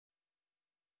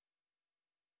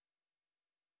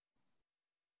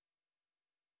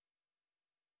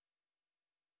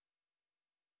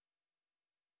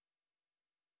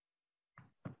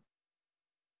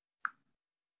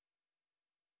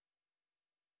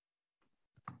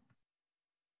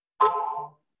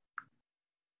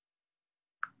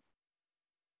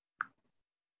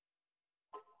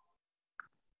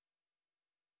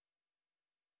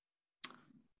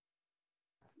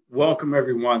Welcome,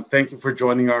 everyone. Thank you for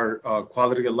joining our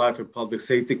Quality of Life and Public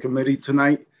Safety Committee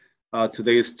tonight.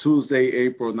 Today is Tuesday,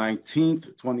 April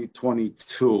 19th,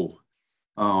 2022.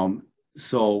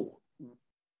 So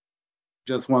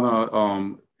just want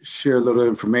to share a little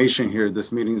information here.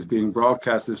 This meeting is being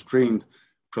broadcast and streamed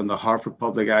from the Hartford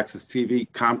Public Access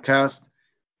TV, Comcast,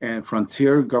 and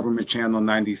Frontier Government Channel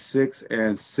 96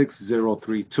 and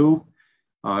 6032.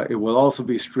 It will also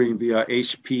be streamed via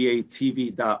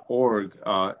HPA-TV.org.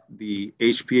 The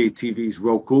HPA-TV's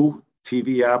Roku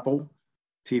TV, Apple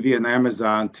TV, and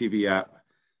Amazon TV app.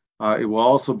 It will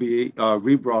also be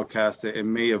rebroadcasted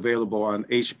and made available on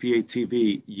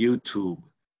HPA-TV YouTube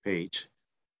page.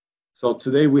 So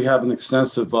today we have an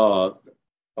extensive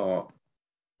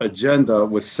agenda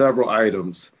with several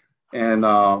items. And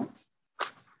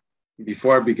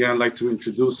before I begin, I'd like to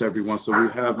introduce everyone. So we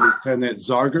have Lieutenant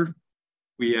Zarger.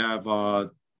 We have our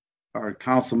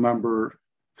Councilman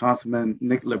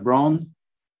Nick LeBron.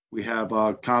 We have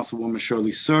Councilwoman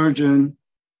Shirley Surgeon.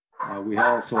 We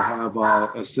also have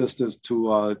assistants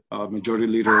to Majority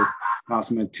Leader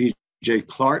Councilman T.J.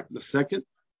 Clark II.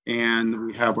 And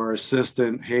we have our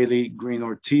assistant Haley Green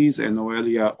Ortiz and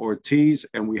Noelia Ortiz.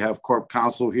 And we have Corp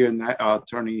Counsel here,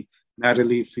 Attorney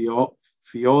Natalie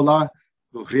Fiola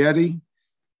Guerrieri.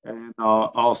 And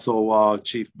also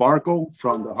Chief Barkle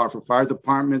from the Hartford Fire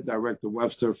Department, Director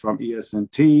Webster from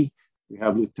ES&T. We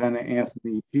have Lieutenant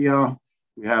Anthony Pia.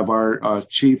 We have our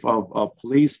Chief of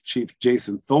Police, Chief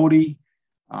Jason Thody.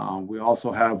 We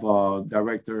also have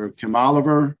Director Kim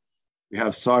Oliver. We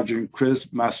have Sergeant Chris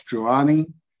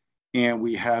Mastruani. And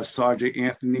we have Sergeant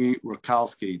Anthony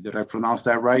Rakowski. Did I pronounce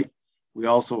that right? We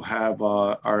also have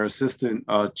our Assistant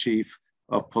Chief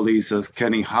of Police as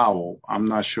Kenny Howell. I'm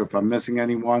not sure if I'm missing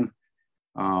anyone.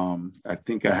 I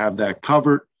think I have that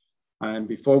covered. And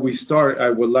before we start, I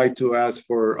would like to ask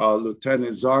for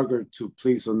Lieutenant Zarger to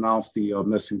please announce the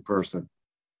missing person.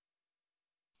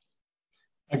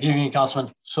 Good evening,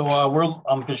 Councilman. So I'm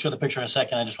going to show the picture in a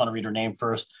second. I just want to read her name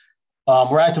first.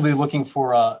 We're actively looking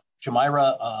for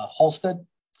Jamira Halstead.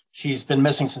 She's been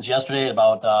missing since yesterday at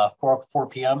about 4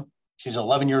 p.m. She's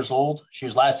 11 years old. She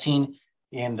was last seen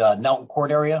in the Nelton Court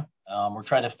area. We're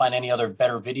trying to find any other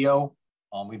better video.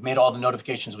 We've made all the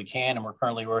notifications we can, and we're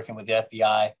currently working with the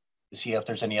FBI to see if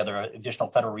there's any other additional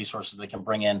federal resources they can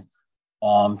bring in.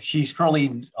 She's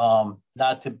currently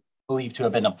not believed to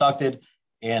have been abducted,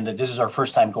 and this is our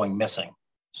first time going missing.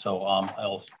 So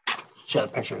I'll share a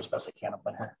picture as best I can up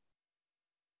on here.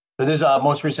 So this is the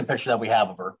most recent picture that we have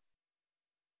of her.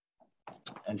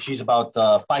 And she's about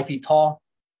 5 feet tall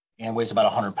and weighs about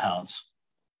 100 pounds.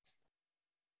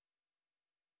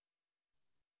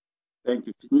 Thank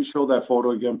you. Can you show that photo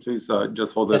again, please?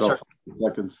 Just hold it up for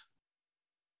seconds.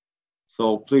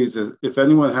 So please, if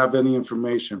anyone have any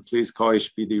information, please call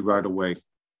HPD right away.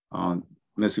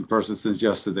 Missing person since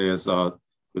yesterday, as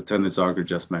Lieutenant Zarger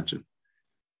just mentioned.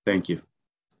 Thank you.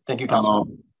 Thank you,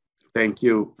 Councilman. Thank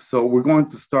you. So we're going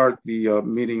to start the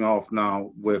meeting off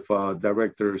now with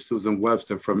Director Susan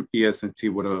Webster from ES&T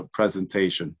with a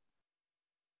presentation.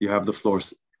 You have the floor.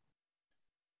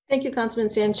 Thank you, Councilman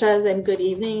Sanchez, and good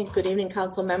evening. Good evening,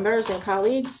 council members and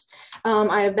colleagues.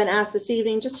 I have been asked this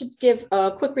evening just to give a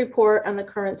quick report on the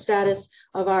current status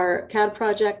of our CAD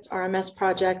project, RMS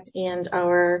project, and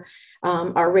our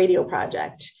radio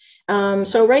project.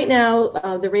 So right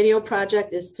now, the radio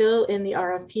project is still in the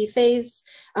RFP phase.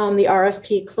 The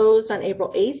RFP closed on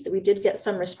April 8th. We did get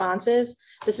some responses.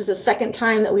 This is the second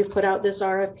time that we've put out this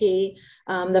RFP.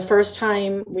 The first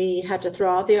time we had to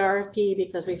throw out the RFP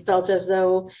because we felt as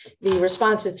though the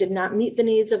responses did not meet the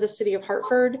needs of the city of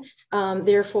Hartford.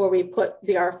 Therefore, we put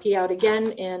the RFP out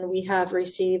again, and we have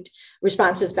received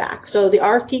responses back. So the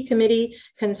RFP committee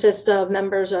consists of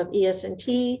members of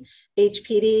ES&T,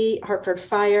 HPD, Hartford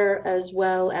Fire, as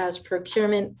well as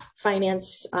procurement,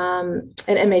 finance, and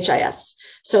MHIS.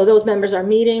 So those members are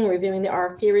meeting, reviewing the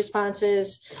RFP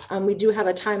responses. We do have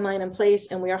a timeline in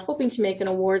place, and we are hoping to make an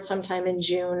award sometime in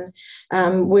June.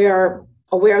 We are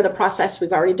aware of the process.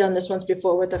 We've already done this once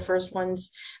before with the first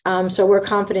ones. So we're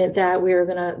confident that we're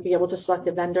going to be able to select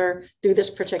a vendor through this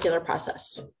particular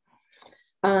process.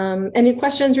 Any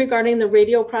questions regarding the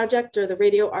radio project or the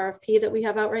radio RFP that we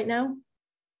have out right now?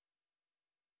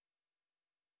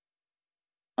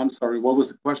 I'm sorry, what was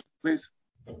the question, please?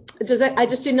 I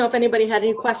just didn't know if anybody had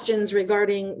any questions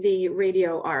regarding the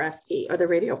radio RFP or the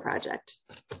radio project.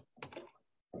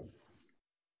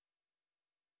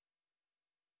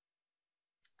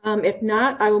 If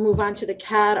not, I will move on to the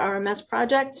CAD RMS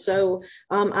project. So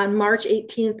on March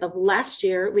 18th of last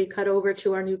year, we cut over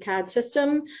to our new CAD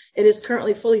system. It is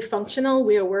currently fully functional.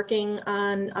 We are working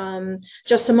on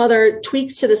just some other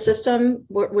tweaks to the system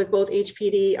with both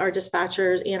HPD, our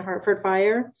dispatchers, and Hartford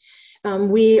Fire.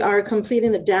 We are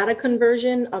completing the data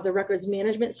conversion of the records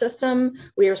management system.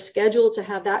 We are scheduled to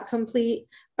have that complete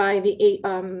by the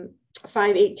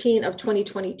 5/18 of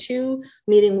 2022,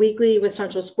 meeting weekly with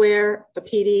Central Square, the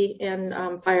PD, and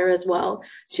Fire as well,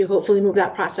 to hopefully move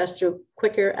that process through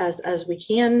quicker as we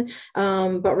can.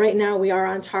 But right now we are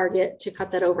on target to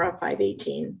cut that over on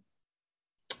 5/18.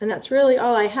 And that's really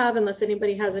all I have, unless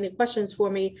anybody has any questions for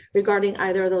me regarding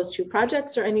either of those two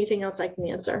projects or anything else I can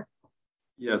answer.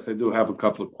 Yes, I do have a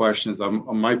couple of questions.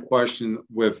 My question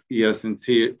with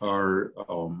ES&T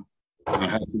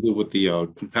has to do with the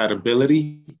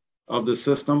compatibility of the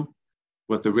system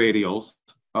with the radios,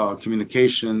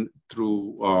 communication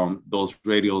through those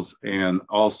radios, and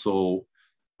also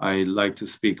I'd like to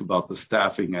speak about the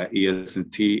staffing at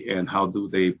ES&T and how do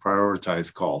they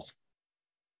prioritize calls.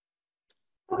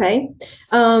 Okay,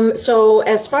 so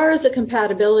as far as the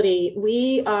compatibility,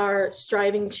 we are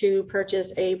striving to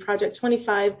purchase a Project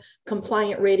 25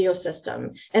 compliant radio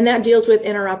system, and that deals with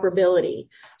interoperability.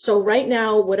 So right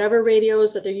now, whatever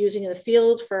radios that they're using in the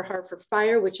field for Hartford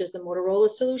Fire, which is the Motorola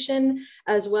solution,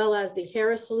 as well as the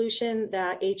Harris solution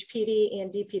that HPD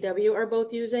and DPW are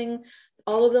both using,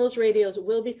 all of those radios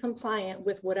will be compliant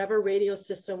with whatever radio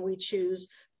system we choose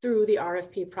through the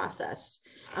RFP process.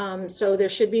 So there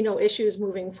should be no issues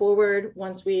moving forward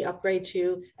once we upgrade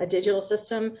to a digital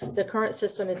system. The current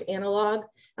system is analog,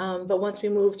 but once we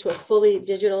move to a fully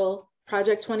digital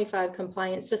Project 25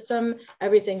 compliant system,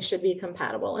 everything should be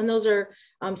compatible. And those are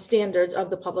standards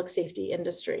of the public safety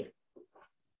industry.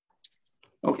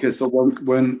 Okay, so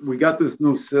when we got this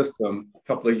new system a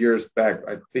couple of years back,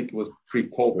 I think it was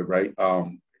pre-COVID, right?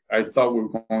 I thought we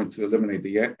were going to eliminate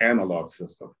the analog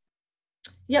system.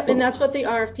 Yep, and that's what the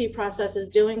RFP process is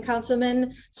doing,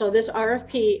 Councilman. So this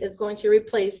RFP is going to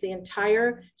replace the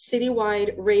entire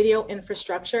citywide radio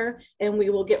infrastructure, and we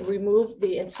will remove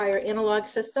the entire analog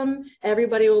system.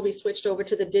 Everybody will be switched over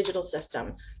to the digital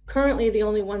system. Currently, the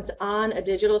only ones on a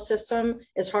digital system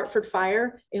is Hartford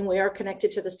Fire, and we are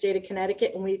connected to the state of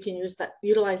Connecticut, and we can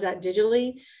utilize that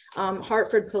digitally.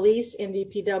 Hartford Police and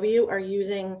DPW are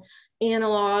using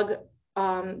analog,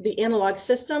 the analog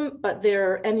system, but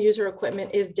their end user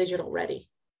equipment is digital ready.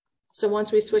 So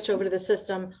once we switch over to the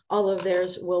system, all of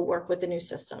theirs will work with the new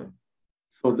system.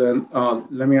 So then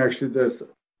let me ask you this.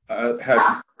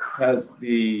 Has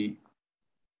the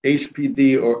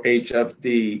HPD or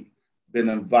HFD been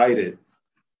invited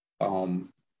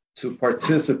to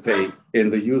participate in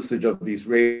the usage of these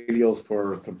radios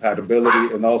for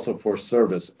compatibility and also for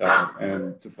service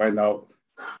and to find out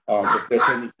if there's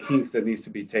any kinks that needs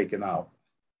to be taken out?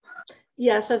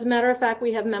 Yes, as a matter of fact,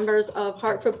 we have members of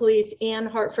Hartford Police and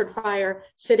Hartford Fire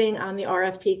sitting on the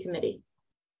RFP committee.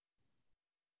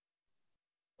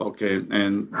 Okay,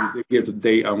 and you give the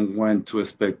date on when to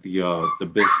expect the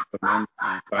bid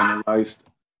finalized?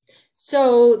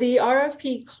 So the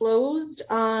RFP closed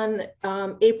on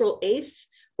April 8th.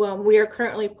 Well, we are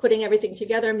currently putting everything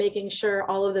together, making sure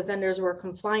all of the vendors were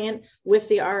compliant with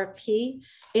the RFP,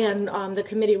 and the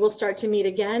committee will start to meet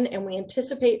again, and we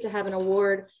anticipate to have an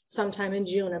award sometime in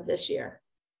June of this year.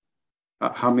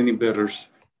 How many bidders?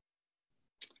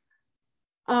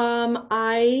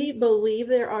 I believe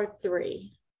there are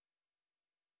 3.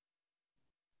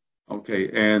 Okay,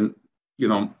 and you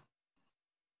know,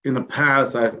 in the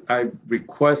past, I've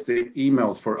requested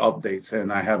emails for updates,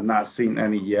 and I have not seen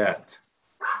any yet.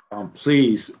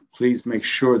 Please make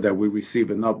sure that we receive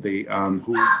an update on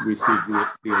who received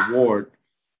the award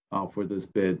for this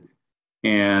bid.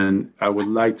 And I would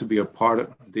like to be a part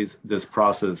of this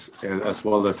process, as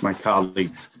well as my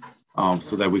colleagues,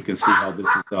 so that we can see how this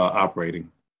is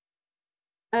operating.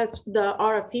 As the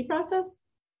RFP process?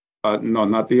 No,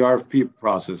 not the RFP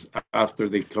process. After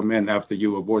they come in, after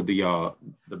you award the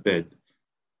bid,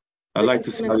 I'd like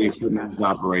to see how the equipment is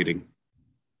operating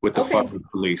with the fire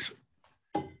police.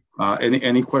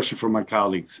 Any question from my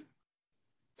colleagues?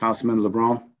 Councilman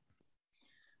LeBron?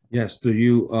 Yes, through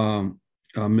you,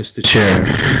 Mr. Chair.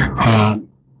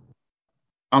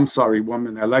 I'm sorry, 1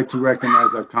 minute. I'd like to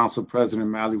recognize our Council President,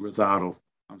 Mally Rosado.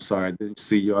 I'm sorry, I didn't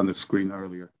see you on the screen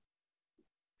earlier.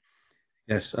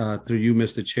 Yes, through you,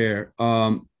 Mr. Chair.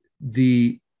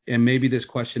 And maybe this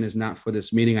question is not for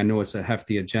this meeting. I know it's a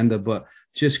hefty agenda, but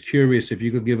just curious if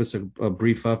you could give us a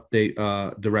brief update,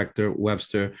 Director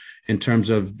Webster, in terms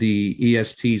of the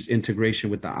EST's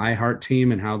integration with the iHeart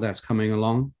team and how that's coming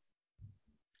along.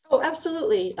 Oh,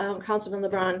 absolutely, Councilman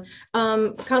LeBron.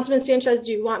 Councilman Sanchez,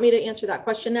 do you want me to answer that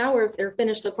question now or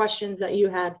finish the questions that you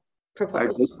had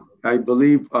proposed? I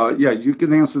believe, yeah, you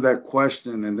can answer that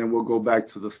question and then we'll go back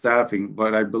to the staffing,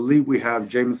 but I believe we have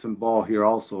Jameson Ball here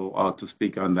also to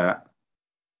speak on that.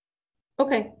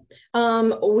 Okay.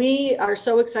 We are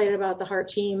so excited about the HEART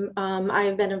team. I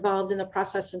have been involved in the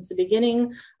process since the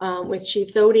beginning with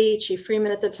Chief Thody, Chief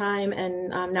Freeman at the time, and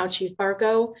now Chief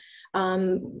Barco.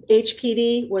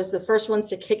 HPD was the first ones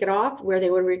to kick it off, where they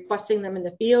were requesting them in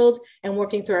the field and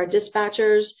working through our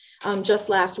dispatchers. Just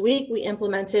last week, we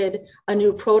implemented a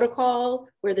new protocol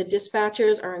where the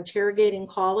dispatchers are interrogating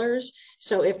callers.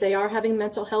 So if they are having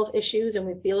mental health issues and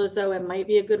we feel as though it might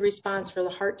be a good response for the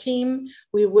HEART team,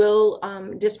 we will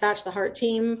dispatch the HEART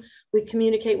team. We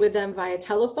communicate with them via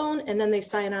telephone, and then they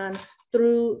sign on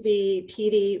through the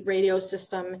PD radio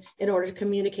system in order to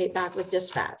communicate back with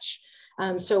dispatch.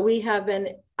 So we have been,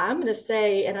 I'm going to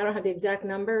say, and I don't have the exact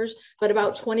numbers, but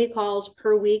about 20 calls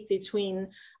per week between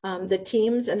the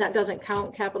teams, and that doesn't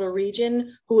count Capital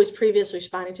Region, who was previously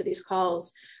responding to these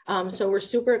calls. So we're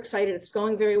super excited. It's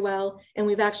going very well. And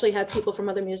we've actually had people from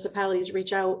other municipalities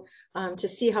reach out to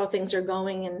see how things are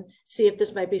going and see if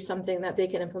this might be something that they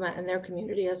can implement in their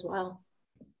community as well.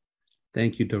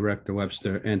 Thank you, Director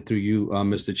Webster. And through you,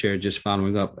 Mr. Chair, just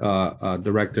following up,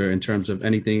 Director, in terms of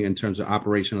anything, in terms of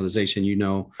operationalization, you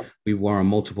know, we were on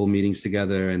multiple meetings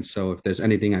together. And so if there's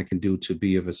anything I can do to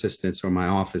be of assistance, or my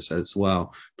office as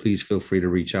well, please feel free to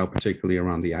reach out, particularly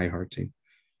around the iHeart team.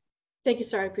 Thank you,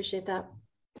 sir. I appreciate that.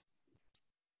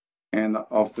 And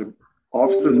Officer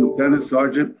Lieutenant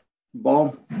Sergeant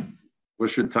Ball,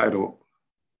 what's your title?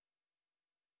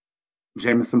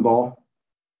 Jameson Ball?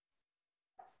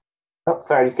 Oh,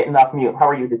 sorry, just getting off mute. How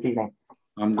are you this evening?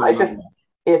 I'm doing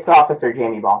it's Officer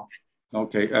Jamie Ball.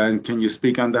 Okay, and can you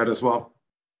speak on that as well?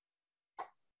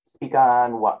 Speak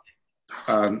on what?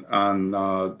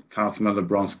 On Councilman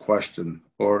LeBron's question,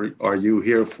 or are you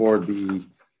here for the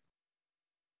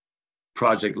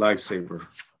Project Lifesaver?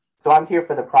 So I'm here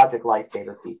for the Project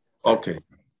Lifesaver piece. Okay,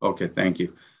 thank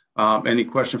you. Any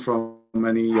question from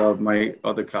any of my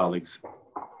other colleagues?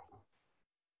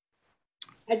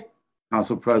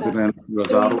 Council President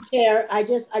Rosado. Chair, I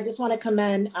just want to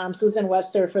commend Susan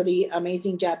Webster for the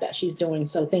amazing job that she's doing.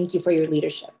 So thank you for your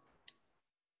leadership.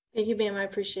 Thank you, ma'am. I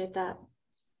appreciate that.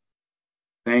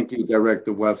 Thank you,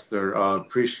 Director Webster.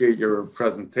 Appreciate your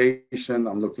presentation.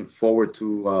 I'm looking forward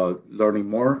to learning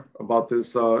more about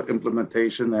this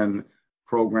implementation and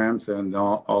programs, and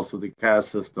also the CAS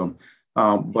system.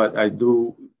 But I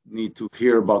do need to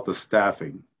hear about the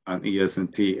staffing on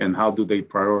ES&T and how do they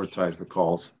prioritize the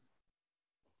calls?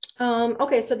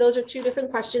 Okay, so those are two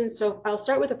different questions. So I'll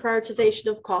start with the prioritization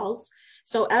of calls.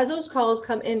 So as those calls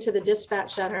come into the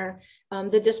dispatch center,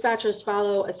 the dispatchers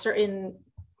follow a certain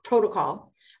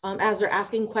protocol as they're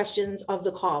asking questions of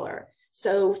the caller.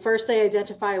 So first they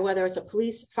identify whether it's a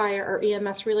police, fire, or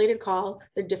EMS related call.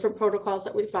 There are different protocols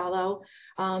that we follow.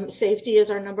 Safety is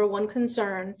our number one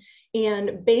concern.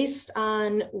 And based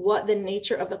on what the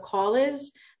nature of the call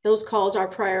is, those calls are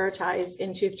prioritized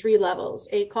into three levels: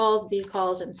 A calls, B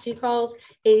calls, and C calls.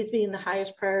 A's being the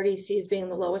highest priority, C's being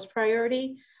the lowest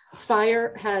priority.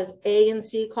 Fire has A and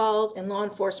C calls, and law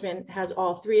enforcement has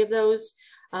all three of those,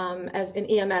 as an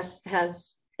EMS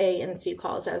has A and C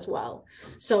calls as well.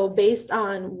 So based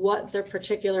on what the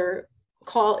particular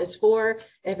call is for,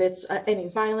 if it's any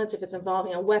violence, if it's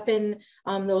involving a weapon,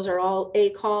 those are all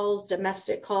A calls,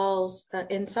 domestic calls,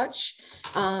 and such.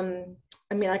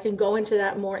 I mean, I can go into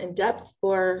that more in depth,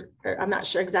 or I'm not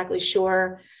sure exactly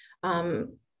sure, how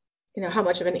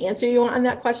much of an answer you want on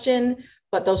that question,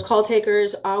 but those call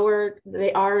takers are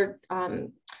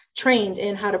trained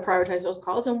in how to prioritize those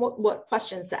calls and what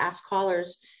questions to ask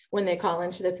callers when they call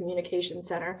into the communication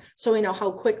center. So we know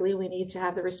how quickly we need to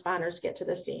have the responders get to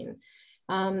the scene.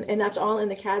 And that's all in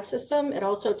the CAD system. It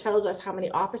also tells us how many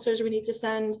officers we need to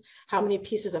send, how many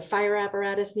pieces of fire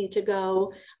apparatus need to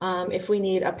go, if we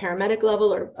need a paramedic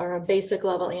level or a basic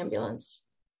level ambulance.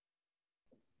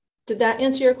 Did that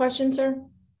answer your question, sir?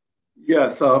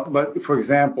 Yes, but for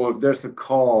example, if there's a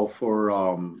call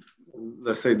for,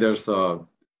 let's say there's a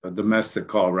domestic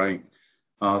call, right?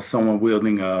 Someone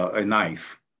wielding a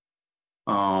knife,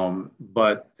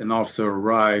 but an officer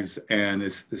arrives and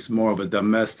it's more of a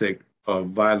domestic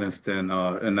violence than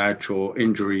an actual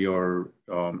injury or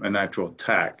an actual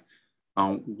attack.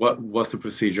 What's the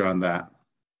procedure on that?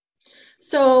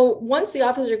 So once the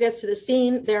officer gets to the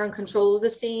scene, they're in control of the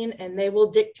scene, and they will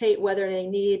dictate whether they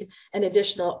need any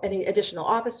additional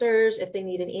officers, if they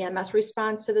need an EMS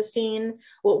response to the scene.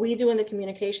 What we do in the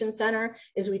communication center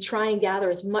is we try and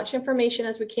gather as much information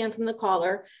as we can from the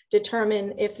caller,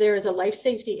 determine if there is a life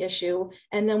safety issue,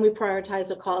 and then we prioritize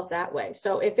the calls that way.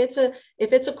 So if it's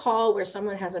a call where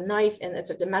someone has a knife and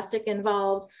it's a domestic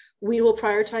involved, we will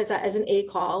prioritize that as an A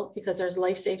call because there's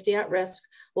life safety at risk.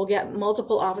 We'll get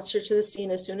multiple officers to the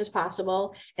scene as soon as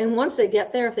possible. And once they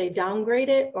get there, if they downgrade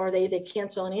it or they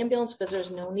cancel an ambulance because there's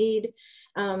no need,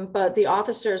 but the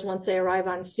officers, once they arrive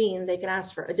on scene, they can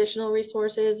ask for additional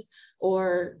resources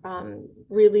or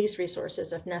release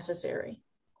resources if necessary.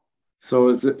 So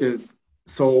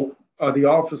are the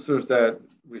officers that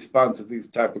respond to these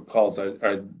type of calls,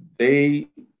 have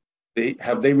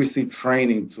they received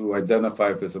training to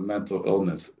identify if it's a mental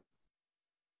illness?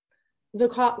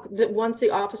 Once the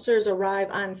officers arrive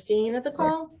on scene at the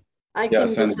call, I can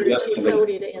Yes, and defer to Chief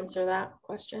Zodi to answer that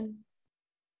question.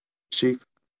 Chief?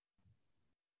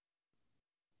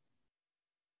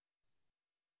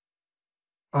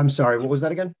 I'm sorry, what was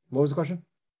that again? What was the question?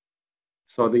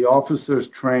 So the officers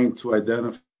trained to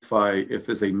identify if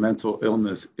it's a mental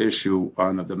illness issue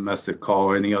on a domestic call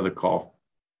or any other call?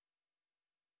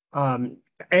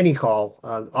 Any call.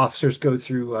 Officers go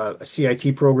through a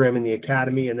CIT program in the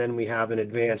academy, and then we have an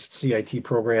advanced CIT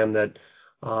program that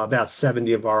about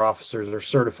 70 of our officers are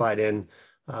certified in.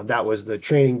 That was the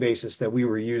training basis that we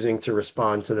were using to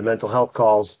respond to the mental health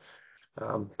calls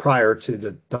prior to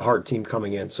the HART team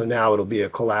coming in. So now it'll be a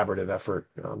collaborative effort.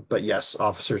 But yes,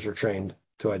 officers are trained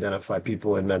to identify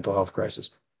people in mental health crisis.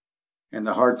 And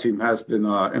the HART team has been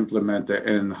implemented,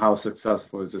 and how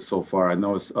successful is it so far? I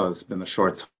know it's been a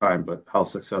short time, but how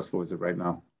successful is it right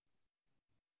now?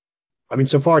 I mean,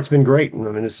 so far it's been great. I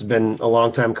mean, this has been a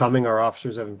long time coming. Our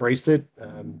officers have embraced it.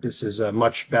 This is a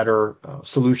much better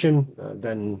solution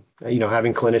than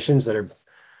having clinicians that are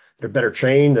better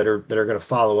trained, that are going to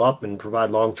follow up and provide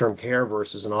long-term care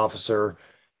versus an officer,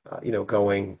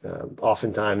 going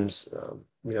oftentimes.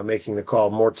 Making the call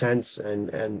more tense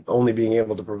and only being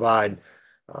able to provide,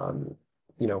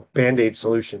 Band-Aid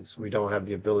solutions. We don't have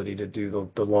the ability to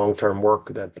do the long-term work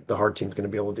that the HART team is going to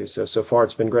be able to do. So far,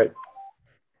 it's been great.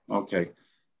 Okay.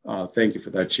 Thank you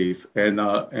for that, Chief. And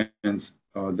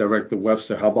Director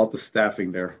Webster, how about the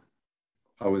staffing there?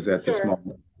 How is that this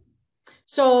moment?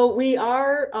 So we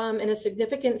are in a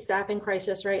significant staffing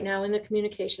crisis right now in the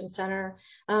communication center.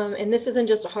 And this isn't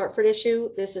just a Hartford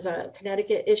issue. This is a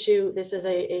Connecticut issue. This is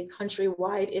a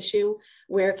countrywide issue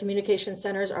where communication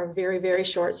centers are very, very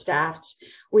short staffed.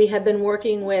 We have been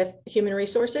working with human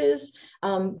resources,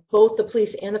 both the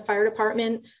police and the fire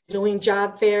department, doing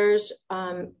job fairs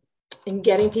and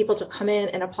getting people to come in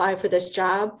and apply for this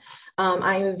job.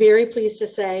 I am very pleased to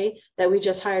say that we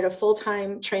just hired a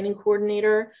full-time training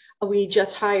coordinator. We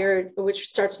just hired, which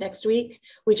starts next week.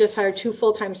 We just hired 2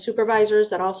 full-time supervisors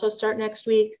that also start next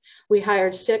week. We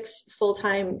hired 6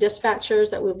 full-time dispatchers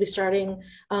that will be starting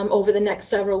over the next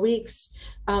several weeks.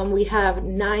 We have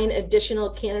 9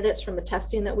 additional candidates from the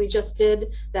testing that we just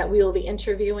did that we will be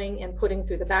interviewing and putting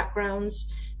through the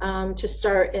backgrounds to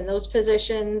start in those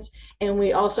positions. And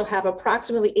we also have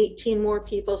approximately 18 more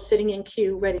people sitting in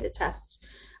queue ready to test.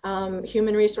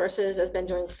 Human Resources has been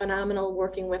doing phenomenal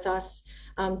working with us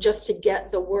just to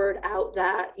get the word out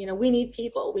that, we need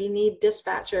people, we need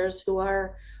dispatchers who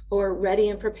are ready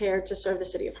and prepared to serve the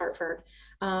city of Hartford.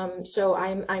 So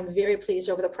I'm very pleased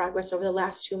over the progress over the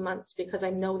last 2 months because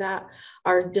I know that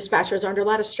our dispatchers are under a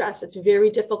lot of stress. It's very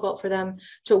difficult for them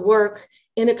to work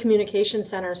in a communication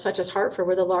center such as Hartford.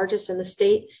 We're the largest in the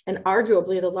state and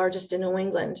arguably the largest in New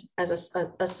England as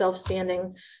a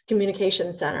self-standing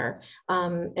communication center.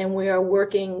 And we are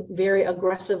working very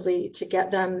aggressively to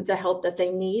get them the help that they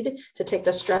need to take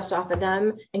the stress off of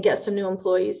them and get some new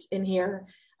employees in here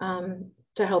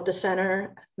to help the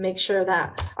center make sure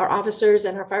that our officers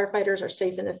and our firefighters are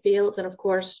safe in the fields and of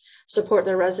course support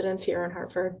their residents here in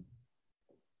Hartford.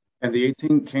 And the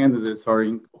 18 candidates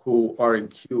who are in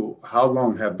queue, how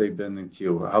long have they been in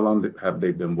queue? How long have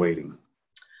they been waiting?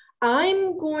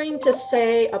 I'm going to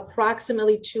say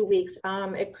approximately 2 weeks.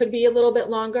 It could be a little bit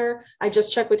longer. I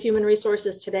just checked with Human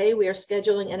Resources today. We are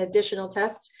scheduling an additional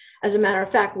test. As a matter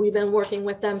of fact, we've been working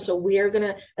with them. So we are going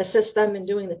to assist them in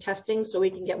doing the testing so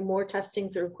we can get more testing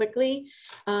through quickly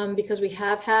because we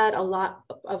have had a lot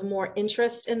of more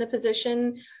interest in the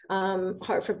position.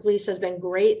 Hartford Police has been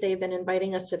great. They've been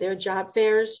inviting us to their job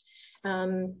fairs.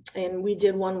 And we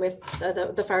did one with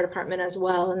the fire department as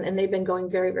well. And they've been going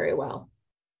very, very well.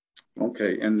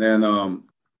 Okay, and then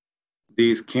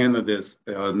these candidates,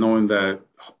 knowing that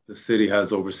the city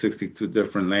has over 62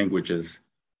 different languages,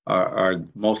 are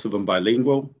most of them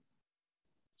bilingual?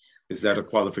 Is that a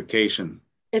qualification?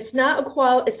 It's not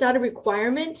a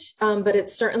requirement, but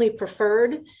it's certainly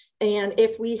preferred. And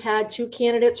if we had two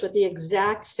candidates with the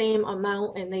exact same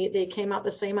amount and they came out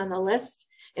the same on the list,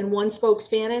 and one spoke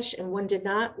Spanish and one did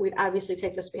not, we'd obviously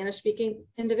take the Spanish speaking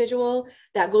individual.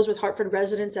 That goes with Hartford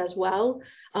residents as well.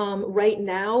 Right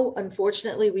now,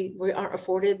 unfortunately, we aren't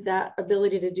afforded that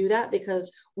ability to do that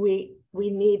because we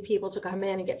need people to come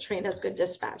in and get trained as good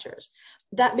dispatchers.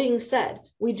 That being said,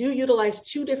 we do utilize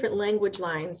two different language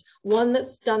lines, one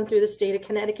that's done through the state of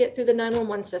Connecticut through the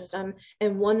 911 system,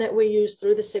 and one that we use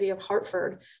through the city of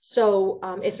Hartford. So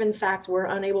if in fact we're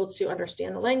unable to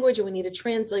understand the language and we need a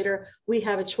translator, we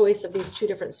have a choice of these two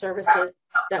different services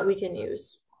that we can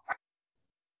use.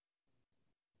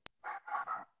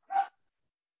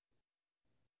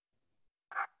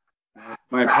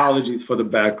 My apologies for the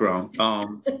background.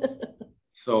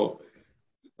 So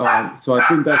I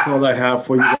think that's all I have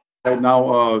for you right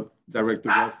now, Director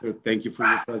Webster. Thank you for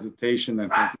your presentation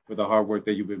and thank you for the hard work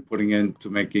that you've been putting into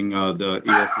making the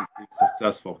ESCC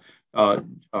successful. Thank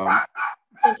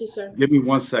you, sir. Give me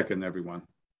 1 second, everyone.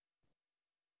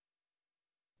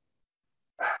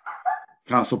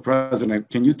 Council President,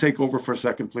 can you take over for a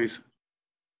second, please?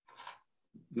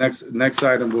 Next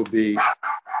item will be,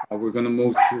 we're going to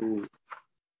move to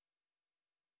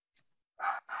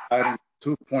item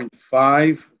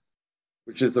 2.5,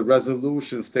 which is a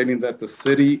resolution stating that the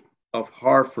City of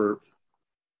Hartford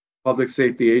Public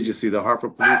Safety Agency, the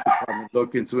Hartford Police Department,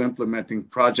 look into implementing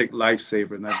Project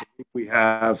Lifesaver. And I believe we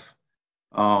have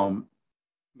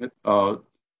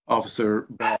Officer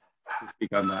Ball to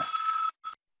speak on that.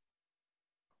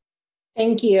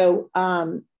 Thank you.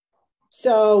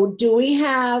 So do we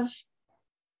have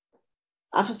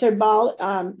Officer Ball?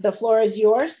 The floor is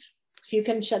yours. If you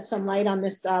can shed some light on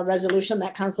this resolution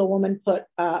that Councilwoman put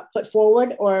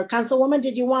forward, or Councilwoman,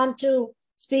 did you want to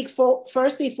speak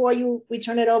first before we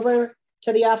turn it over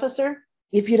to the officer?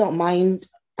 If you don't mind,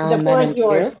 the floor is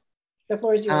yours. The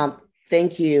floor is yours.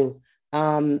 Thank you.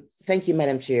 Thank you,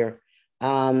 Madam Chair.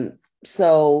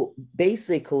 So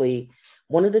basically,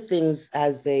 one of the things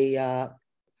as a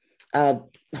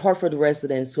Hartford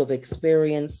residents who have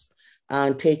experience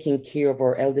taking care of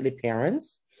our elderly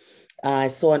parents, I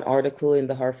saw an article in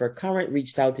the Hartford Current,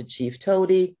 reached out to Chief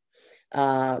Tody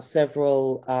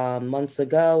several months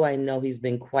ago. I know he's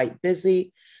been quite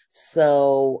busy.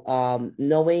 So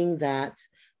knowing that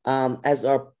as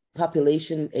our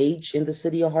population age in the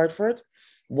city of Hartford,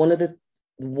 one of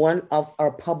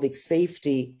our public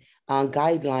safety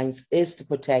guidelines is to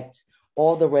protect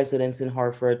all the residents in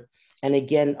Hartford. And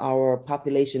again, our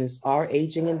populations are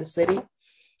aging in the city.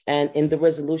 And in the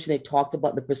resolution, it talked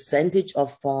about the percentage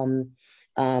of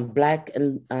Black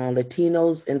and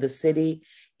Latinos in the city,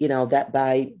 that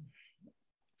by,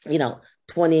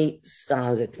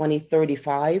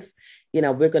 2035,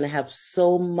 we're going to have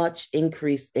so much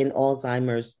increase in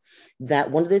Alzheimer's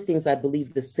that one of the things I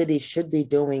believe the city should be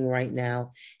doing right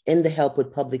now in the help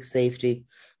with public safety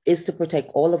is to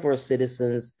protect all of our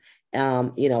citizens.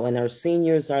 And our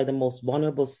seniors are the most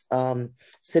vulnerable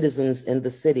citizens in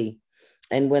the city.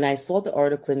 And when I saw the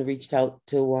article and reached out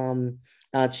to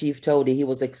Chief Tody, he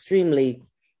was extremely,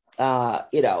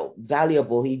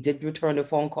 valuable. He did return a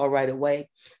phone call right away,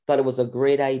 thought it was a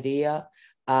great idea.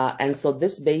 And so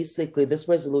this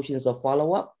resolution is a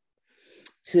follow-up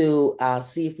to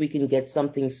see if we can get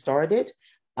something started.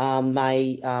 Our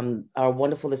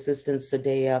wonderful assistant,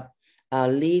 Sadea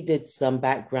Lee, did some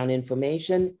background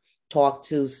information, talked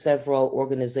to several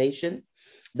organizations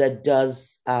that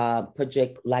does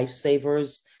Project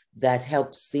Lifesavers that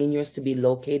helps seniors to be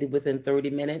located within 30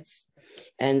 minutes.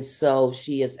 And so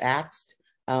she has asked,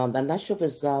 I'm not sure if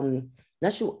it's,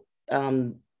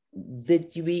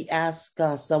 did we ask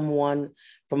someone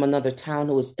from another town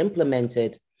who has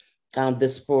implemented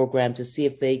this program to see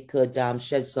if they could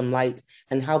shed some light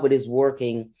on how it is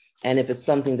working and if it's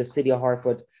something the city of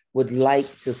Hartford would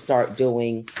like to start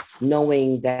doing,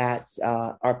 knowing that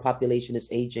our population is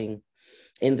aging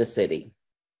in the city.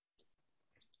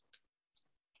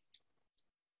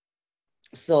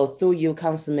 So through you,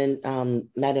 Councilman,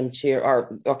 Madam Chair, are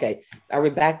we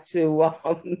back to?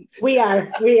 We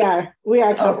are.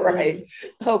 All right.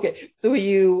 Okay. Through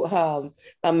you,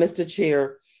 Mr.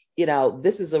 Chair,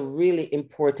 this is a really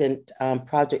important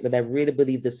project that I really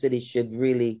believe the city should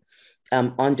really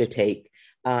undertake.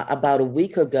 About a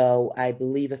week ago, I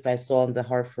believe if I saw on the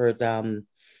Hartford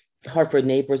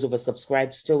neighbors who were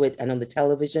subscribed to it and on the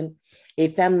television, a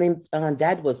family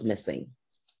dad was missing.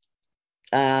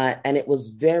 And it was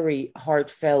very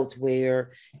heartfelt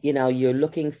where, you're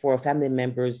looking for family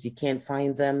members, you can't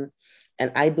find them.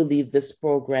 And I believe this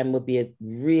program would be a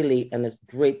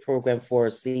great program for our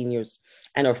seniors,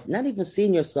 and not even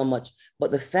seniors so much,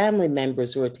 but the family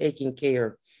members who are taking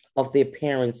care of their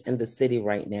parents in the city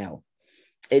right now.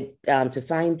 To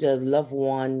find a loved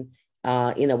one,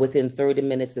 within 30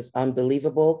 minutes is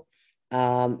unbelievable.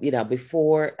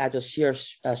 Before I just share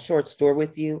a short story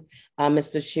with you,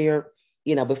 Mr. Chair,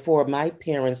 before my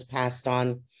parents passed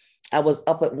on, I was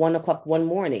up at 1 o'clock one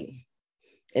morning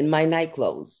in my night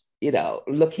clothes,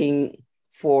 looking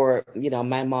for,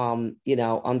 my mom,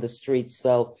 on the streets.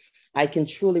 So I can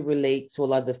truly relate to a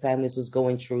lot of the families who's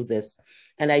going through this.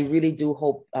 And I really do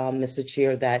hope, Mr.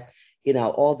 Chair, that,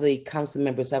 all the council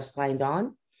members have signed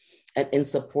on and in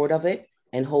support of it.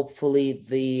 And hopefully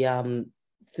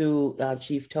through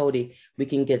Chief Tody, we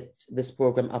can get this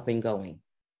program up and going.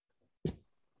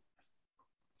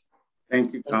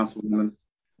 Thank you, Councilwoman.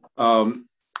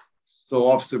 So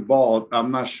Officer Ball,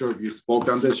 I'm not sure if you spoke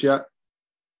on this yet.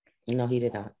 No, he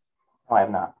did not. No, I have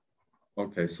not.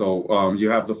 Okay, so you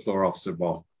have the floor, Officer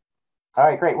Ball. All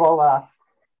right, great. Well,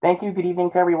 thank you. Good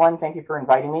evening to everyone. Thank you for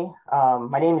inviting me.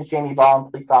 My name is Jamie Ball. I'm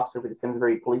a police officer with the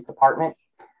Simsbury Police Department.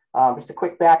 Just a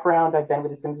quick background. I've been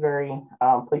with the Simsbury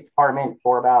Police Department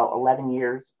for about 11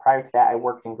 years. Prior to that, I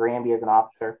worked in Granby as an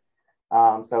officer.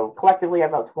 So collectively, I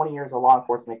have about 20 years of law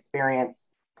enforcement experience.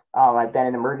 I've been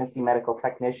an emergency medical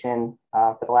technician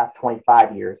for the last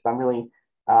 25 years. So I'm really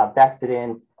vested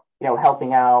in,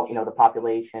 helping out, the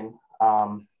population.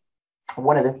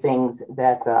 One of the things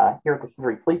that here at the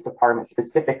Simsbury Police Department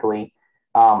specifically,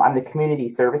 I'm the community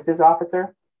services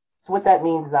officer. So what that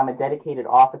means is I'm a dedicated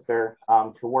officer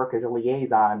to work as a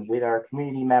liaison with our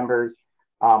community members,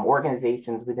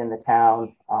 organizations within the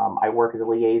town. I work as a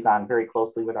liaison very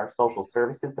closely with our social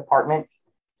services department.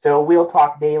 So we'll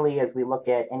talk daily as we look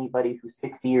at anybody who's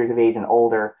 60 years of age and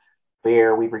older,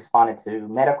 where we've responded to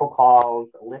medical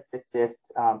calls, lift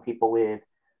assists, people with,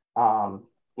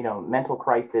 mental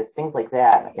crisis, things like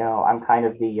that. I'm kind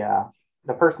of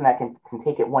the person that can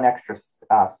take it one extra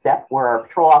step where our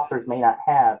patrol officers may not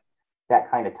have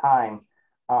that kind of time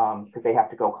because they have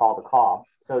to go call to call,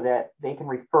 so that they can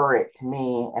refer it to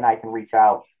me and I can reach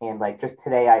out. And like just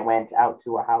today, I went out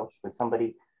to a house with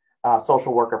somebody,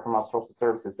 social worker from our social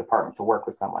services department, to work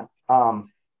with someone.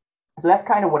 So that's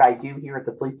kind of what I do here at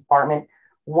the police department.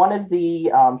 One of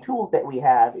the tools that we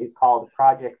have is called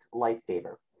Project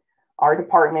Lifesaver. Our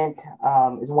department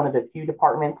is one of the few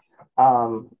departments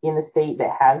in the state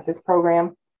that has this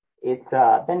program. It's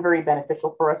been very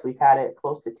beneficial for us. We've had it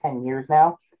close to 10 years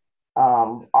now.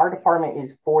 Our department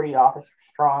is 40 officers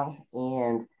strong,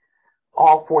 and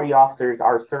all 40 officers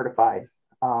are certified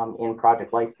in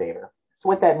Project Lifesaver. So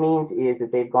what that means is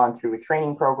that they've gone through a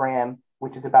training program,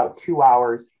 which is about 2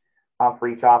 hours for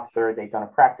each officer. They've done a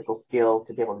practical skill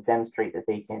to be able to demonstrate that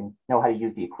they can know how to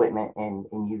use the equipment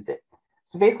and use it.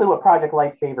 So basically what Project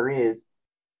Lifesaver is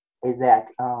that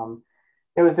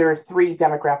there's 3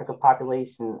 demographic of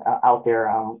population out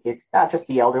there. It's not just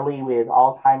the elderly with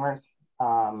Alzheimer's.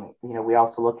 We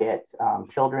also look at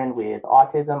children with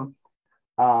autism,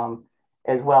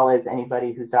 as well as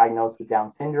anybody who's diagnosed with Down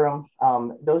syndrome.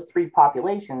 Those 3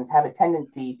 populations have a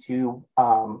tendency to,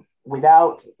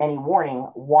 without any warning,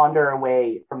 wander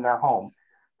away from their home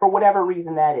for whatever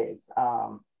reason that is.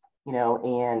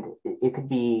 And it could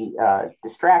be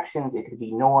distractions, it could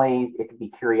be noise, it could be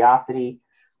curiosity.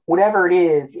 Whatever it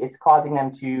is, it's causing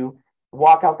them to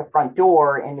walk out the front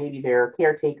door, and maybe their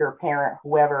caretaker, parent,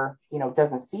 whoever,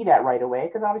 doesn't see that right away,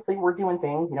 because obviously we're doing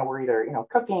things, we're either,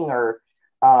 cooking or,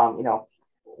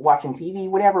 watching TV,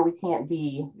 whatever. We can't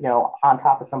be, on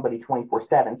top of somebody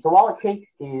 24/7. So all it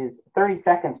takes is 30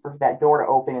 seconds for that door to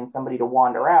open and somebody to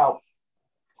wander out.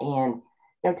 And,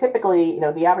 typically,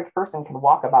 the average person can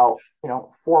walk about,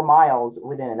 4 miles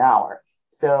within an hour.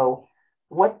 So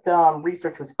what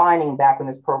research was finding back when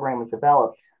this program was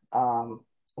developed,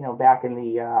 back in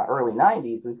the early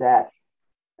 90s, was that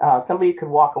somebody could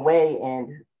walk away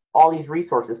and all these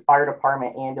resources, fire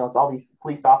department, ambulance, all these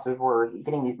police officers were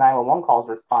getting these 911 calls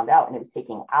to respond out, and it was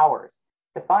taking hours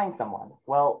to find someone.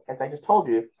 Well, as I just told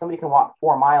you, if somebody can walk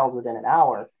 4 miles within an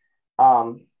hour,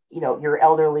 your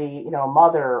elderly,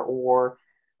 mother or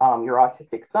your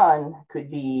autistic son could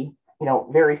be,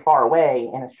 very far away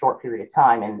in a short period of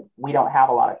time, and we don't have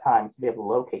a lot of time to be able to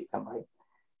locate somebody.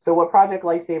 So what Project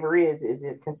Lifesaver is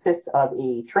it consists of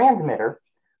a transmitter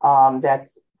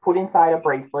that's put inside a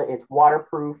bracelet. It's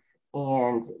waterproof,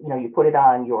 and you put it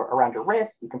on around your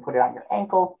wrist. You can put it on your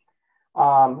ankle,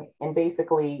 and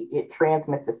basically it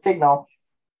transmits a signal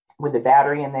with the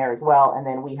battery in there as well. And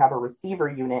then we have a receiver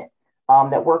unit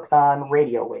that works on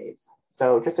radio waves.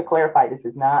 So just to clarify, this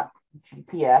is not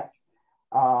GPS.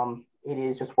 It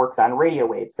is just works on radio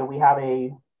waves. So we have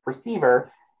a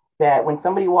receiver that when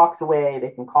somebody walks away, they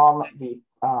can call the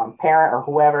parent or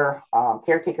whoever,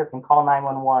 caretaker can call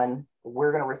 911.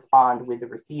 We're going to respond with the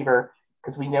receiver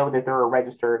because we know that they're a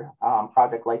registered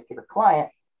Project Lifesaver client.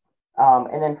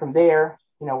 And then from there,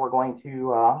 we're going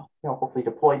to, hopefully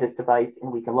deploy this device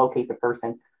and we can locate the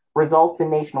person. Results in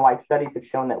nationwide studies have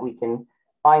shown that we can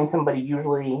find somebody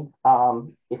usually,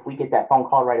 if we get that phone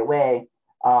call right away,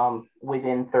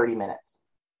 within 30 minutes.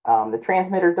 The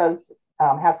transmitter does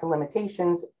have some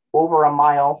limitations. Over a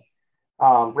mile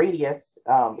radius,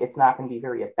 it's not going to be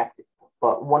very effective.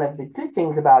 But one of the good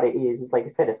things about it is like I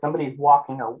said, if somebody's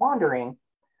walking or wandering,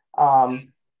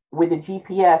 with the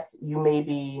GPS, you may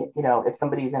be, if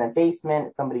somebody's in a basement,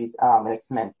 if somebody's in a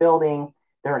cement building,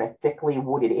 they're in a thickly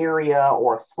wooded area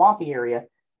or a swampy area,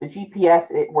 the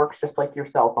GPS, it works just like your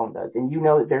cell phone does. And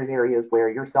that there's areas where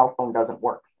your cell phone doesn't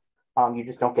work. You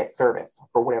just don't get service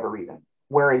for whatever reason.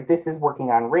 Whereas this is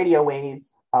working on radio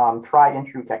waves, tried and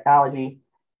true technology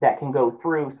that can go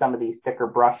through some of these thicker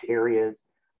brush areas,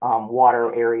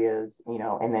 water areas,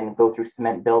 and then go through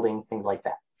cement buildings, things like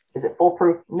that. Is it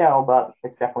foolproof? No, but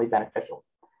it's definitely beneficial.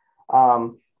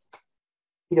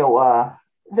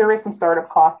 There is some startup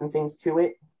costs and things to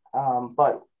it,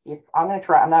 but if I'm going to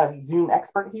try, I'm not a Zoom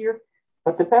expert here,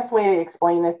 but the best way to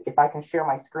explain this, if I can share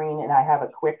my screen and I have a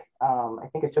quick, I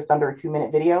think it's just under a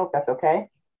 2-minute video, if that's okay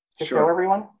to show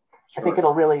everyone. Sure. I think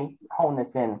it'll really hone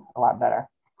this in a lot better.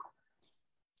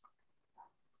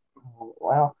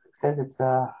 Well, it says it's,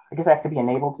 I guess I have to be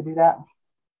enabled to do that.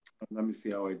 Let me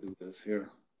see how I do this here.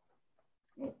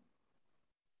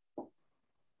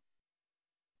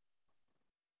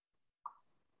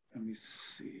 Let me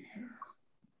see here.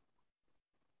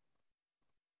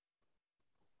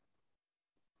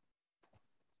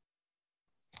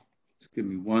 Just give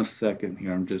me 1 second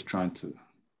here. I'm just trying to.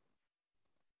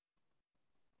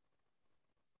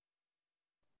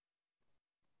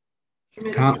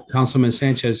 Councilman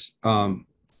Sanchez,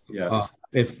 yes.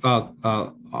 If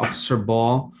Officer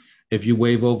Ball, if you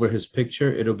wave over his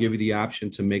picture, it'll give you the option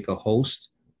to make a host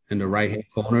in the right-hand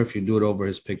corner if you do it over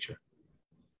his picture.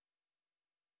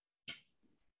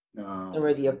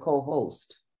 Already a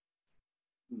co-host.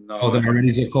 No. Oh, there already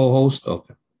is a co-host?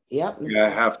 Okay. Yep. Yeah, I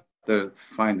have to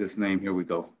find this name. Here we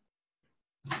go.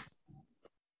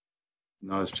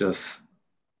 No, it's just,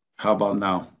 how about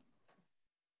now?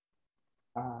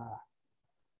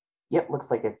 Yep,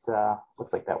 looks like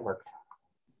that worked.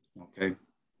 Okay.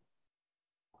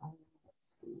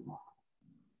 Let's see.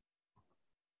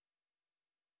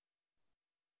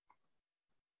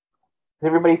 Is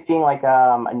everybody seeing like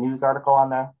a news article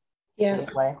on the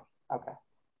display? Okay.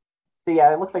 So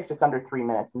yeah, it looks like just under 3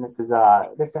 minutes, and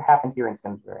this happened here in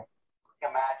Simsbury.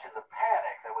 Imagine the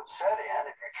panic that would set in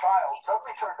if your child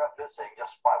suddenly turned up missing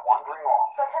just by wandering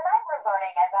off. So tonight we're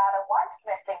learning about a once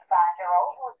missing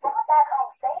 5-year-old who was brought back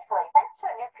home safely thanks to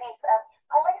a new piece of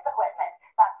police equipment.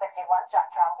 Fox 51 John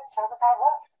Charlton shows us how it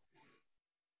works.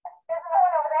 There's no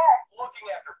one over there. Looking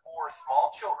after 4 small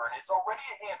children, it's already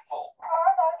a handful.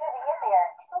 Tomorrow's always going to be easier.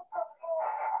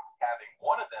 Having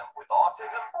one of them with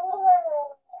autism,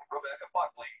 Rebecca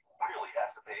Buckley really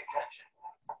has to pay attention.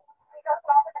 We go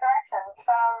in all the directions,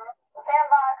 from the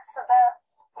sandbox to this.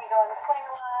 We go in the swing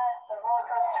lot, the roller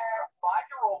coaster.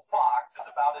 5-year-old Fox is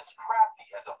about as crafty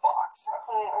as a fox.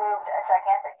 He moved a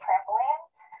gigantic trampoline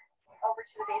over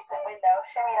to the basement window,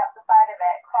 shimmied up the side of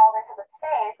it, crawled into the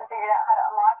space, and figured out how to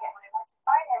unlock it. When I went to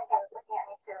find him, he was looking at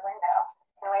me through the window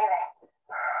and waving.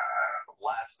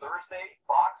 Last Thursday,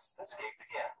 Fox escaped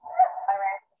again. I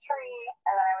ran to the tree,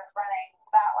 and then I was running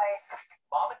that way.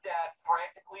 Mom and Dad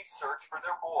frantically searched for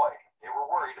their boy. They were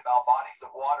worried about bodies of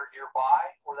water nearby,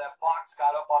 or that Fox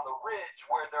got up on the ridge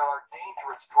where there are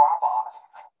dangerous drop-offs.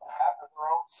 After their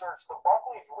own search, the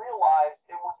Buckleys realized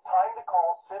it was time to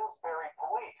call Simsbury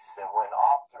Police, and when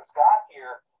officers got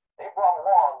here, they brought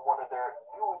along one of their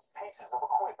newest pieces of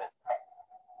equipment.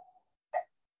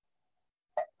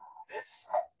 This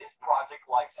is Project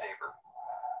Lifesaver.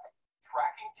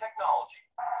 Tracking technology.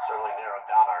 Certainly narrowed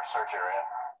down our search area.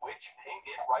 Which pinged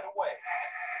it right away.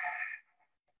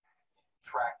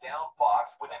 Tracked down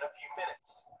Fox within a few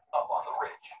minutes, up on the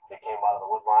ridge. He came out of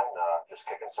the wood line, just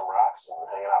kicking some rocks and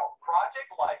hanging out. Project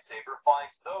Lifesaver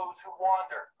finds those who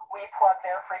wander. We plug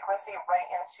their frequency right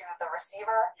into the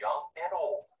receiver. Young and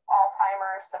old.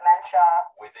 Alzheimer's, dementia.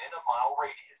 Within a mile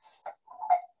radius.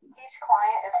 Each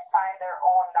client is assigned their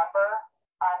own number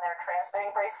on their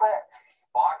transmitting bracelet.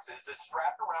 Fox's is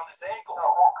strapped around his ankle. So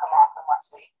it won't come off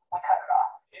unless we cut it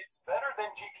off. It's better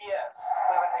than GPS.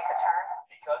 We would make a turn.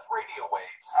 Because radio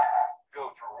waves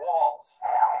go through walls. No,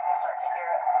 you start to hear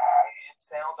it. And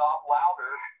sound off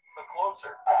louder the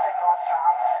closer The signal is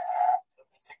strong. the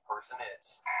missing person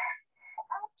is.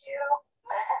 Found you.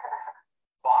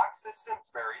 Fox is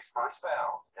Simsbury's first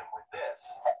found, and with this,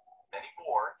 many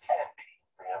more can be.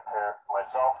 Being a parent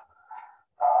myself,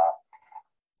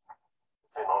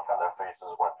 seeing the look on their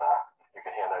faces when you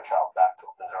can hand their child back to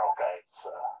them and they're okay,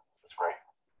 it's great.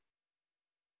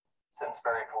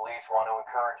 Simsbury Police want to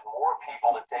encourage more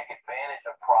people to take advantage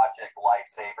of Project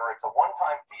Lifesaver. It's a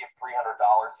one-time fee of $300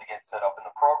 to get set up in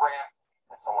the program.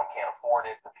 If someone can't afford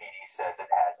it, the PD says it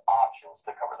has options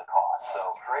to cover the cost. So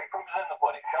great proof's in the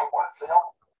pudding. Help wants to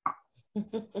help.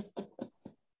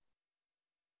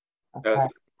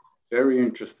 That's very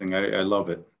interesting. I love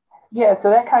it. Yeah, so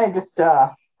that kind of just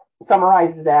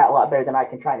summarizes that a lot better than I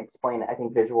can try and explain it. I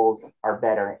think visuals are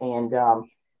better. And,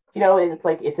 it's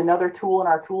like it's another tool in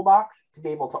our toolbox to be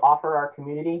able to offer our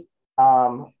community.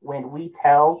 When we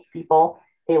tell people,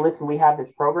 hey, listen, we have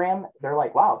this program, they're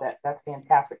like, wow, that's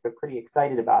fantastic. They're pretty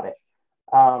excited about it.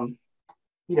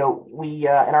 We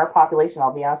in our population,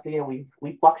 I'll be honest with you,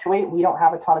 we fluctuate. We don't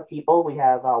have a ton of people. We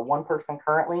have one person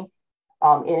currently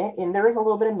in it, and there is a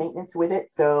little bit of maintenance with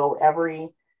it. So every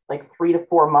 3 to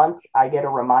 4 months, I get a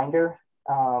reminder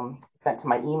sent to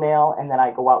my email, and then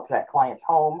I go out to that client's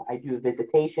home. I do a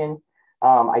visitation.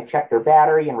 I check their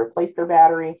battery and replace their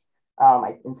battery.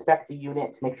 I inspect the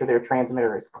unit to make sure their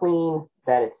transmitter is clean,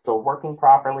 that it's still working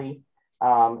properly,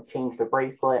 change the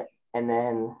bracelet, and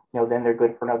then they're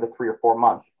good for another 3 or 4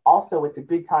 months. Also, it's a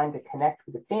good time to connect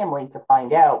with the family to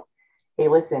find out, hey,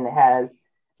 listen, has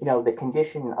the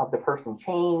condition of the person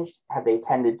changed? Have they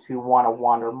tended to want to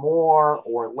wander more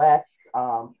or less?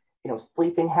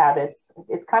 Sleeping habits.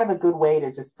 It's kind of a good way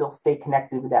to just still stay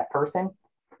connected with that person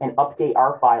and update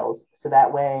our files. So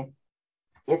that way,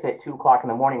 if at 2 o'clock in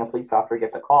the morning a police officer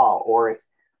gets a call, or it's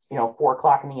 4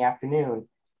 o'clock in the afternoon,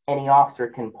 any officer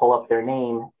can pull up their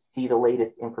name, see the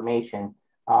latest information,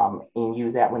 and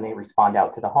use that when they respond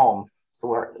out to the home. So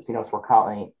we're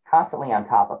constantly on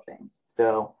top of things.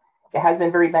 So it has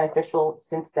been very beneficial.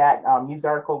 Since that news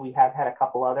article, we have had a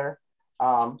couple other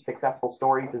successful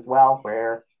stories as well,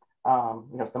 where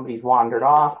somebody's wandered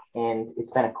off and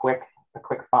it's been a quick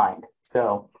find.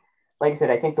 So like I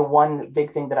said, I think the one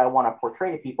big thing that I want to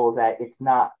portray to people is that it's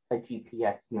not a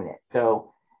GPS unit.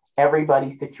 So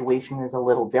everybody's situation is a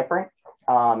little different.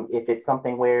 If it's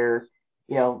something where,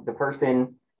 the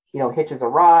person, hitches a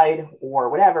ride or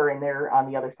whatever, and they're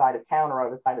on the other side of town or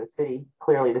other side of the city,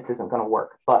 clearly this isn't going to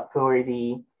work. But for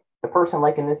the person,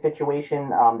 like in this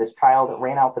situation, this child that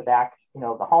ran out the back,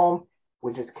 the home,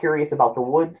 was just curious about the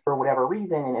woods for whatever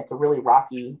reason, and it's a really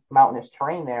rocky, mountainous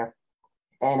terrain there.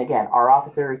 And again, our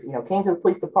officers, came to the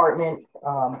police department.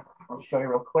 I'll show you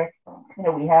real quick.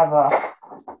 We have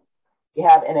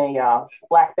in a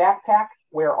black backpack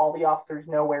where all the officers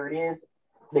know where it is.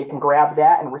 They can grab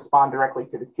that and respond directly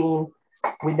to the scene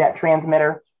with that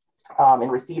transmitter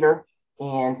and receiver,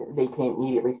 and they can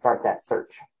immediately start that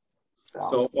search.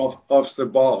 So Officer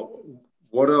Ball,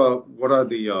 what are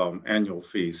the annual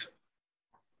fees?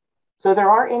 So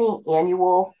there aren't any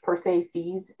annual per se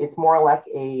fees. It's more or less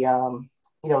a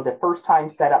the first time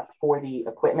setup for the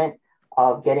equipment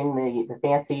of getting the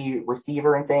fancy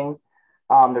receiver and things.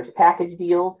 There's package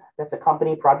deals that the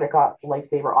company Project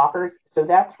Lifesaver offers. So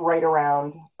that's right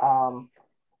around,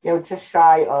 just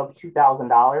shy of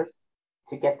 $2,000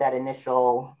 to get that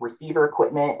initial receiver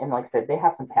equipment. And like I said, they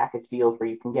have some package deals where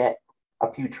you can get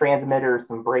a few transmitters,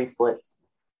 some bracelets,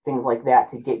 things like that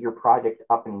to get your project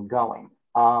up and going.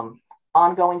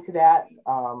 Ongoing to that,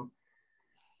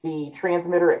 the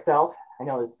transmitter itself, I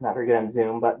know this is not very good on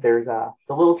Zoom, but there's the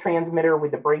little transmitter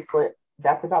with the bracelet.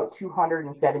 That's about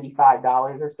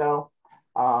 $275 or so,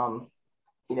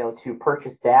 to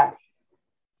purchase that.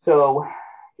 So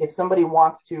if somebody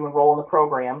wants to enroll in the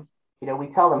program, we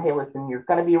tell them, hey, listen, you're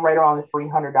going to be right around the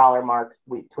 $300 mark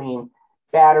between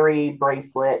battery,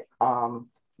 bracelet,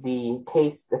 the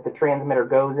case that the transmitter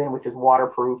goes in, which is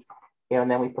waterproof, and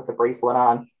then we put the bracelet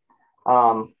on.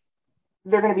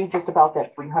 They're going to be just about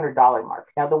that $300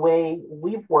 mark. Now, the way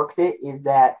we've worked it is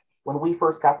that when we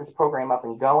first got this program up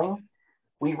and going,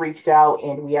 we reached out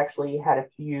and we actually had a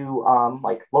few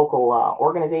local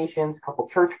organizations, a couple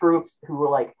church groups who were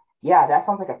like, yeah, that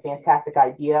sounds like a fantastic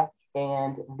idea.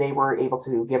 And they were able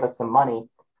to give us some money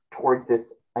towards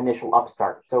this initial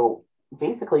upstart. So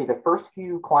basically the first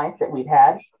few clients that we've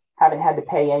had haven't had to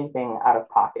pay anything out of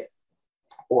pocket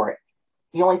for it.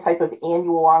 The only type of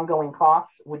annual ongoing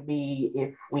costs would be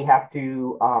if we have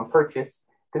to purchase,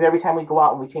 because every time we go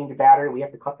out and we change a battery, we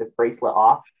have to cut this bracelet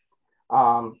off.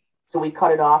 So we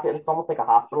cut it off. It's almost like a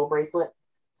hospital bracelet.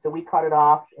 So we cut it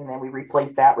off and then we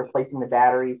replaced that, replacing the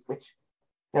batteries, which,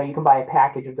 you can buy a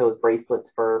package of those bracelets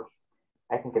for,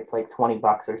 I think it's like 20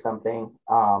 bucks or something.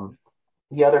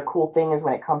 The other cool thing is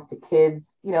when it comes to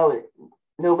kids,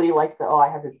 nobody likes to, oh, I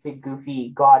have this big,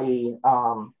 goofy, gaudy,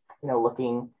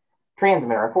 looking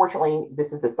transmitter. Unfortunately,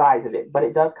 this is the size of it, but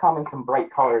it does come in some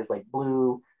bright colors like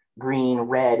blue, green,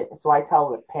 red. So I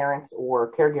tell the parents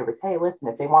or caregivers, hey, listen,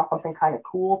 if they want something kind of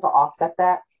cool to offset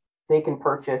that, they can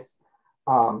purchase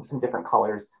some different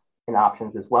colors and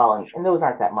options as well. And those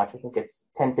aren't that much. I think it's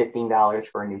 $10, $15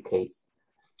 for a new case.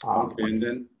 Okay,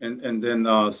 and then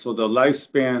so the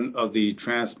lifespan of the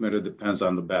transmitter depends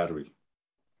on the battery.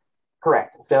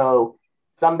 Correct. So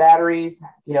some batteries,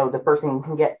 the person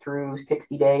can get through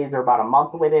 60 days or about a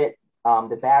month with it.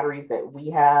 The batteries that we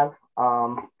have,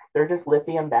 they're just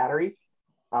lithium batteries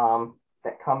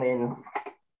that come in.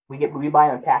 We buy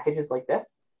them in packages like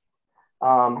this.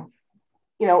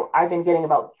 I've been getting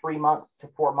about 3 months to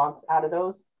 4 months out of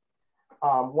those.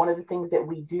 One of the things that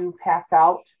we do pass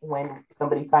out when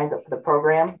somebody signs up for the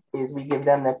program is we give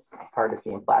them this, it's hard to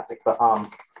see in plastic, but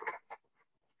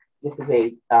this is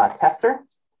a tester.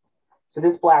 So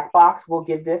this black box, we'll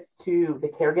give this to the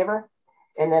caregiver,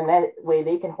 and then that way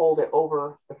they can hold it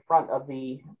over the front of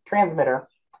the transmitter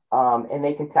and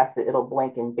they can test it. It'll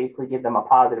blink and basically give them a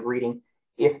positive reading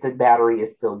if the battery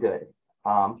is still good.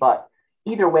 But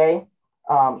either way,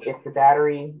 if the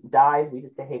battery dies, we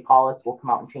just say, hey, call us. We'll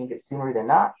come out and change it sooner than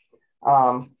not.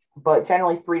 But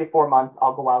generally 3 to 4 months,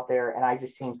 I'll go out there and I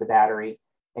just change the battery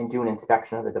and do an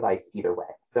inspection of the device either way.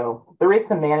 So there is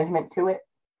some management to it.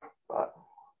 But...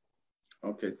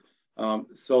 Okay.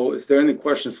 So is there any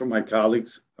questions from my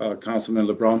colleagues, Councilman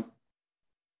LeBron?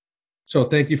 So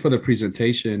thank you for the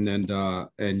presentation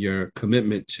and your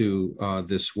commitment to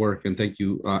this work, and thank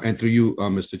you and through you,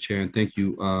 Mr. Chair, and thank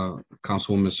you,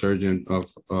 Councilwoman Surgeon,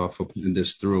 for putting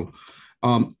this through.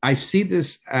 I see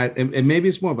this and maybe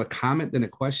it's more of a comment than a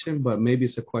question, but maybe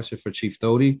it's a question for Chief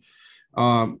Doty.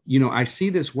 I see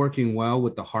this working well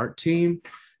with the HART team,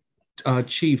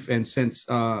 Chief, and since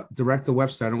Director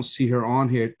Webster, I don't see her on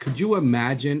here, could you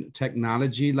imagine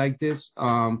technology like this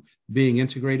being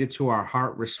integrated to our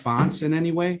HART response in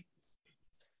any way?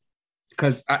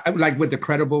 Because I like with the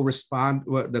credible responders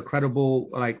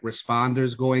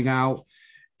going out,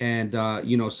 and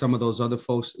some of those other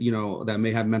folks that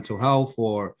may have mental health,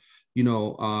 or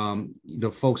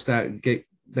the folks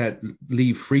that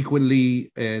leave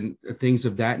frequently and things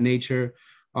of that nature.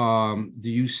 Do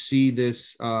you see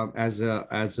this as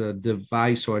a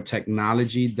device or a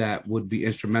technology that would be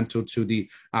instrumental to the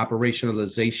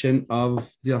operationalization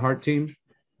of the HART team?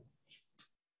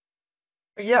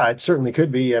 Yeah, it certainly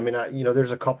could be. I mean,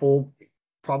 there's a couple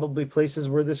probably places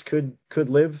where this could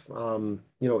live.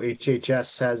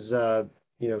 HHS has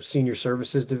senior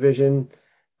services division.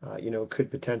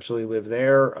 Could potentially live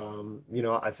there.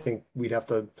 I think we'd have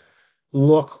to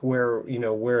look where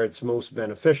it's most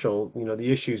beneficial.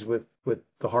 The issues with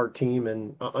the HART team,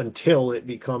 and until it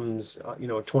becomes a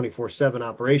 24/7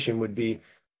 operation, would be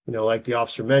like the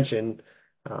officer mentioned,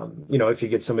 if you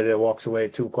get somebody that walks away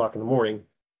at 2 o'clock in the morning,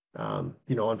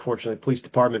 unfortunately, police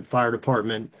department, fire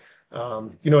department,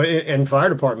 and fire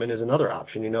department is another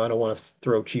option. I don't want to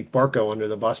throw Chief Barco under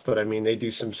the bus, but I mean, they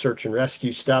do some search and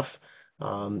rescue stuff.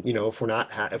 If we're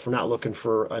not looking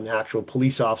for an actual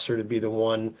police officer to be the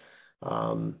one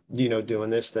doing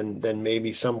this, then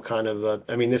maybe some kind of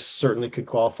this certainly could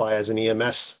qualify as an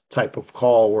EMS type of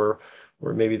call where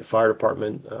maybe the fire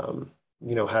department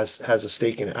has a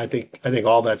stake in it. I think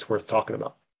all that's worth talking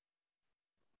about.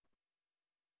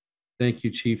 Thank you,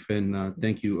 Chief, and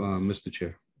thank you, Mr.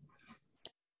 Chair.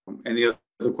 Any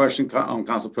other question,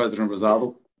 Council President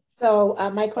Rosado? So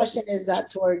my question is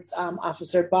towards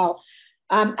Officer Ball.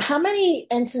 How many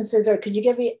instances, or could you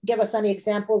give us any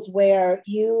examples where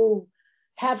you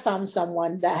have found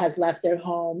someone that has left their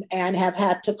home and have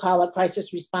had to call a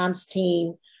crisis response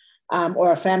team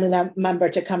or a family member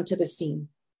to come to the scene?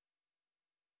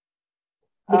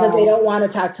 Because they don't want to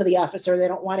talk to the officer, they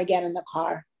don't want to get in the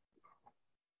car.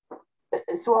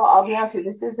 So I'll be honest with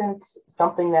you, this isn't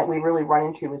something that we really run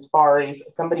into as far as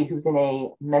somebody who's in a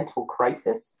mental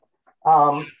crisis.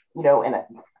 And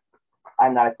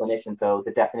I'm not a clinician, so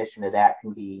the definition of that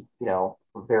can be,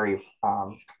 very a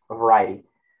variety.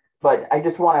 But I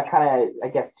just want to kind of, I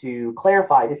guess, to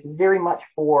clarify, this is very much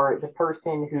for the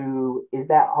person who is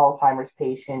that Alzheimer's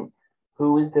patient,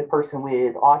 who is the person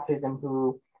with autism,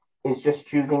 who is just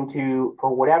choosing to,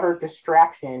 for whatever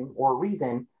distraction or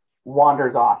reason,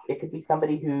 wanders off. It could be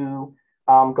somebody who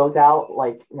goes out,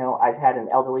 like, I've had an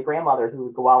elderly grandmother who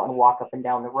would go out and walk up and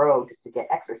down the road just to get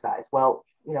exercise. Well,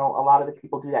 a lot of the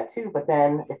people do that too, but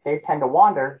then if they tend to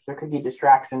wander, there could be a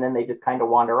distraction and they just kind of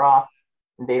wander off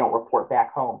and they don't report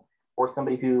back home. Or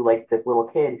somebody who, like this little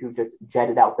kid who just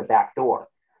jetted out the back door.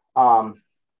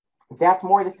 That's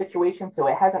more the situation. So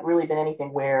it hasn't really been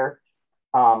anything where,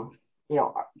 part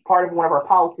of one of our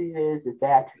policies is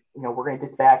that, we're going to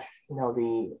dispatch,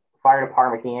 the fire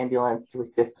department, the ambulance to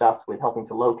assist us with helping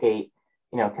to locate,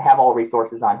 to have all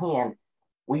resources on hand.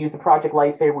 We use the Project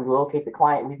Lifesaver, we locate the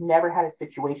client. We've never had a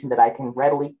situation that I can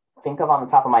readily think of on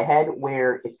the top of my head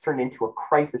where it's turned into a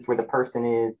crisis where the person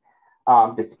is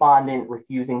despondent,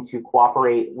 refusing to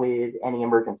cooperate with any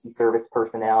emergency service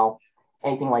personnel,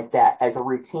 anything like that. As a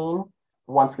routine,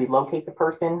 once we locate the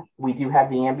person, we do have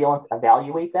the ambulance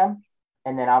evaluate them.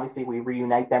 And then obviously we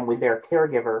reunite them with their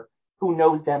caregiver who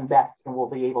knows them best and will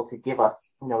be able to give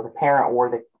us, the parent or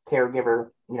the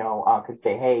caregiver, could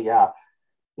say, hey,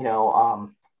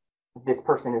 this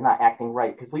person is not acting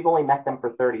right, because we've only met them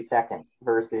for 30 seconds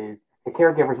versus the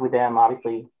caregivers with them,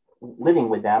 obviously living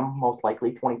with them, most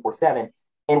likely 24/7,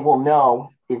 and will know,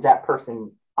 is that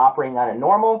person operating on a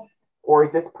normal, or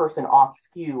is this person off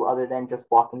skew other than just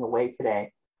walking away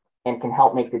today, and can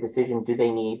help make the decision, do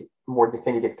they need more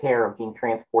definitive care of being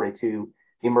transported to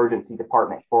the emergency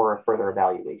department for a further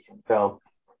evaluation. So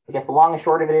I guess the long and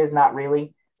short of it is, not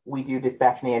really. We do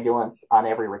dispatch an ambulance on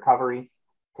every recovery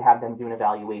to have them do an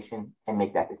evaluation and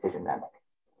make that decision then.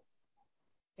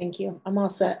 Thank you. I'm all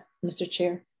set, Mr.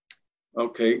 Chair.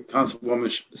 Okay,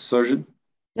 Councilwoman Surgeon.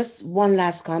 Just one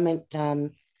last comment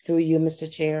through you, Mr.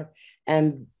 Chair.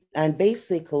 And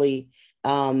basically,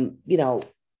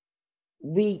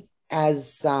 we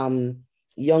as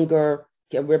younger,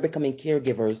 we're becoming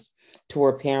caregivers to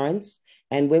our parents.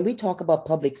 And when we talk about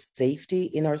public safety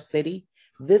in our city,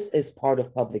 this is part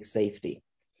of public safety.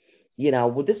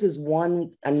 This is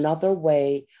another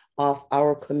way of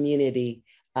our community,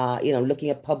 looking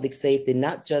at public safety,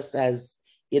 not just as,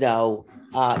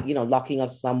 locking up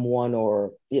someone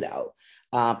or,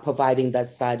 providing that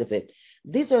side of it.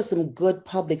 These are some good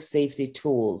public safety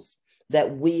tools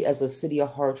that we as a city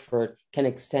of Hartford can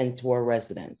extend to our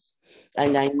residents.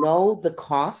 And I know the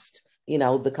cost,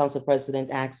 the council president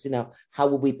asks, how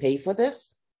will we pay for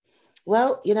this?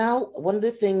 Well, one of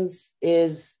the things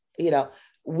is,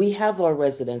 we have our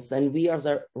residents, and we as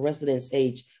our residents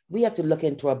age, we have to look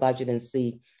into our budget and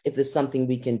see if there's something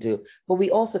we can do. But we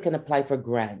also can apply for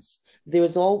grants.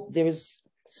 There's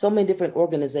so many different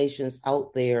organizations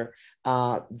out there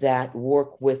that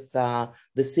work with the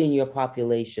senior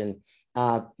population,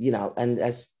 and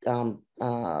as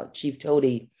Chief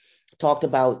Tody talked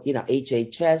about,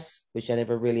 HHS, which I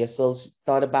never really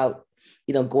thought about,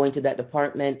 going to that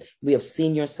department. We have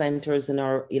senior centers in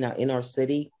our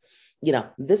city.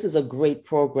 This is a great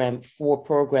program for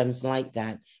programs like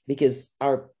that, because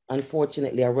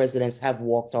unfortunately our residents have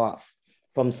walked off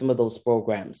from some of those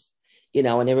programs,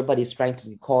 and everybody's trying to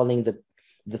be calling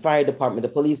the fire department, the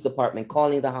police department,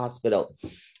 calling the hospital.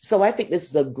 So I think this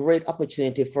is a great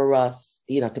opportunity for us,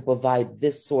 to provide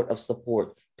this sort of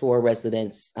support to our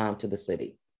residents, to the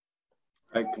city.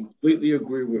 I completely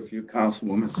agree with you,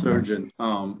 Councilwoman Surgeon.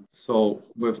 So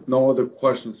with no other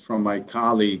questions from my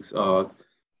colleagues,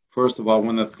 first of all, I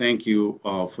want to thank you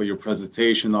for your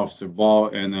presentation, Officer Ball,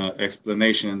 and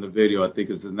explanation in the video. I think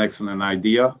it's an excellent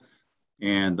idea.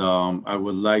 And I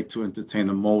would like to entertain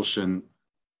a motion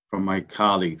from my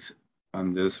colleagues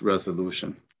on this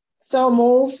resolution. So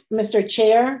move, Mr.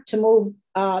 Chair, to move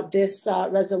this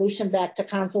resolution back to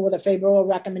council with a favorable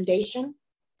recommendation.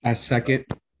 I second.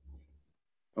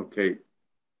 Okay.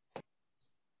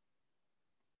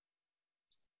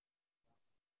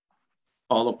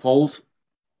 All opposed?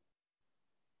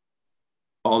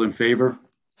 All in favor?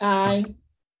 Aye.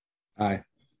 Aye.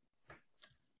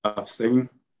 Abstain?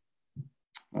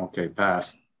 Okay,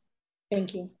 pass.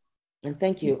 Thank you. And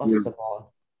thank you, Officer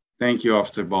Ball. Thank you,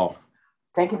 Officer Ball.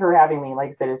 Thank you for having me. Like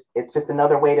I said, it's just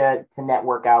another way to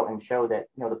network out and show that,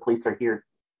 the police are here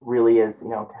really is,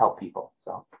 to help people.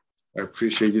 So I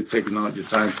appreciate you taking out your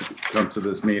time to come to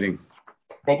this meeting.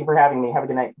 Thank you for having me. Have a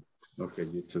good night. Okay,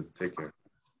 you too. Take care.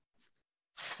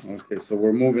 Okay, so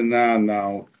we're moving on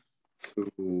now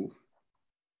to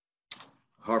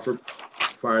Hartford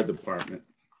Fire Department.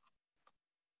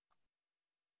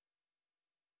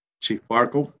 Chief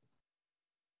Barkle.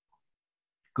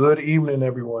 Good evening,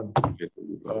 everyone.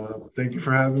 Thank you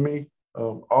for having me.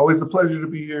 Always a pleasure to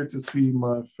be here to see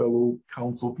my fellow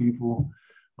council people.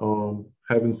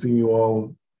 Haven't seen you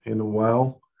all in a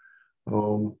while.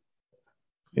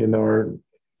 In our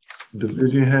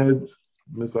division heads,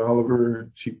 Ms.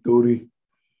 Oliver, Chief Doty,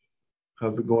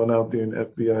 How's it going out there in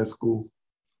FBI school?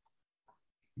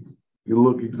 You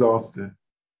look exhausted.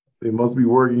 They must be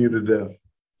working you to death,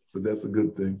 but that's a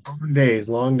good thing. Long days,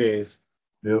 long days.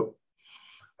 Yep.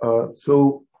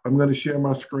 So I'm going to share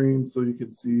my screen so you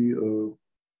can see a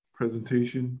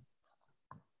presentation.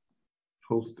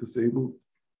 Host disabled.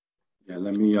 Yeah,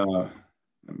 let me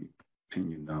pin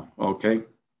you now. Okay.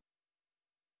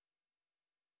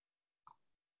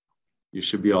 You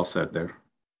should be all set there.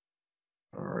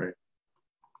 All right.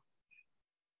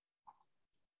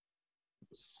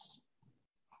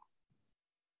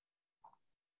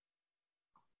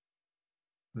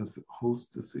 That's the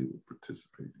host disabled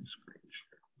participating screen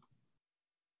share.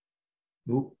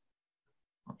 Nope.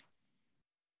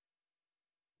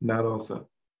 Not all set.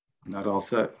 Not all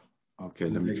set. Okay,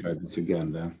 let me try this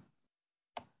again then.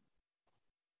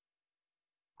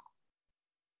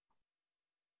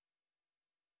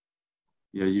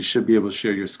 Yeah, you should be able to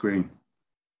share your screen.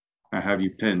 I have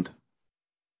you pinned.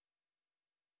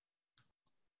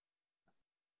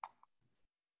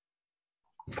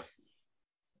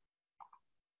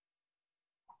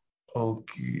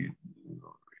 Okay.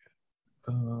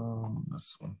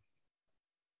 This one.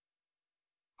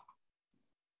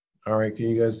 All right, can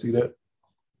you guys see that?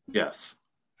 Yes.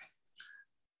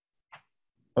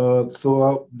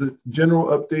 So the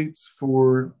general updates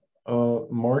for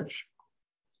March.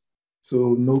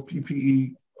 So no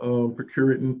PPE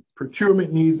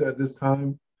procurement needs at this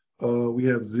time. We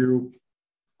have 0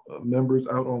 members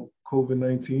out on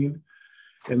COVID-19.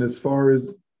 And as far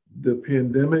as the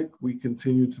pandemic, we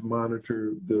continue to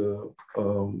monitor the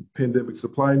pandemic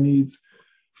supply needs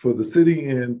for the city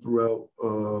and throughout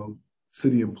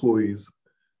city employees.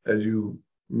 As you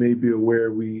may be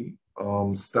aware, we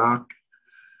stock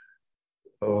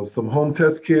some home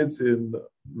test kits and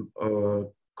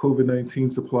COVID-19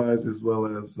 supplies, as well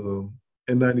as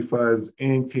N95s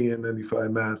and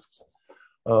KN95 masks.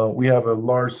 We have a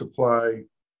large supply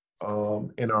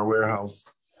in our warehouse.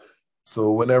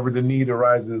 So whenever the need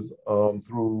arises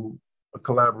through a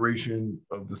collaboration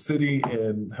of the city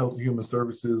and Health and Human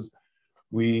Services,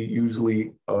 we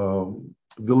usually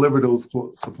deliver those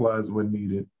supplies when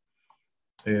needed.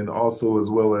 And also, as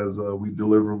well as we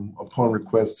deliver them upon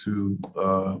request to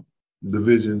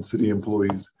division city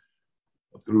employees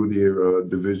through their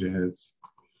division heads.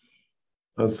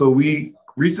 So we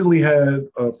recently had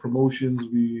promotions.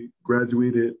 We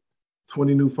graduated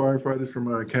 20 new firefighters from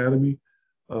our academy.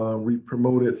 We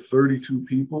promoted 32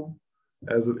 people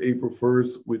as of April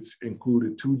 1st, which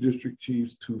included 2 district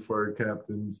chiefs, 2 fire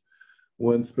captains,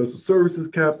 1 special services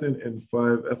captain, and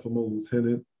 5 FMO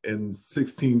lieutenant, and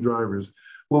 16 drivers.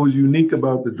 What was unique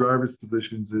about the driver's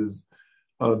positions is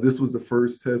this was the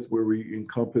first test where we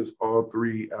encompassed all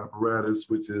 3 apparatus,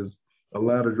 which is a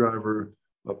ladder driver,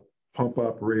 a pump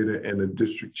operator, and a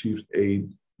district chief's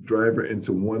aide driver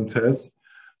into one test.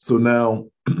 So now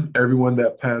everyone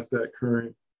that passed that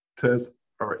current test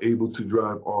are able to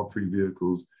drive all 3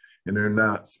 vehicles, and they're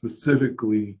not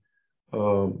specifically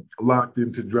locked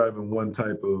into driving one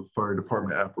type of fire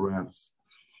department apparatus.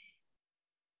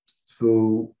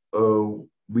 So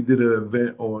we did an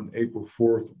event on April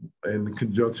 4th in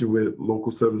conjunction with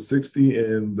Local 760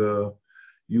 and the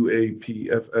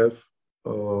UAPFF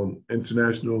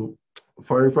International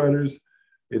Firefighters.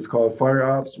 It's called Fire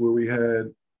Ops, where we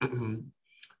had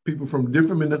people from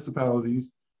different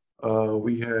municipalities.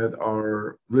 We had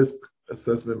our risk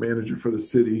assessment manager for the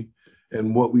city.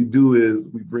 And what we do is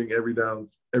we bring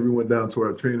everyone down to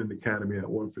our training academy at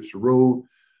 1 Fisher Road.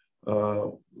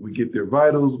 We get their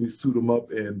vitals, we suit them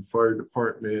up in fire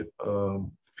department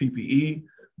PPE,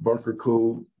 bunker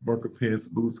coat, bunker pants,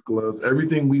 boots, gloves,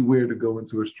 everything we wear to go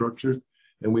into a structure.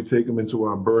 And we take them into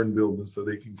our burn building so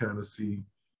they can kind of see,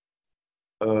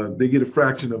 they get a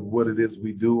fraction of what it is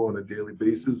we do on a daily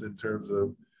basis in terms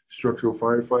of structural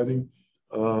firefighting.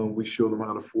 We show them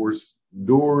how to force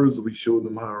doors. We show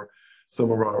them how some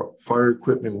of our fire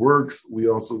equipment works. We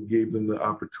also gave them the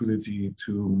opportunity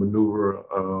to maneuver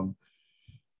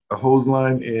a hose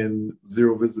line in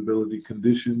 0 visibility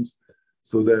conditions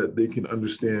so that they can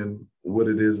understand what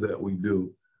it is that we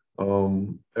do.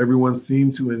 Everyone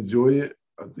seemed to enjoy it.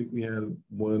 I think we had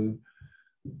one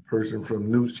person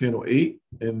from News Channel 8,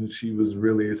 and she was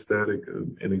really ecstatic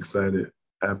and excited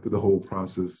after the whole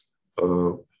process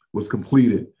was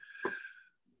completed.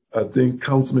 I think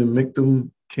Councilman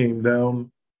Mictum came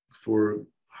down for a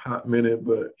hot minute,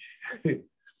 but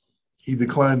he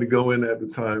declined to go in at the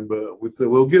time. But we said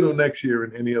we'll get him next year,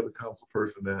 and any other council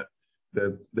person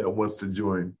that wants to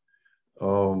join.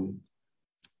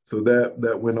 So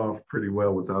that went off pretty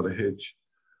well without a hitch.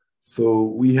 So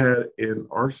we had an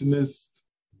arsonist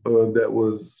that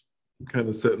was kind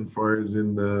of setting fires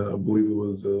in I believe it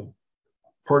was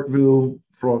Parkville,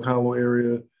 Frog Hollow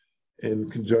area, in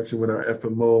conjunction with our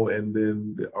FMO and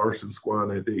then the arson squad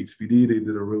at the HPD. They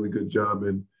did a really good job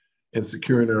in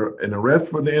securing an arrest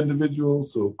for the individual.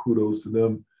 So kudos to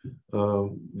them.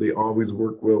 They always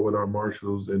work well with our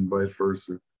marshals and vice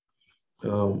versa.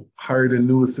 Hired a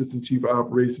new assistant chief of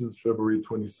operations February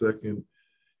 22nd,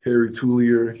 Harry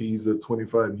Tullier. He's a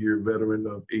 25-year veteran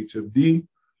of HFD.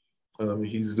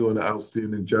 He's doing an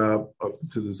outstanding job up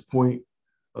to this point.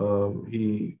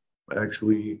 He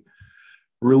actually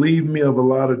relieved me of a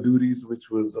lot of duties,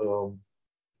 which was a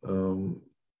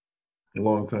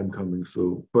long time coming.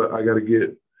 So, but I got to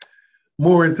get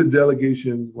more into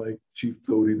delegation like Chief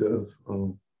Thody does.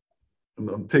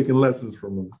 I'm taking lessons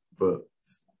from him, but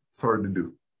it's hard to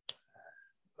do.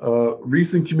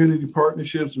 Recent community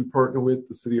partnerships, we partner with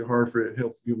the City of Hartford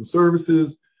Health and Human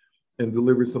Services and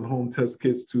delivered some home test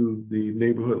kits to the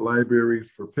neighborhood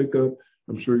libraries for pickup.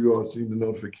 I'm sure you all seen the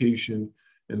notification,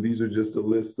 and these are just a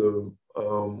list of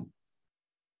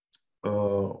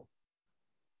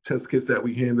test kits that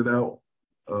we handed out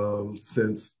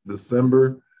since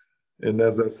December. And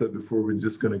as I said before, we're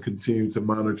just going to continue to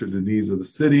monitor the needs of the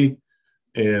city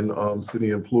and city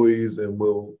employees, and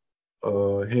we'll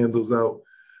hand those out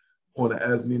on an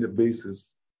as-needed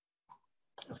basis.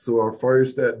 So our fire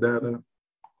stat data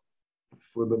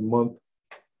for the month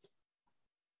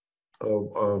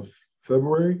of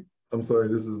February, I'm sorry,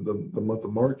 this is the month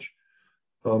of March.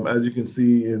 As you can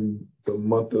see, in the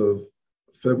month of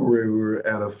February, we were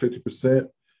at a 50%.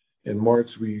 In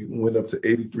March, we went up to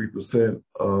 83%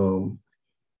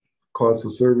 cost for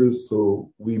service.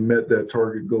 So we met that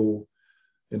target goal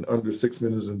in under 6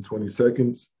 minutes and 20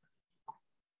 seconds.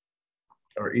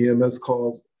 Our EMS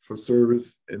calls for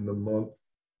service in the month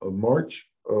of March,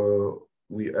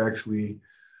 we actually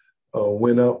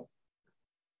went up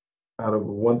out of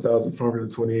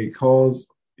 1,528 calls.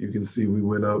 You can see we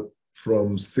went up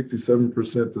from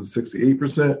 67% to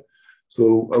 68%.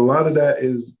 So a lot of that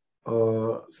is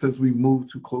since we moved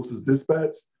to closest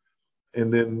dispatch,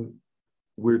 and then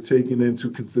we're taking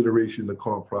into consideration the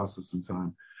call processing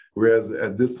time. Whereas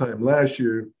at this time last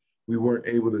year, we weren't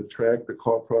able to track the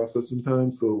call processing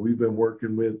time. So we've been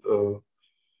working with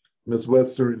Ms.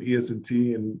 Webster and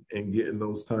ES&T and getting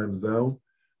those times down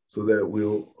so that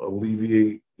we'll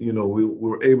alleviate,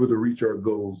 we're able to reach our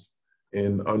goals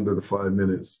in under the 5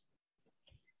 minutes.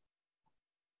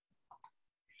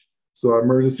 So our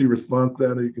emergency response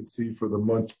data, you can see for the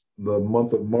month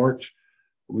of March,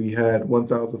 we had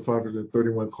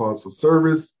 1,531 calls for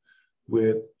service,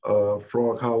 with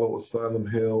Frog Hollow, Asylum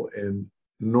Hill, and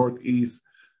Northeast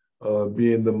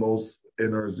being the most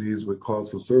NRZs with calls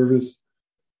for service.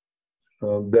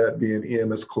 That being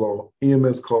EMS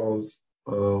calls,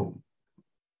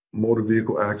 motor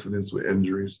vehicle accidents with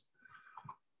injuries.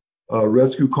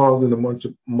 Rescue calls in the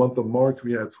month of March,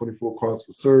 we had 24 calls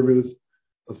for service.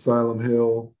 Asylum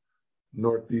Hill,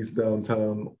 Northeast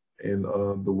Downtown, and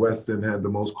the West End had the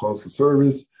most calls for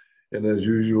service. And as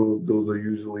usual, those are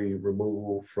usually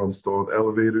removal from stalled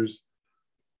elevators.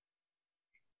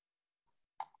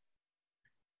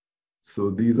 So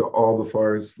these are all the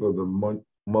fires for the month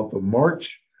of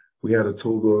March. We had a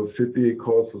total of 58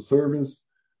 calls for service,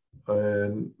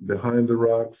 and Behind the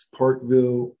Rocks,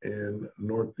 Parkville, and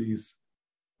Northeast,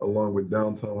 along with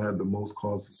Downtown, had the most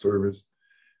calls for service.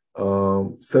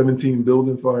 17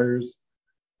 building fires,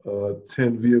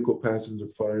 10 vehicle passenger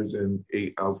fires, and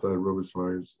 8 outside rubbish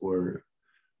fires were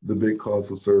the big calls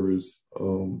for service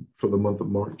for the month of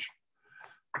March.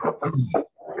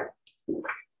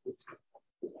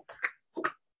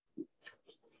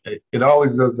 It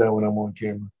always does that when I'm on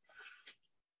camera.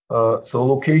 So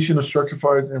location of structure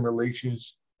fires in relation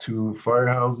to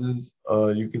firehouses,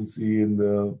 you can see in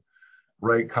the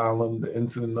right column the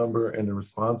incident number and the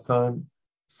response time.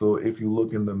 So if you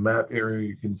look in the map area,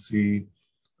 you can see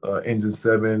Engine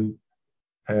 7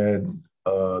 had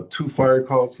 2 fire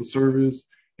calls for service.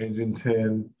 Engine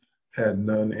 10 had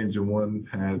none. Engine 1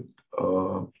 had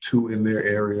 2 in their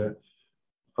area.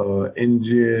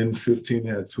 Engine 15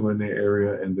 had 2 in their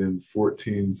area, and then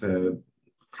 14s had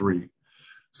 3.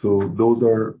 So those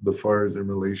are the fires in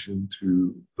relation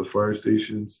to the fire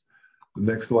stations. The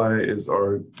next slide is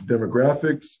our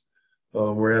demographics.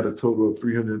 We're at a total of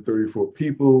 334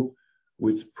 people,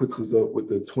 which puts us up with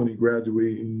the 20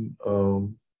 graduating,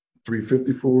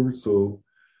 354. So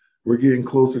we're getting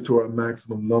closer to our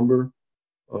maximum number.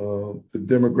 The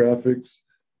demographics,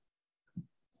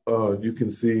 you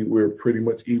can see we're pretty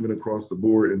much even across the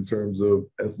board in terms of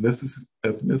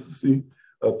ethnicity,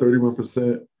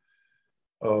 31%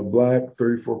 Black,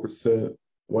 34%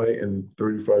 white, and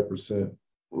 35%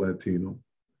 Latino.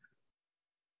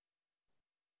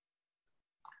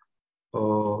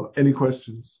 Any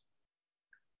questions?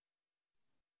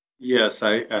 Yes,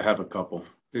 I have a couple.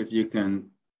 If you can,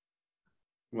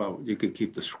 well, you could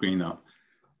keep the screen up.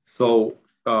 So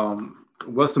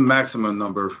what's the maximum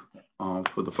number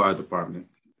for the fire department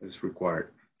is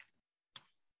required?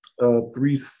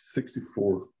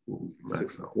 364.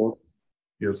 64?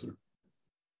 Yes, sir.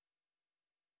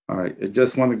 All right. I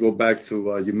just want to go back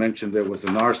to, you mentioned there was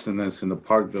an arsonist in the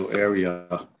Parkville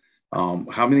area.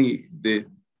 How many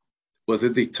was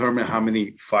it determined how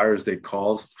many fires they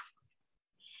caused?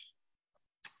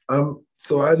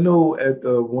 So I know at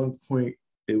one point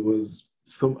it was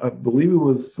some, I believe it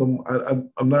was some,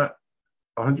 I'm not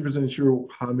 100% sure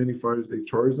how many fires they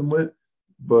charged them with,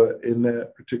 but in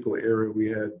that particular area, we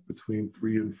had between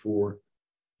 3 and 4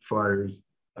 fires.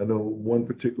 I know one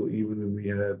particular evening we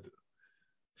had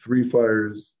 3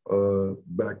 fires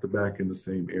back to back in the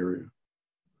same area.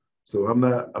 So I'm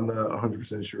not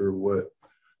 100% sure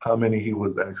how many he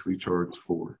was actually charged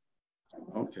for.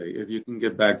 Okay, if you can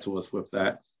get back to us with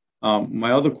that.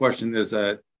 My other question is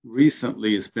that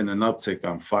recently it's been an uptick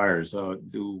on fires.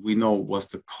 Do we know what's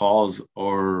the cause,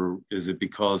 or is it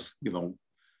because, you know,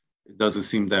 it doesn't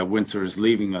seem that winter is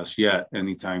leaving us yet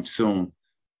anytime soon?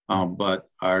 But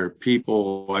our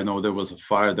people, I know there was a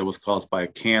fire that was caused by a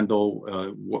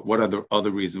candle. What are the other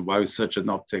reasons? Why is such an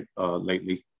uptick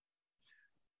lately?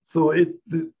 So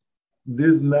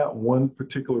there's not one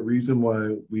particular reason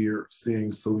why we are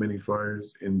seeing so many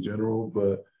fires in general,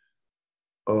 but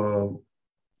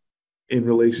in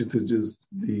relation to just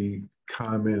the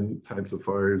common types of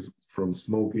fires from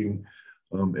smoking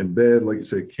in bed, like you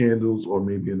said, candles, or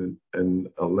maybe an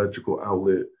electrical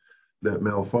outlet that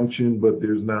malfunction, but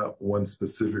there's not one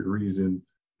specific reason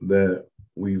that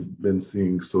we've been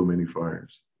seeing so many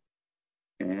fires.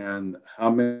 And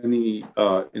how many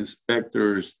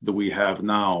inspectors do we have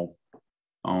now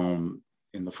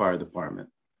in the fire department?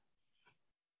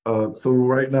 So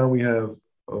right now we have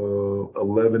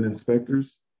 11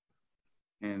 inspectors.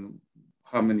 And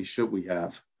how many should we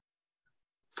have?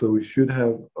 So we should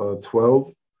have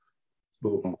 12. But,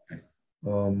 okay.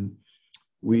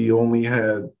 We only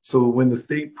had, so when the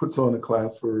state puts on a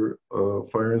class for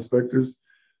fire inspectors,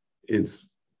 it's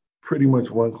pretty much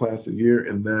one class a year,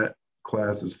 and that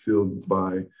class is filled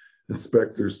by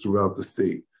inspectors throughout the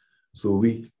state. So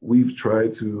we've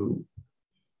tried to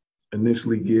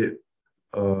initially get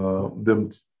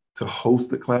them to host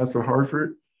the class for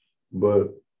Hartford,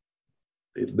 but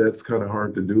that's kind of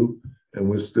hard to do. And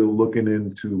we're still looking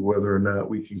into whether or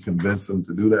not we can convince them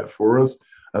to do that for us.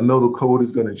 I know the code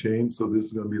is going to change, so this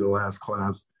is going to be the last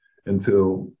class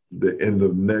until the end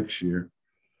of next year.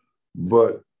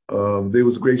 But they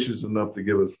was gracious enough to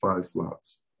give us 5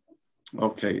 slots.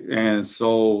 Okay, and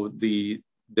so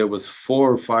there was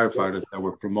 4 firefighters that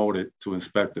were promoted to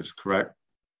inspectors, correct?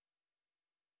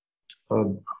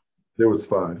 There was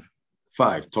 5.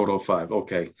 5, total 5.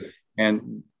 Okay,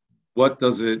 and what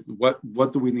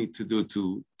do we need to do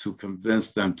to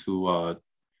convince them to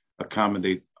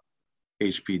accommodate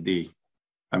HFD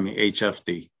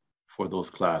for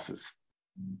those classes?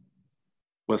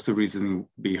 What's the reasoning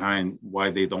behind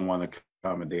why they don't want to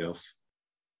accommodate us?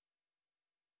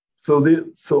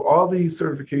 So all the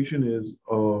certification is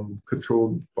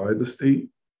controlled by the state,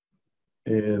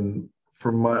 and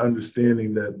from my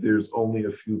understanding that there's only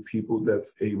a few people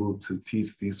that's able to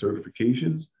teach these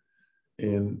certifications,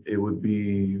 and it would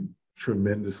be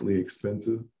tremendously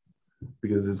expensive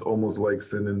because it's almost like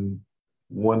sending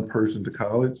one person to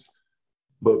college.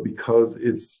 But because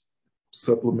it's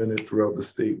supplemented throughout the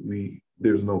state,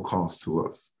 there's no cost to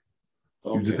us.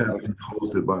 Okay. You just have to be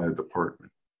hosted by a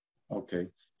department. Okay.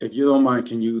 If you don't mind,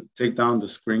 can you take down the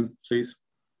screen, please?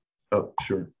 Oh,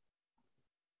 sure.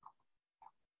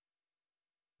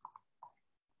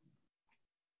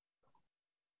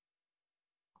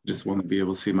 Just want to be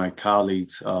able to see my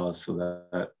colleagues so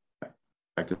that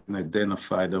I can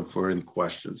identify them for any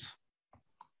questions.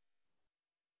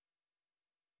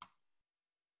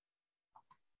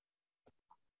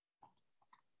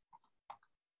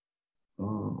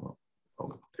 Oh,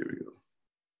 there we go.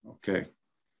 Okay.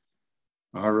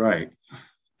 All right.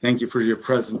 Thank you for your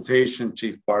presentation,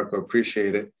 Chief Barker.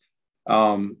 Appreciate it.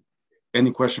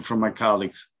 Any question from my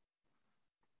colleagues?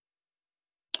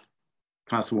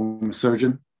 Councilwoman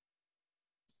Surgeon.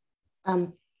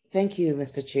 Thank you,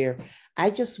 Mr. Chair.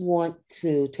 I just want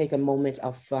to take a moment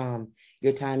of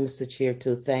your time, Mr. Chair,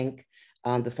 to thank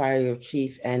the fire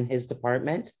chief and his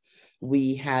department.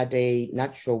 We had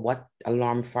not sure what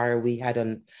alarm fire we had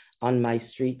on my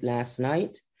street last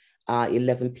night.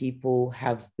 11 people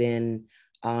have been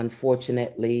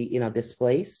unfortunately,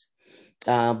 displaced.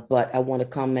 But I want to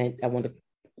comment. I want to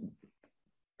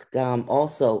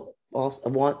also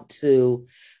want to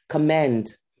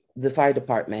commend the fire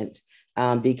department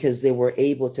because they were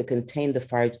able to contain the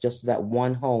fire to just that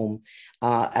one home.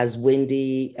 As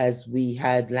windy as we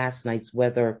had last night's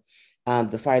weather,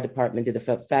 the fire department did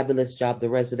a fabulous job. The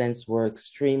residents were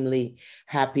extremely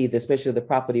happy, especially the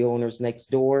property owners next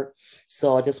door.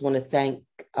 So I just want to thank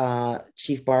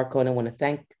Chief Barco, and I want to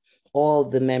thank all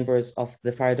the members of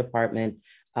the fire department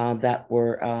that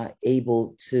were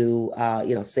able to,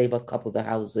 save a couple of the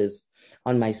houses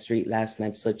on my street last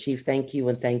night. So Chief, thank you,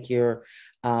 and thank your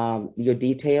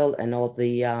detail and all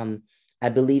the, I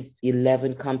believe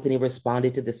 11 company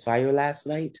responded to this fire last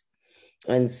night.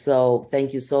 And so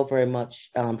thank you so very much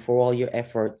for all your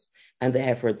efforts and the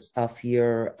efforts of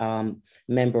your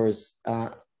members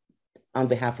on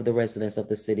behalf of the residents of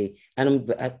the city,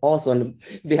 and also on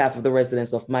behalf of the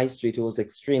residents of my street, who was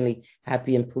extremely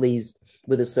happy and pleased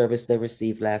with the service they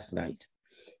received last night.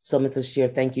 So, Mr. Chair,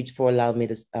 thank you for allowing me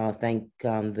to thank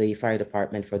the fire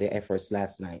department for their efforts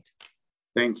last night.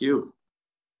 Thank you.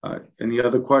 Any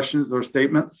other questions or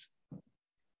statements?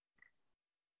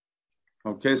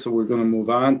 Okay, so we're going to move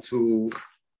on to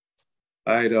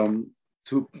item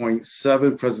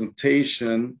 2.7,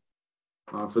 presentation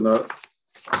for the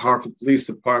Hartford Police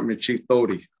Department, Chief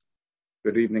Doty.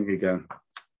 Good evening again.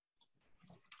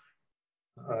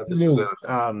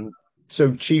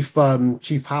 So Chief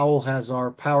Howell has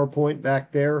our PowerPoint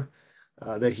back there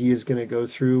that he is going to go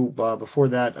through. Before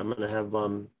that, I'm going to have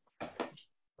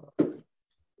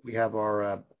we have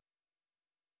our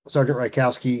Sergeant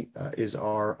Rykowski is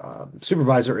our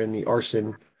supervisor in the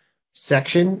arson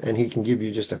section, and he can give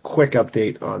you just a quick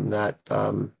update on that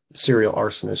serial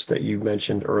arsonist that you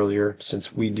mentioned earlier,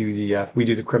 since we do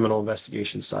the criminal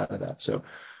investigation side of that. So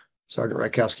Sergeant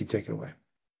Rykowski, take it away.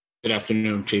 Good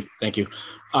afternoon, Chief. Thank you.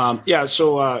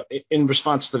 So in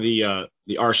response to the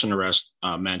arson arrest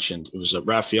mentioned, it was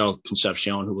Rafael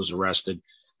Concepcion who was arrested.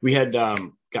 We had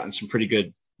gotten some pretty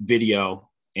good video,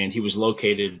 and he was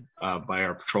located by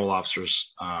our patrol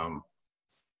officers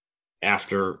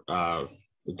after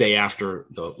the day after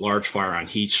the large fire on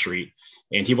Heath Street,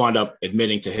 and he wound up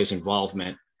admitting to his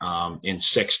involvement in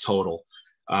 6 total.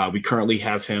 We currently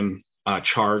have him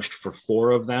charged for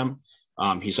 4 of them.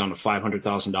 He's on a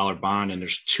 $500,000 bond, and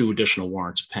there's 2 additional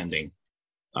warrants pending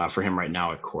for him right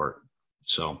now at court.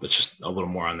 So that's just a little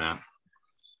more on that.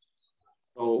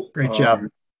 So, great job.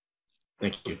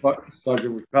 Thank you.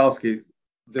 Sergeant Rykowski,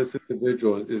 this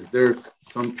individual, is there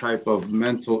some type of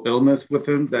mental illness with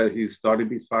him that he started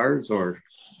these fires, or?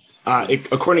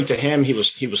 According to him, he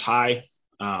was high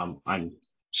on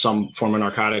some form of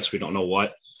narcotics. We don't know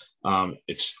what.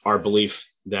 It's our belief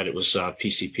that it was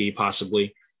PCP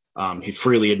possibly. He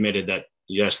freely admitted that,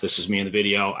 yes, this is me in the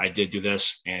video. I did do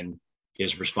this. And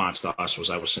his response to us was,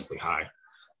 I was simply high.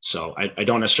 So I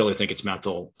don't necessarily think it's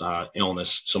mental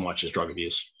illness so much as drug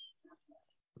abuse.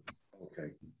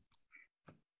 Okay.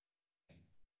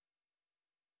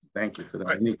 Thank you for that.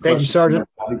 Right. Thank you, Sergeant.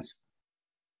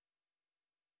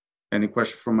 Any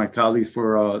questions from my colleagues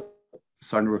for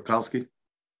Sergeant Rykowski?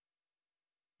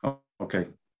 Oh, okay.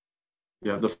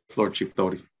 You have the floor, Chief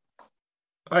Doty.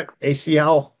 All right, AC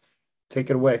Howell, take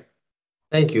it away.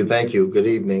 Thank you. Good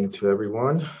evening to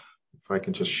everyone. If I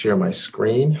can just share my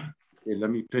screen. Okay, let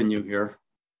me pin you here.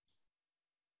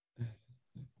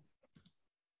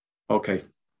 Okay,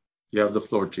 you have the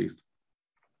floor, Chief.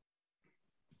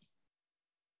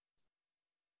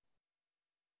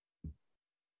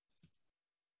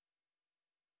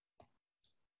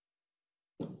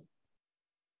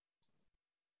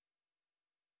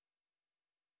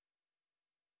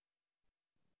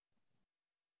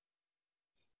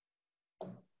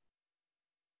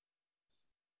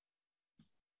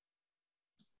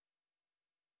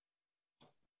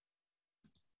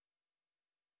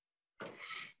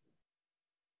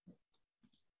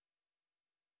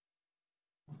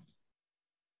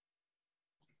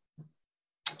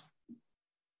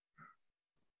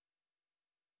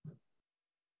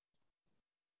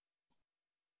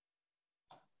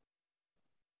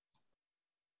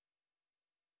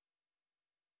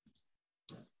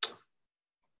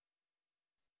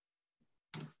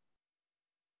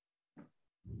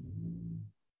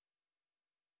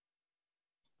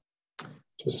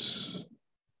 Just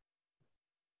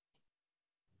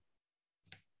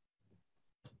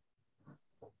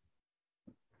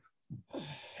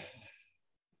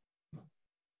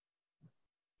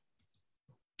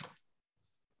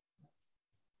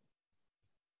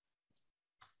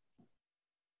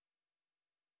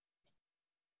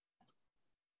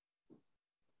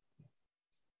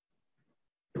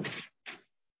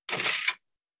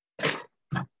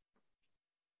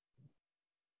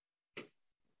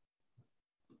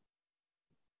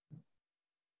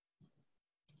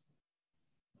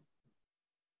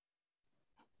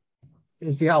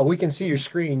Yeah, we can see your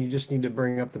screen. You just need to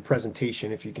bring up the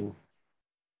presentation if you can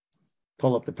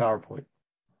pull up the PowerPoint.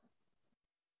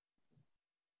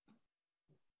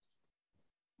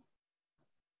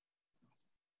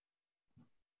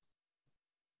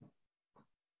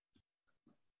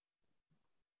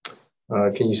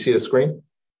 Can you see the screen?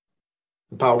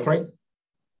 The PowerPoint?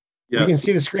 Yes. You can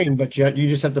see the screen, but you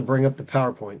just have to bring up the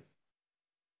PowerPoint.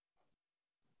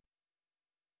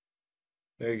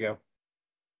 There you go.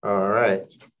 All right.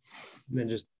 And then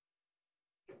just.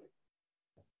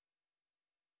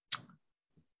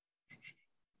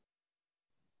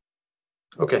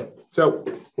 Okay, so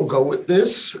we'll go with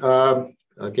this.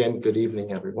 Again, good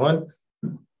evening, everyone.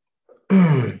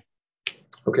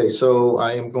 Okay, so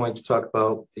I am going to talk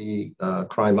about the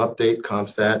crime update,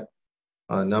 CompStat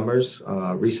numbers,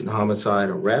 recent homicide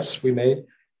arrests we made,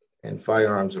 and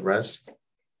firearms arrests,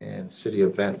 and city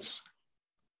events.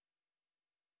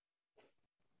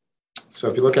 So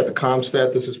if you look at the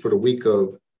CompStat, this is for the week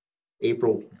of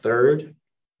April 3rd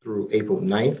through April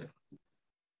 9th.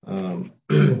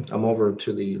 I'm over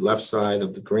to the left side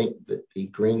of the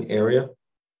green area.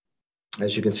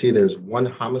 As you can see, there's one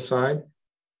homicide.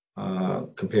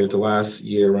 Compared to last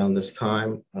year around this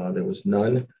time, there was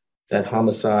none. That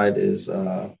homicide is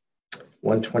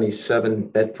 127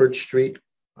 Bedford Street.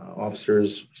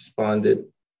 Officers responded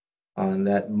on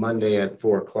that Monday at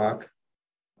 4 o'clock.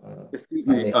 Excuse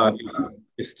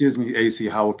me, AC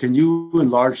Howell. Can you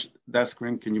enlarge that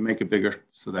screen? Can you make it bigger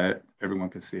so that everyone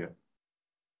can see it?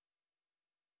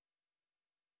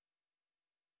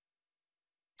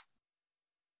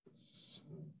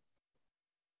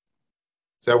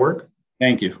 Does that work?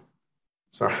 Thank you.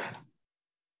 Sorry.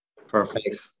 Perfect.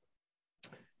 Thanks.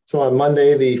 So on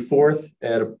Monday, the 4th,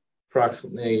 at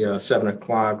approximately 7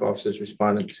 o'clock, officers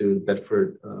responded to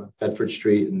Bedford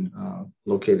Street and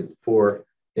located 4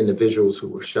 individuals who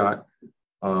were shot.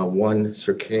 One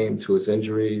succumbed to his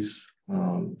injuries.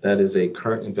 That is a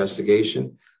current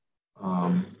investigation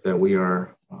that we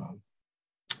are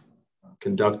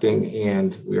conducting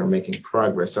and we are making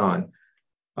progress on.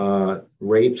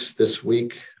 Rapes this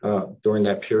week during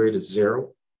that period is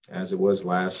 0, as it was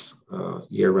last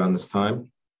year around this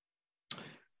time.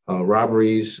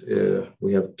 Robberies,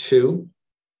 we have 2.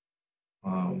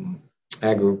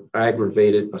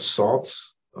 Aggravated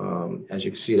assaults, as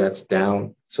you can see, that's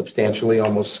down substantially,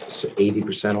 almost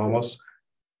 80% almost.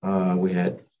 We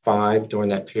had 5 during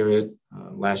that period.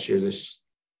 Last year, this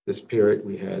period,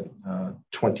 we had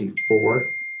 24.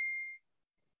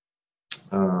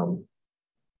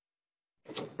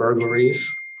 Burglaries,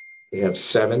 we have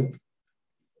 7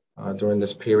 during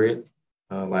this period.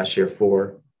 Last year,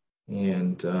 4.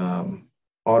 And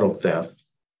auto theft,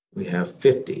 we have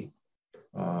 50.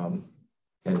 And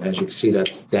as you can see,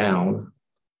 that's down.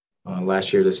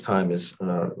 Last year, this time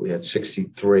we had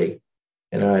 63.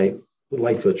 And I would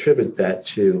like to attribute that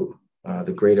to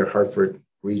the Greater Hartford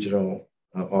Regional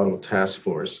Auto Task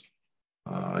Force.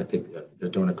 I think they're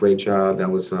doing a great job. That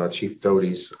was Chief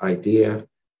Doty's idea.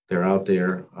 They're out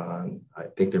there. I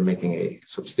think they're making a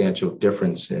substantial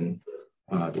difference in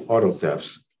the auto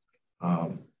thefts.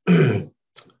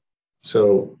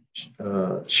 So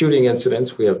shooting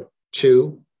incidents, we have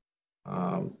 2,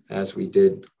 as we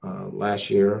did last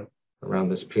year around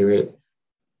this period.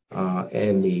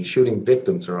 And the shooting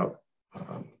victims are up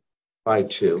by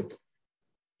 2.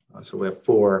 So we have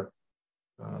 4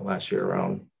 last year,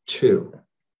 around 2.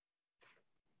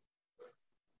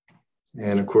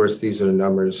 And of course, these are the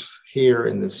numbers here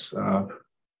in this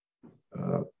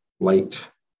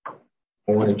light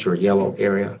orange or yellow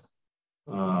area,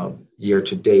 year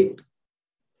to date.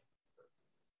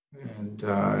 And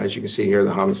as you can see here,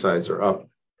 the homicides are up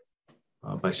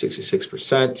by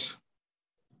 66%.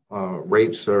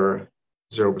 Rapes are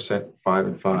 0%, 5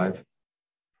 and 5.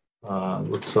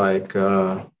 Looks like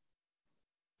the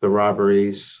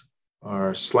robberies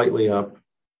are slightly up,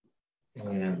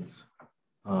 and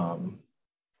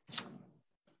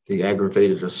the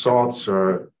aggravated assaults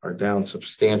are down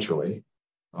substantially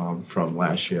from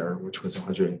last year, which was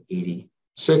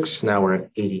 186. Now we're at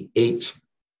 88.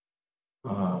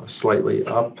 Slightly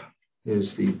up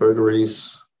is the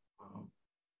burglaries,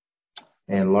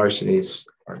 and larcenies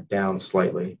are down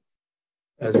slightly,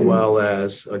 as well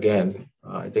as, again,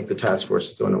 I think the task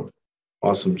force is doing an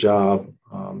awesome job.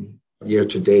 Year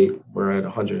to date, we're at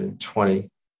 120,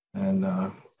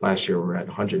 and last year we're at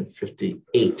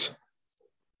 158.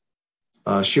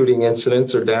 Shooting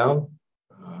incidents are down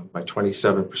by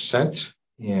 27%,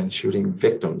 and shooting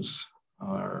victims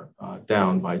are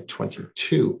down by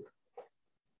 22%.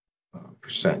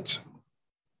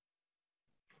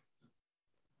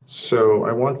 So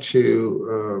I want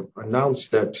to announce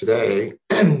that today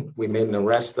we made an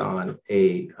arrest on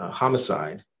a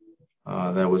homicide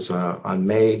that was on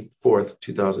May 4th,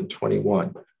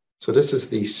 2021. So this is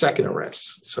the second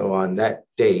arrest. So on that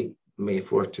date, May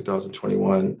 4th,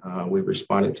 2021, we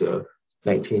responded to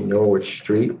 19 Norwich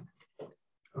Street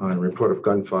on report of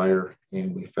gunfire,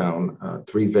 and we found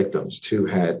 3 victims. 2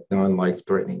 had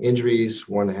non-life-threatening injuries.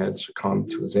 1 had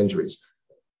succumbed to his injuries.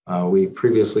 We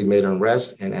previously made an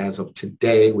arrest, and as of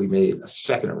today, we made a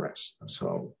second arrest.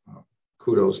 So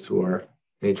kudos to our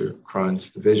Major Crimes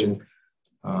Division.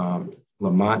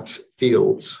 Lamont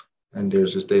Fields, and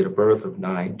there's his date of birth of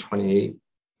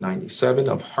 9/28/97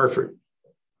 of Hartford,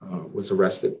 was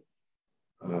arrested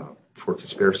for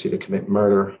conspiracy to commit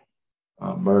murder,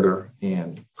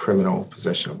 and criminal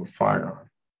possession of a firearm.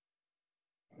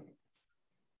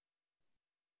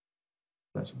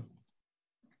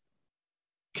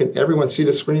 Can everyone see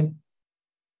the screen?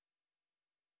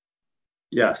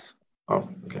 Yes. Oh,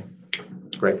 okay,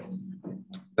 great.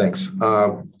 Thanks.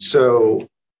 So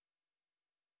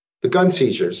the gun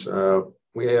seizures,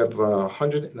 we have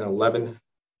 111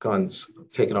 guns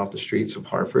taken off the streets of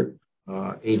Hartford,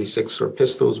 86 are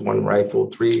pistols, 1 rifle,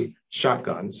 3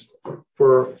 shotguns,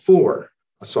 for 4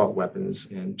 assault weapons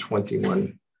and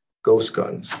 21 ghost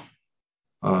guns.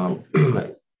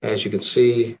 As you can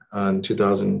see, in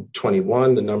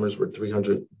 2021, the numbers were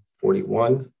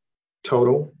 341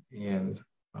 total, and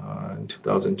in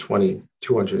 2020,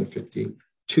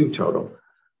 252 total.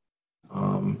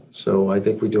 So I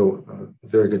think we do a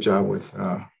very good job with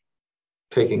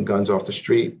taking guns off the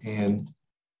street. And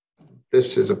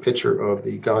this is a picture of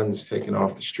the guns taken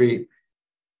off the street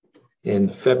in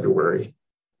February.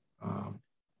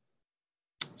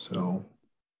 So,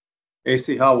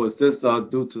 AC, how was this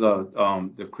due to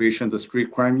the creation of the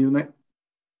street crime unit?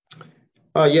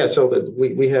 Yeah, so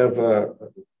we have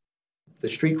the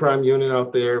street crime unit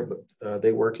out there, but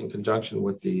they work in conjunction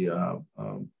with the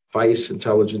vice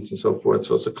intelligence and so forth.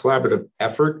 So it's a collaborative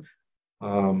effort.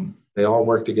 They all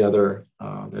work together.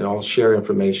 They all share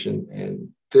information,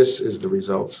 and this is the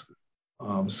results.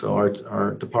 So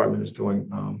our department is doing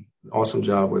an awesome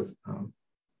job with,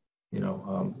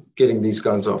 getting these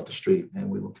guns off the street, and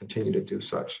we will continue to do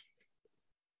such.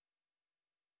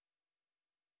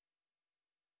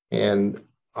 And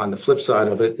on the flip side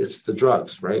of it, it's the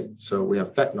drugs, right? So we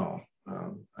have fentanyl.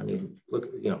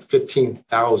 Look,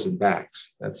 15,000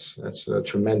 bags. That's a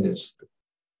tremendous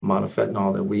amount of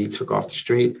fentanyl that we took off the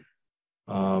street.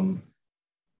 That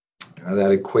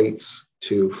equates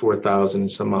to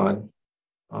 4,000 some odd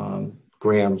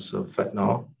grams of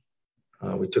fentanyl.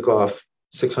 We took off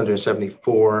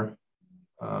 674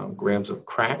 grams of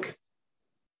crack,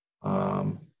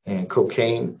 and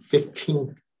cocaine,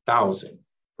 15,000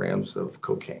 grams of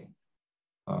cocaine.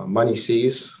 Money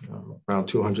seized, around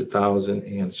 200,000,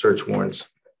 and search warrants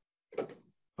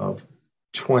of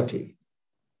 20.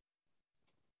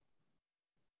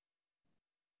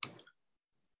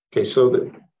 Okay, so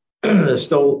the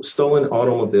stolen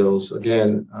automobiles,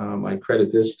 again, I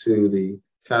credit this to the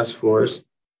task force.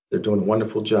 They're doing a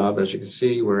wonderful job. As you can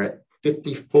see, we're at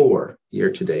 54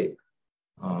 year to date.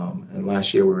 And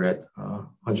last year we were at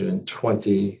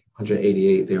 120,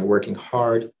 188. They are working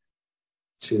hard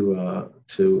to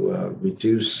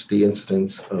reduce the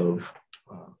incidence of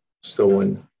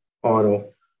stolen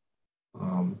auto.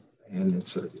 And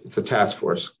it's a task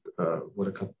force with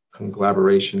a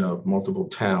collaboration of multiple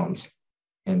towns.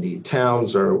 And the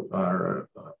towns are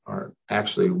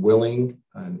actually willing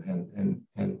and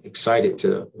excited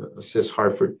to assist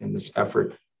Hartford in this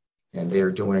effort. And they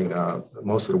are doing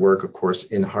most of the work, of course,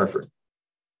 in Hartford.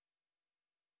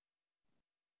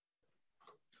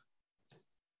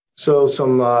 So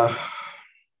some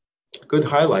good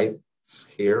highlights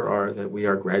here are that we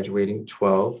are graduating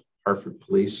 12 Hartford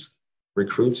police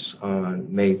recruits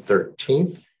on May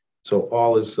 13th. So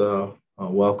all is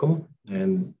welcome,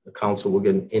 and the council will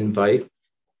get an invite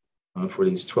for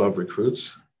these 12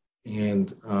 recruits.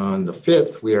 And on the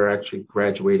 5th, we are actually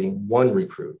graduating 1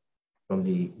 recruit from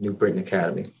the New Britain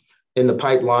Academy. In the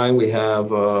pipeline, we have,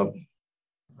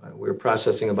 we're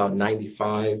processing about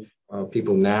 95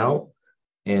 people now.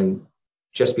 And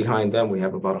just behind them, we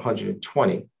have about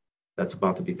 120 that's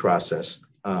about to be processed.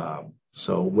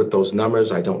 So with those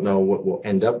numbers, I don't know what we'll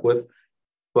end up with,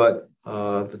 but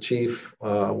the chief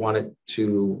wanted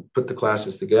to put the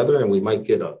classes together, and we might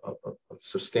get a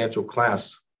substantial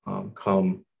class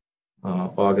come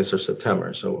August or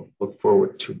September. So look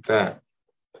forward to that.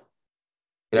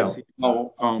 Yep.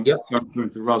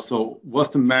 So what's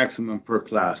the maximum per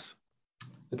class?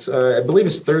 It's I believe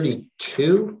it's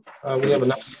 32. We have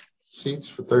enough seats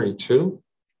for 32.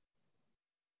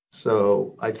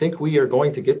 So I think we are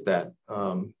going to get that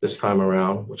this time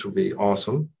around, which will be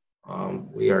awesome.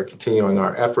 We are continuing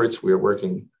our efforts. We are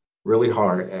working really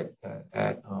hard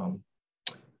at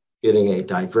getting a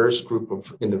diverse group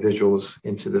of individuals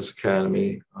into this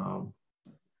academy.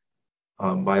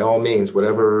 By all means,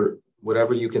 whatever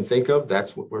you can think of,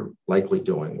 that's what we're likely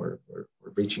doing. We're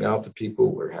reaching out to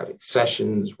people. We're having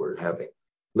sessions. We're having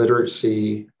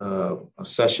literacy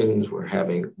sessions. We're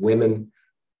having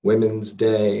Women's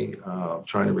Day,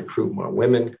 trying to recruit more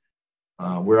women.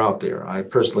 We're out there. I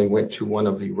personally went to one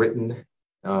of the written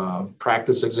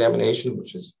practice examination,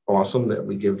 which is awesome that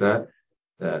we give that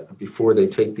before they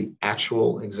take the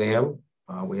actual exam.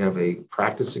 We have a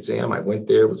practice exam. I went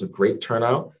there. It was a great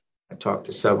turnout. I talked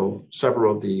to several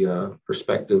of the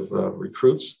prospective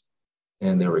recruits,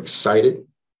 and they were excited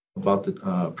about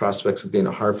the prospects of being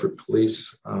a Hartford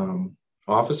police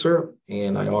officer.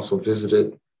 And I also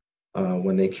visited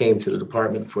when they came to the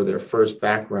department for their first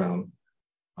background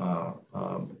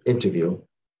interview.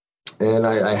 And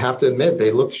I have to admit,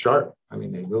 they looked sharp. I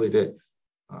mean, they really did.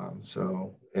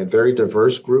 So a very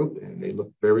diverse group, and they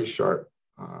looked very sharp.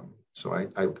 So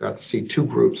I got to see two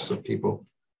groups of people,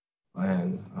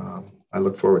 and I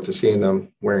look forward to seeing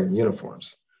them wearing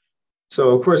uniforms. So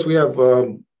of course we have,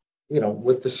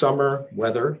 with the summer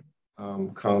weather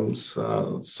comes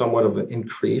somewhat of an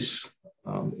increase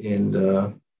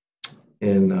in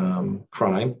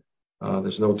crime.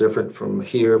 There's no different from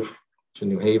here to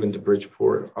New Haven to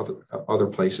Bridgeport, other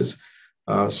places.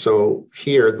 So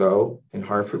here, though, in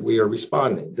Hartford, we are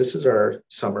responding. This is our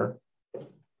summer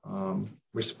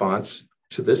response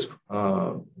to this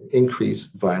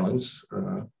increased violence.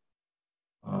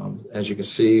 As you can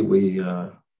see, we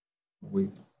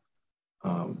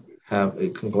have a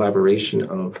collaboration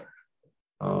of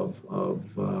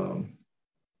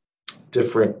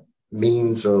different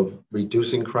means of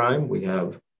reducing crime. We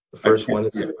have the first one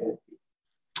is,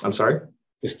 I'm sorry?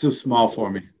 It's too small for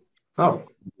me. Oh.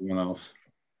 Anyone else?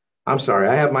 I'm sorry,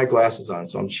 I have my glasses on,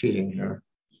 so I'm cheating here.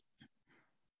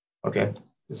 Okay,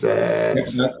 is that?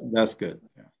 That's good.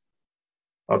 Yeah.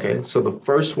 Okay, so the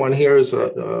first one here is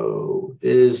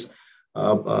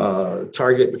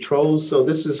targeted patrols. So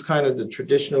this is kind of the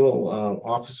traditional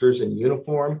officers in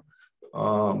uniform,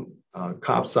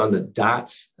 cops on the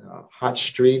dots, hot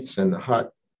streets and the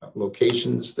hot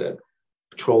locations that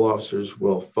patrol officers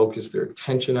will focus their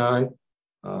attention on.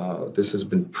 This has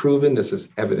been proven. This is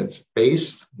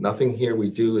evidence-based. Nothing here we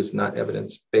do is not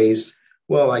evidence-based.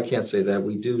 Well, I can't say that.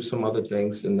 We do some other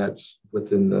things, and that's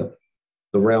within the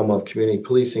realm of community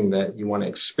policing that you want to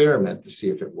experiment to see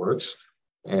if it works.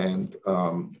 And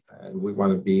we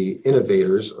want to be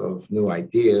innovators of new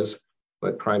ideas,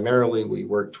 but primarily we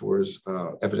work towards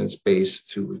evidence-based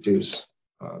to reduce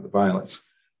the violence.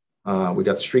 We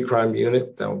got the street crime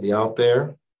unit that will be out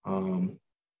there.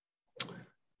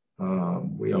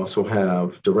 We also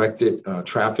have directed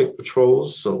traffic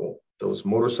patrols. So those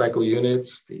motorcycle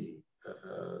units, the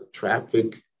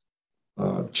traffic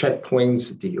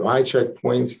checkpoints, DUI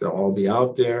checkpoints, they'll all be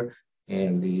out there.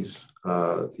 And these,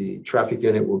 the traffic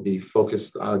unit will be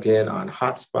focused again on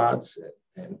hot spots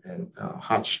and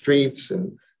hot streets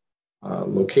and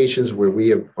locations where we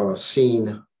have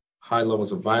seen high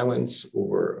levels of violence,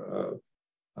 or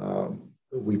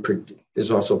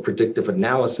there's also predictive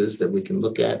analysis that we can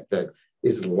look at that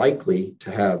is likely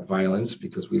to have violence,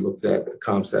 because we looked at the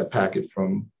CompStat packet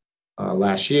from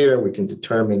last year. We can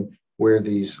determine where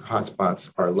these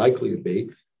hotspots are likely to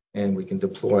be, and we can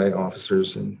deploy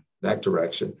officers in that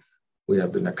direction. We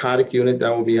have the narcotic unit that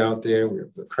will be out there. We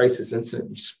have the crisis incident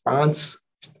response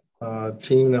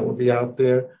team that will be out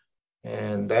there.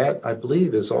 And that, I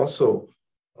believe, is also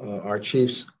our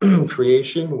chief's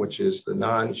creation, which is the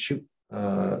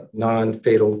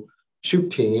non-fatal shoot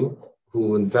team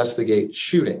who investigate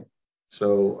shooting.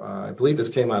 So I believe this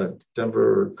came out of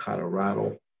Denver,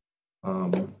 Colorado,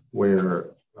 where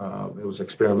it was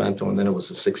experimental, and then it was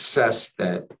a success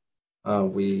that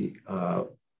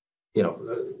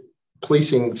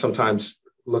policing sometimes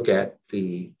look at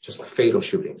just the fatal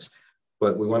shootings,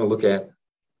 but we want to look at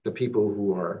the people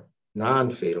who are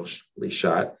non-fatally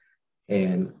shot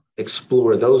and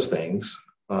explore those things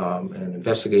and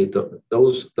investigate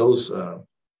those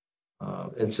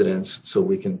incidents so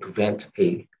we can prevent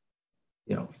a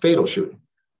fatal shooting.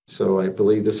 So I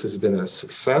believe this has been a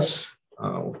success.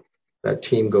 That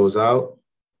team goes out,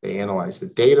 they analyze the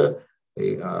data,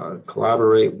 they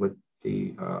collaborate with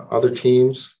the other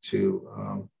teams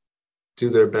to do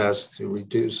their best to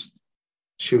reduce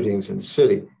shootings in the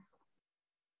city.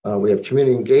 We have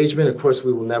community engagement. Of course,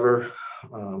 we will never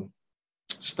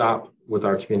stop with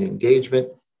our community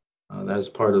engagement. That is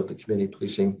part of the community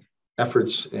policing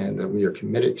efforts and that we are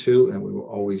committed to, and we will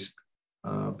always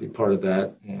be part of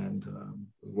that. And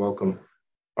we welcome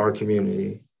our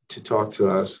community to talk to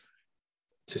us,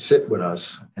 to sit with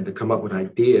us, and to come up with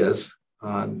ideas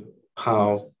on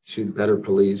how to better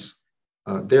police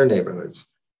their neighborhoods.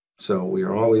 So we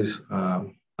are always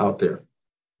out there.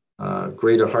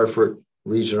 Greater Hartford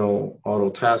Regional Auto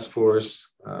Task Force,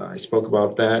 I spoke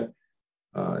about that.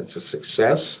 It's a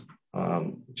success.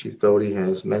 Chief Doty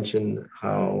has mentioned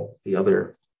how the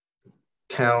other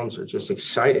towns are just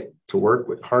excited to work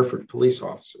with Hartford police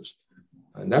officers.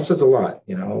 And that says a lot,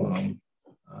 you know,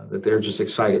 that they're just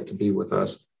excited to be with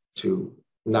us, to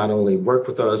not only work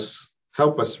with us,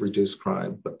 help us reduce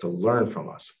crime, but to learn from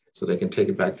us so they can take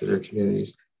it back to their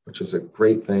communities, which is a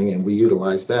great thing. And we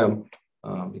utilize them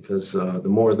because the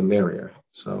more the merrier.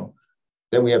 So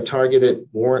then we have targeted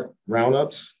warrant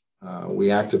roundups.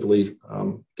 We actively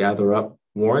gather up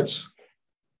warrants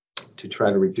to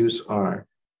try to reduce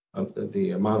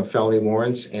the amount of felony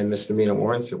warrants and misdemeanor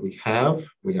warrants that we have.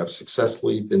 We have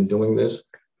successfully been doing this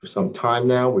for some time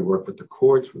now. We work with the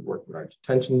courts, we work with our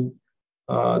detention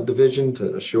division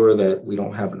to assure that we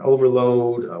don't have an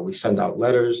overload. We send out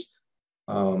letters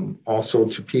also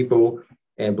to people,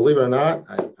 and believe it or not,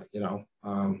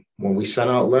 when we send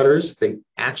out letters,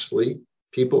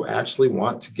 people actually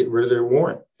want to get rid of their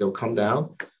warrant. They'll come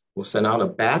down, we'll send out a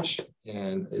batch,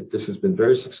 and this has been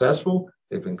very successful.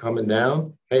 They've been coming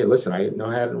down. Hey, listen, I didn't know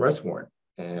I had an arrest warrant.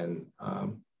 And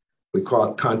we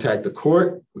contact the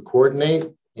court, we coordinate,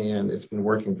 and it's been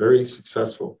working very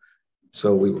successful.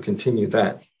 So we will continue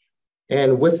that.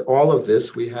 And with all of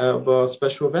this, we have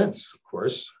special events, of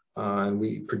course, and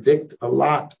we predict a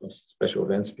lot of special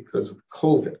events because of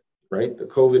COVID, right? The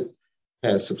COVID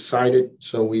has subsided,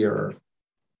 so we are,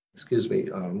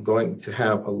 going to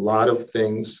have a lot of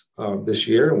things this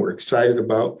year, and we're excited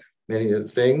about many of the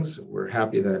things. We're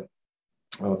happy that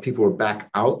people are back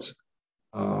out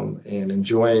and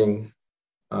enjoying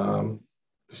the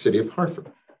city of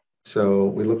Hartford. So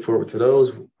we look forward to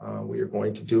those. We are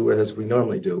going to do as we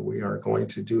normally do. We are going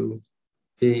to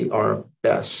be our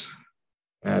best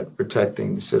at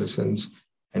protecting the citizens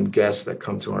and guests that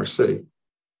come to our city.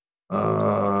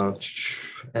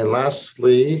 And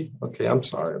lastly, okay, I'm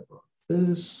sorry about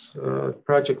this,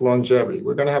 Project Longevity.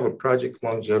 We're going to have a Project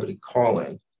Longevity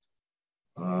call-in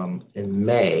in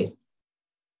May.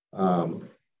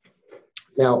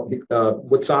 Now,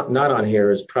 what's not on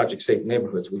here is Project Safe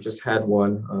Neighborhoods. We just had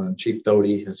one. Chief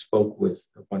Doty has spoke with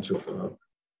a bunch of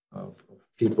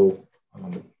people,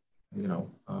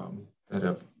 that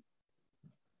have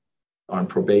on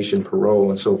probation, parole,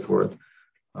 and so forth,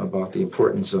 about the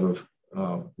importance of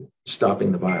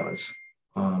stopping the violence.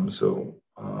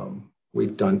 We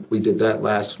did that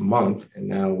last month, and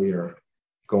now we are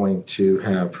going to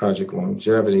have Project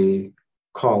Longevity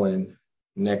call in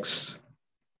next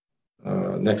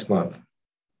month.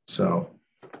 So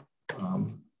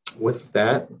with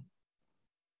that,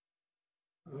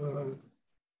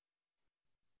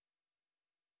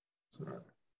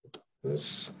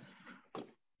 this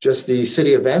just the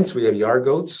city events. We have Yard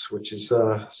Goats, which is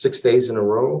 6 days in a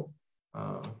row.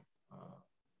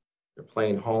 They're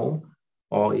playing home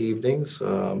all evenings,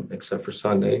 except for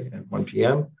Sunday at 1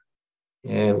 p.m.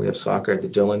 And we have soccer at the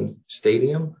Dillon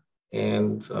Stadium,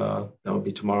 and that will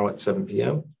be tomorrow at 7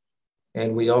 p.m.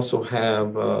 And we also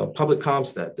have public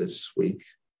ComStat this week,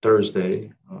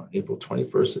 Thursday, April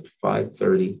 21st at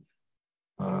 5:30.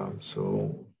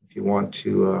 So if you want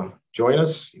to join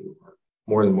us, you are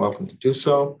more than welcome to do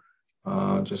so.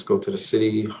 Just go to the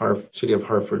City of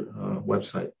Hartford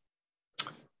website.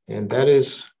 And that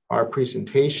is our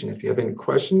presentation. If you have any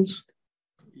questions.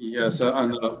 Yes,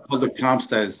 on the public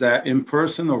ComStat, is that in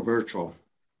person or virtual?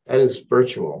 That is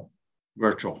virtual.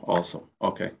 Virtual also,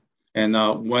 okay. And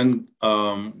when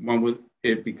would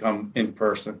it become in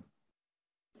person?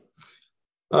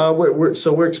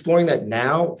 We're exploring that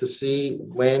now to see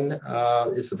when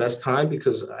is the best time,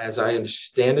 because as I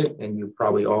understand it, and you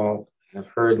probably all have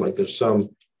heard, like there's some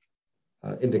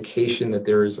indication that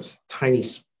there is a tiny,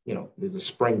 there's a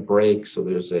spring break, so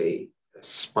there's a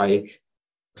spike,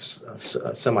 a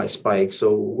semi-spike.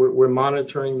 So we're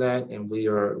monitoring that, and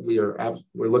we're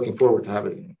looking forward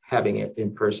to having it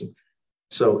in person.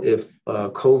 So if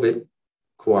COVID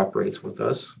cooperates with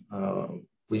us,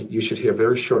 you should hear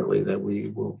very shortly that we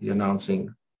will be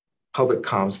announcing public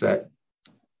ComStat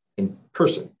in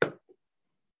person.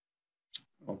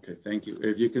 Okay, thank you.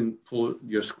 If you can pull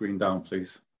your screen down,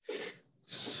 please.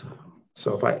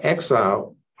 So if I X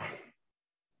out,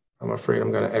 I'm afraid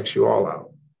I'm going to X you all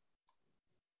out.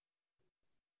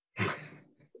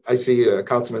 I see a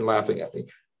councilman laughing at me.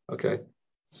 Okay,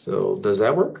 so does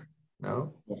that work?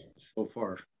 No? So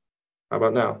far. How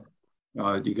about now?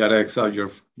 You got to X out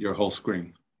your whole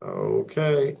screen.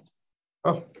 Okay.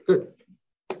 Oh, good.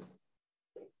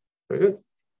 Very good.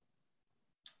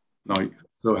 No, you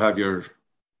still have your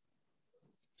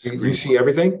screen. You see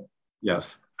everything?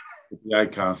 Yes. The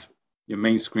icons. Your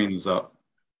main screen is up.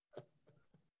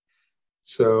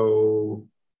 So.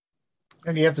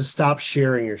 And you have to stop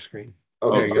sharing your screen.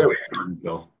 Okay, there we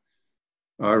go.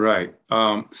 All right.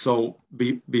 So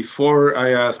before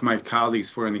I ask my colleagues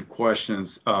for any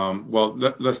questions, well,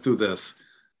 let's do this.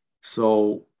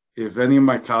 So if any of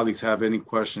my colleagues have any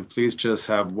questions, please just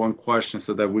have one question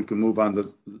so that we can move on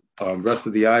to the rest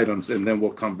of the items, and then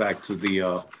we'll come back to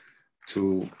the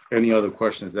to any other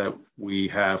questions that we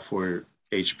have for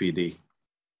HPD.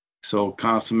 So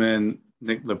Councilman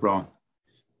Nick LeBron.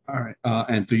 All right.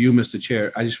 And through you, Mr.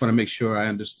 Chair, I just want to make sure I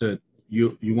understood.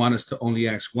 You want us to only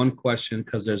ask one question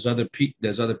because there's other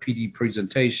PD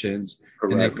presentations.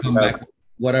 Correct. And then come back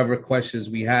whatever questions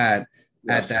we had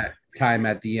at that time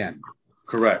at the end.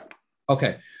 Correct.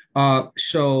 Okay.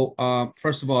 So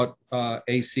first of all,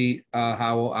 AC,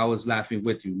 how I was laughing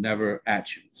with you, never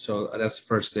at you. So that's the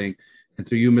first thing. And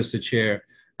through you, Mr. Chair,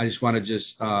 I just want to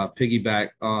just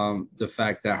piggyback the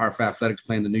fact that Hartford Athletics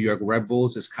playing the New York Red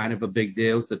Bulls is kind of a big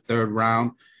deal. It's the third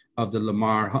round of the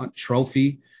Lamar Hunt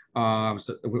Trophy. So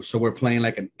we're playing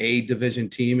like an A division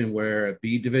team and we're a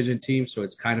B division team. So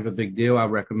it's kind of a big deal. I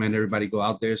recommend everybody go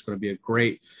out there. It's going to be a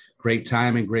great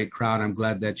time and great crowd. I'm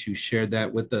glad that you shared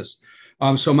that with us.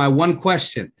 So my one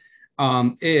question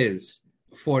is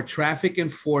for traffic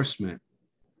enforcement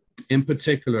in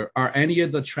particular, are any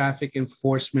of the traffic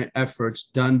enforcement efforts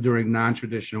done during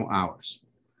non-traditional hours?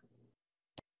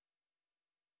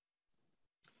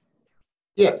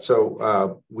 Yeah,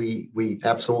 so we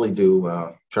absolutely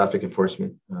do traffic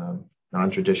enforcement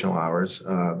non-traditional hours,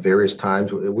 various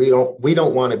times. We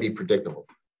don't want to be predictable,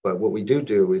 but what we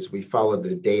do is we follow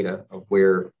the data of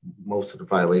where most of the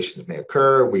violations may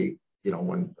occur.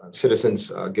 When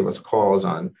citizens give us calls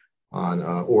on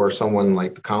or someone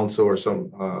like the council or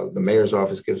the mayor's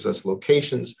office gives us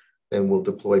locations, then we'll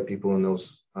deploy people in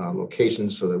those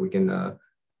locations so that we can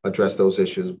address those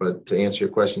issues. But to answer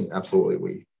your question, absolutely,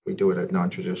 we do it at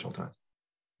non-traditional times.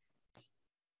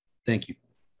 Thank you.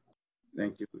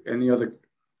 Thank you.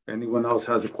 Anyone else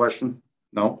has a question?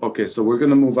 No? Okay, so we're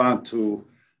going to move on to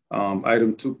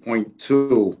item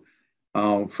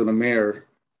 2.2 for the mayor,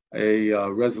 a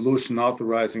resolution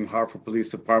authorizing Hartford Police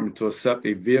Department to accept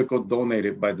a vehicle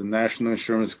donated by the National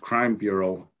Insurance Crime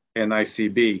Bureau,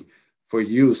 NICB, for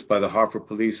use by the Hartford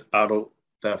Police Auto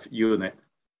Theft Unit.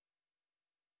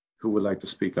 Who would like to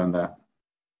speak on that?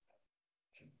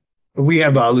 We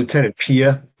have Lieutenant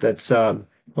Pia that's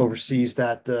oversees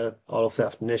that auto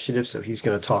theft initiative, so he's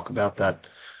going to talk about that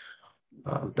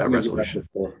resolution.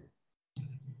 All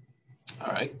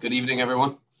right. Good evening,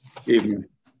 everyone. Evening.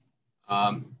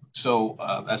 So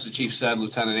as the chief said,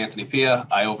 Lieutenant Anthony Pia,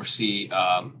 I oversee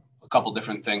a couple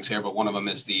different things here, but one of them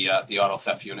is the auto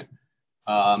theft unit.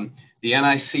 The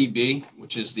NICB,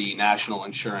 which is the National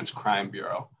Insurance Crime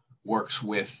Bureau, works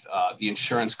with the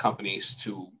insurance companies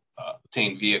to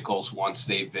obtain vehicles once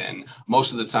they've been,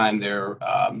 most of the time they're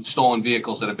stolen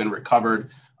vehicles that have been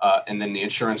recovered, and then the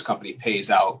insurance company pays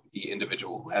out the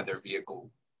individual who had their vehicle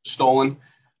stolen,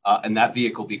 and that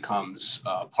vehicle becomes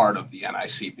part of the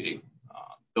NICB.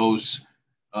 Those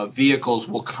vehicles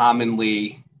will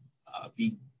commonly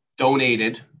be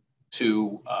donated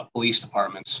to police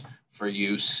departments for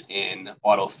use in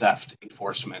auto theft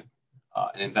enforcement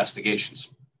and investigations.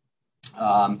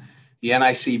 The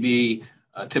NICB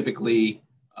typically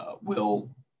will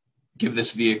give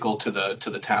this vehicle to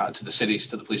the town, to the cities,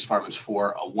 to the police departments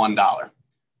for $1.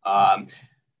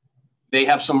 They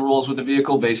have some rules with the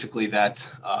vehicle, basically that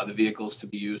the vehicle is to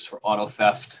be used for auto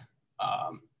theft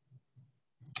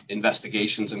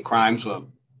investigations and crimes.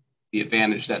 So the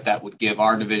advantage that would give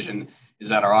our division is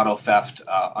that our auto theft,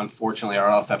 unfortunately, our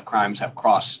auto theft crimes have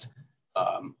crossed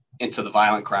into the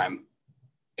violent crime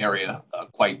area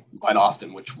quite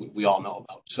often, which we all know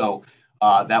about. So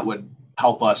that would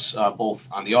help us both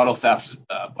on the auto theft,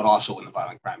 but also in the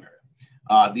violent crime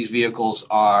area. These vehicles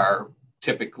are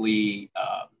typically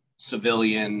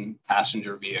civilian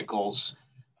passenger vehicles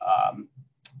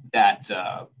that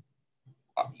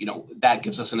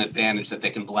gives us an advantage that they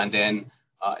can blend in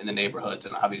the neighborhoods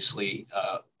and obviously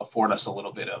afford us a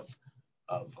little bit of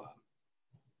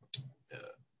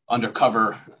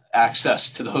undercover access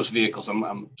to those vehicles.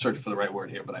 I'm searching for the right word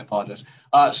here, but I apologize.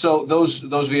 So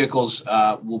those vehicles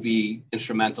will be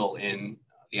instrumental in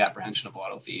the apprehension of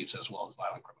auto thieves as well as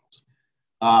violent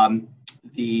criminals.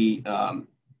 The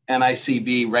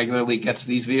NICB regularly gets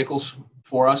these vehicles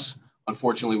for us.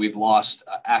 Unfortunately, we've lost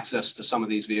access to some of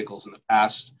these vehicles in the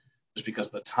past just because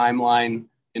of the timeline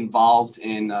involved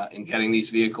in getting these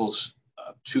vehicles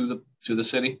to the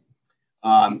city.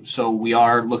 So we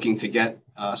are looking to get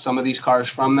some of these cars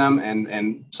from them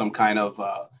and some kind of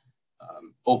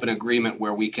open agreement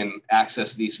where we can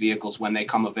access these vehicles when they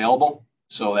come available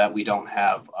so that we don't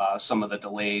have some of the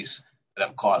delays that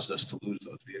have caused us to lose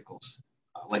those vehicles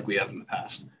like we have in the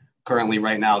past. Currently,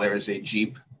 right now, there is a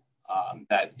Jeep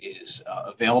that is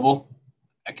available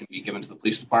that can be given to the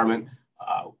police department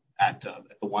at the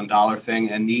 $1 thing.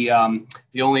 And the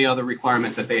only other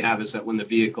requirement that they have is that when the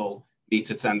vehicle meets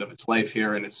its end of its life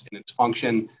here and its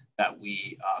function, that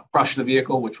we crush the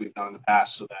vehicle, which we've done in the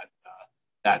past, so that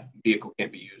that vehicle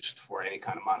can't be used for any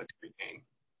kind of monetary gain.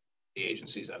 The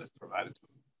agencies that it's provided to.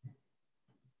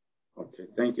 Okay,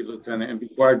 thank you, Lieutenant. And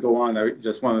before I go on, I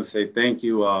just want to say thank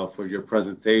you for your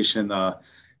presentation,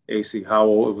 AC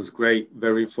Howell. It was great,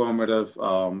 very informative.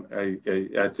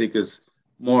 I think it's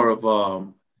more of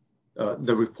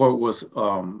the report was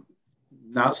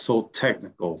not so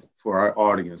technical for our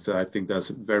audience. I think that's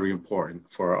very important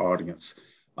for our audience.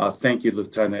 Thank you,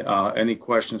 Lieutenant. Any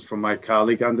questions from my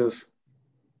colleague on this?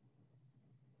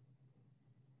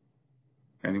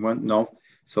 Anyone? No?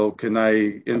 So can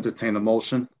I entertain a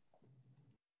motion?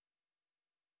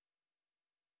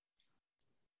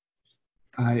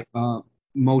 I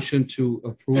motion to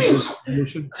approve this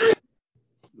motion.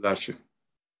 Bless you.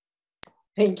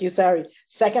 Thank you, sorry.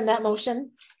 Second that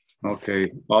motion.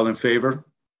 Okay, all in favor?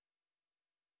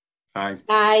 Aye.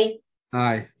 Aye.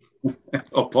 Aye.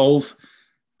 Oppose?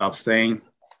 Abstain?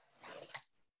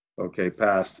 Okay,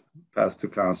 pass to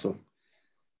council.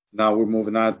 Now we're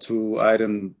moving on to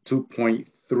item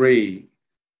 2.3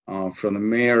 from the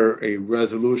mayor, a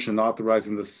resolution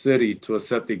authorizing the city to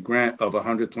accept a grant of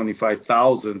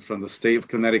 $125,000 from the state of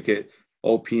Connecticut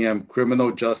OPM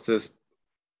Criminal Justice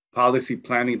Policy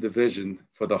Planning Division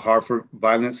for the Hartford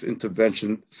Violence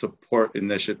Intervention Support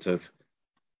Initiative.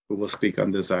 Who will speak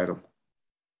on this item?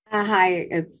 Hi,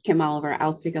 it's Kim Oliver.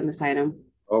 I'll speak on this item.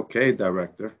 Okay,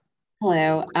 Director.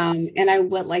 Hello, and I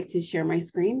would like to share my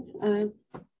screen.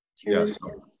 Yes,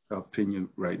 I'll pin you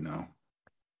right now.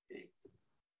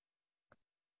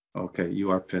 Okay,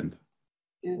 you are pinned.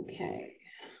 Okay.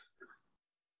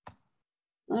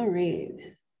 All right.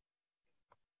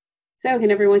 So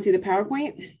can everyone see the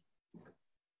PowerPoint?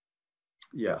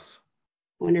 Yes.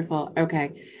 Wonderful.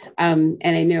 Okay. And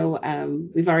I know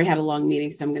we've already had a long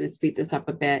meeting, so I'm going to speed this up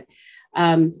a bit.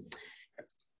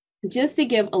 Just to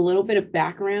give a little bit of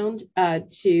background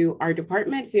to our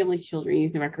department, Families, Children,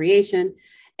 Youth, and Recreation,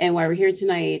 and why we're here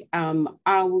tonight,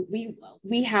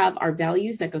 we have our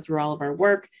values that go through all of our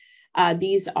work.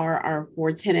 These are our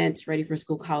 4 tenets: ready for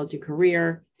school, college, and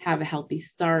career, have a healthy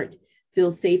start,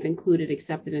 feel safe, included,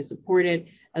 accepted, and supported,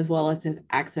 as well as have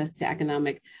access to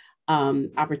economic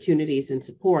opportunities and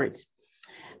support.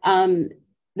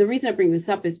 The reason I bring this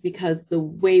up is because the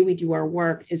way we do our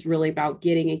work is really about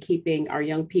getting and keeping our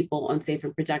young people on safe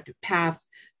and productive paths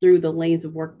through the lanes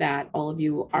of work that all of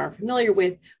you are familiar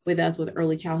with us, with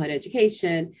early childhood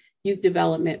education, youth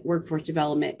development, workforce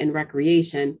development, and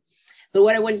recreation. But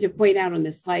what I wanted to point out on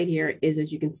this slide here is,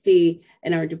 as you can see,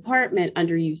 in our department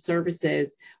under youth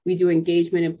services, we do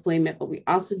engagement, employment, but we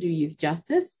also do youth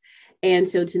justice. And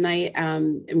so tonight,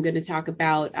 I'm going to talk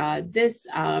about this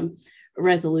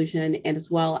resolution, and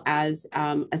as well as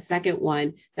a second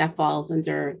one that falls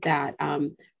under that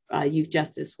youth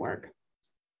justice work.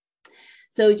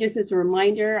 So just as a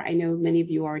reminder, I know many of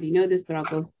you already know this, but I'll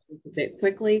go through a bit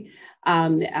quickly.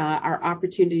 Our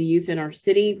opportunity youth in our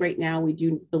city right now, we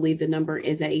do believe the number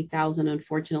is at 8,000,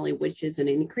 unfortunately, which is an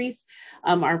increase.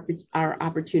 Our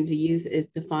opportunity youth is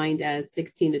defined as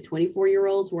 16 to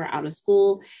 24-year-olds who are out of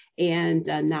school and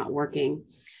not working.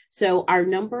 So our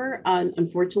number,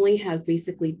 unfortunately, has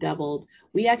basically doubled.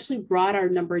 We actually brought our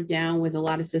number down with a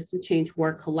lot of system change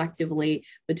work collectively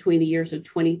between the years of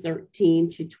 2013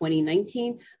 to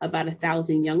 2019, about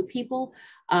 1,000 young people.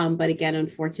 But again,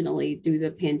 unfortunately, due to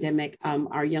the pandemic,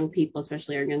 our young people,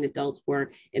 especially our young adults,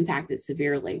 were impacted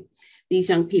severely. These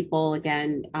young people,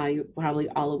 again, you're probably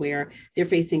all aware, they're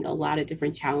facing a lot of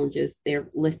different challenges. They're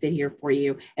listed here for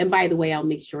you. And by the way, I'll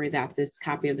make sure that this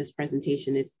copy of this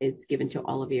presentation is given to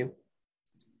all of you.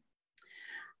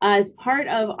 As part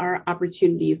of our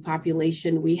opportunity youth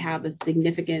population, we have a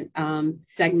significant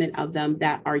segment of them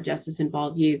that are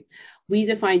justice-involved youth. We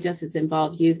define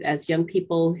justice-involved youth as young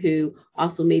people who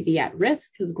also may be at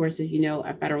risk, because of course, as you know,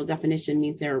 a federal definition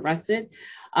means they're arrested.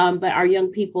 But our young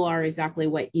people are exactly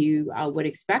what you would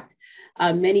expect.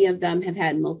 Many of them have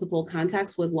had multiple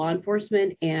contacts with law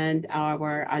enforcement and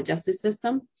our justice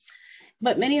system.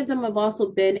 But many of them have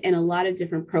also been in a lot of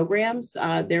different programs.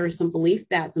 There is some belief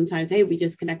that sometimes, hey, we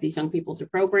just connect these young people to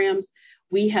programs.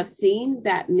 We have seen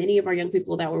that many of our young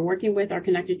people that we're working with are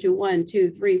connected to 1,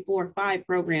 2, 3, 4, 5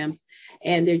 programs,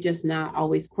 and they're just not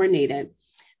always coordinated.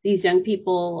 These young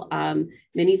people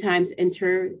many times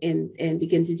enter and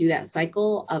begin to do that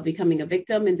cycle of becoming a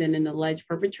victim and then an alleged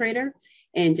perpetrator,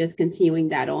 and just continuing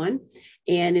that on.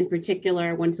 And in particular,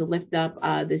 I want to lift up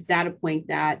this data point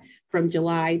that from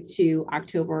July to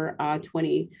October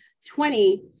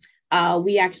 2020,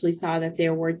 we actually saw that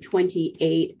there were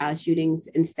 28 shootings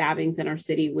and stabbings in our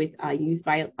city with youth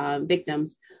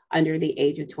victims under the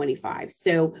age of 25.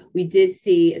 So we did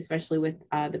see, especially with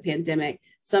the pandemic,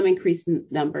 some increased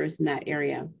numbers in that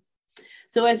area.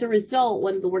 So as a result,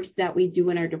 one of the works that we do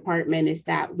in our department is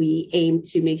that we aim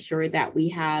to make sure that we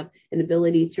have an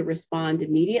ability to respond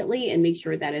immediately and make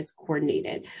sure that it's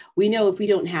coordinated. We know if we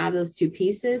don't have those two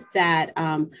pieces that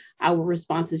our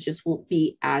responses just won't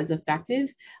be as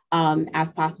effective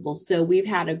as possible. So we've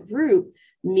had a group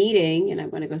meeting, and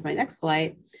I'm going to go to my next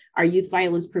slide, our Youth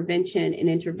Violence Prevention and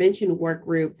Intervention Work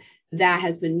Group that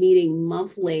has been meeting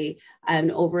monthly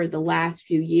and over the last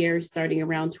few years, starting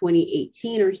around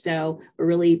 2018 or so, but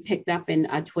really picked up in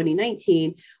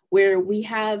 2019, where we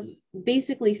have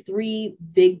basically 3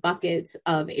 big buckets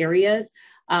of areas.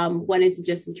 One is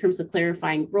just in terms of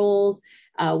clarifying roles.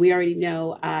 We already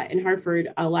know in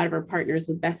Hartford, a lot of our partners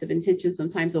with best of intentions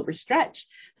sometimes overstretch.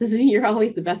 Doesn't mean you're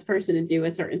always the best person to do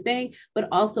a certain thing, but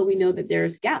also we know that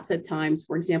there's gaps at times,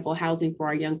 for example, housing for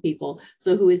our young people.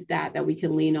 So who is that we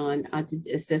can lean on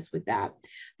to assist with that?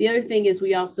 The other thing is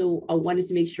we also wanted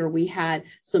to make sure we had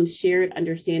some shared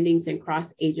understandings and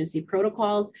cross-agency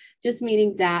protocols, just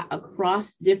meaning that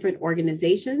across different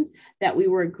organizations that we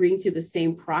were agreeing to the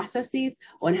same processes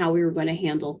on how we were going to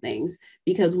handle things,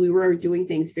 because we were doing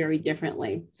things very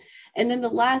differently. And then the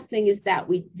last thing is that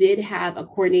we did have a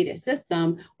coordinated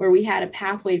system where we had a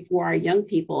pathway for our young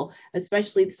people,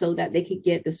 especially so that they could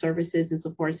get the services and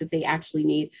supports that they actually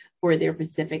need for their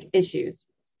specific issues.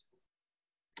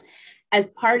 As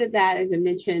part of that, as I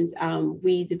mentioned,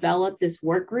 we developed this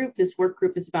work group. This work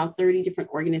group is about 30 different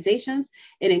organizations.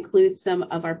 It includes some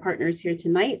of our partners here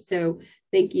tonight. So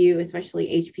thank you,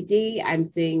 especially HPD. I'm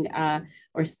seeing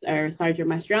or Sergeant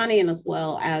Mastriani, and as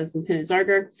well as Lieutenant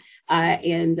Zarger.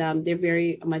 And they're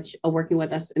very much working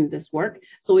with us in this work.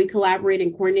 So we collaborate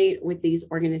and coordinate with these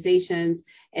organizations.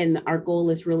 And our goal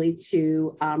is really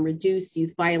to reduce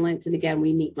youth violence. And again,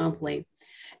 we meet monthly.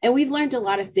 And we've learned a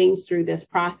lot of things through this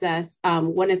process.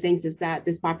 One of the things is that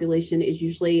this population is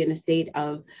usually in a state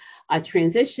of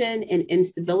transition and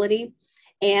instability.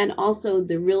 And also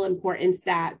the real importance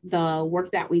that the work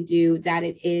that we do, that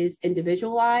it is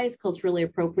individualized, culturally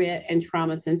appropriate, and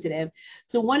trauma sensitive.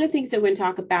 So one of the things that we're going to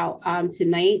talk about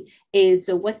tonight is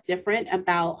what's different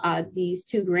about these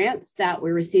 2 grants that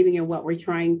we're receiving and what we're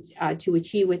trying to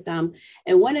achieve with them.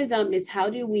 And one of them is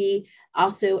how do we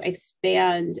also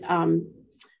expand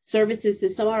services to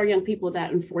some of our young people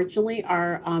that unfortunately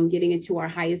are getting into our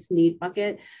highest need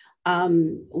bucket.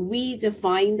 We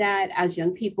define that as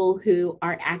young people who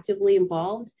are actively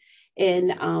involved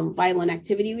in violent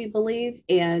activity, we believe,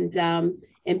 and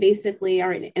basically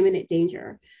are in imminent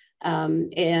danger.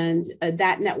 And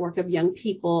that network of young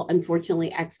people, unfortunately,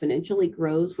 exponentially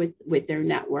grows with their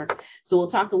network. So we'll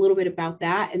talk a little bit about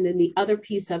that. And then the other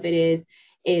piece of it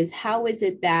is how is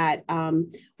it that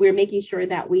we're making sure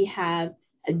that we have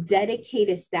a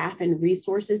dedicated staff and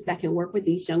resources that can work with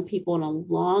these young people on a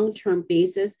long-term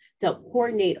basis to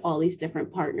coordinate all these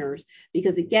different partners.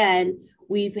 Because again,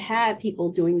 we've had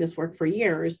people doing this work for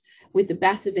years with the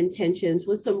best of intentions,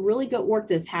 with some really good work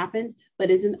that's happened, but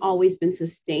isn't always been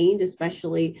sustained,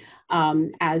 especially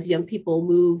as young people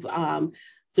move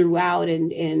throughout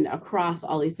and across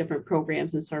all these different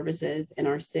programs and services in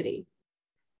our city.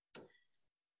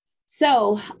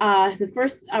 So the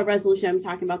first resolution I'm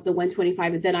talking about, the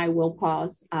 125, and then I will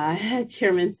pause,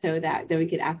 Chairman, so that then we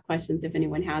could ask questions if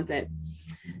anyone has it.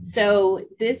 So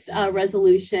this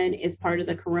resolution is part of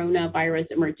the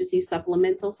Coronavirus Emergency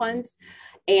Supplemental Funds.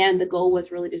 And the goal was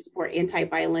really to support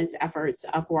anti-violence efforts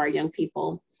for our young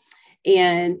people.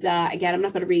 And again, I'm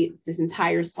not going to read this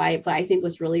entire slide, but I think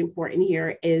what's really important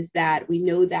here is that we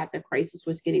know that the crisis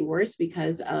was getting worse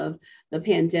because of the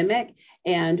pandemic.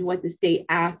 And what the state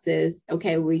asks is,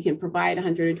 okay, we can provide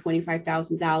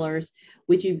 $125,000.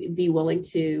 Would you be willing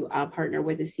to partner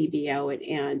with the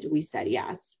CBO? And we said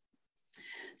yes.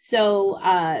 So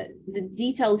the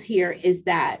details here is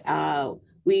that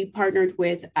we partnered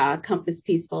with Compass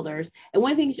Peace Builders. And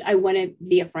one thing I want to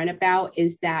be upfront about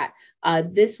is that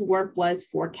this work was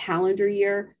for calendar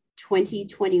year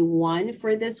 2021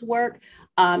 for this work.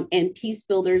 And Peace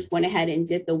Builders went ahead and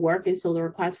did the work. And so the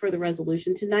request for the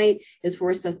resolution tonight is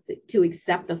for us to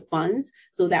accept the funds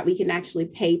so that we can actually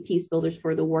pay Peace Builders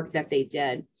for the work that they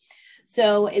did.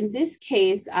 So in this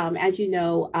case, as you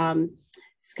know,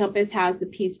 Compass has the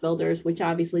Peace Builders, which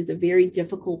obviously is a very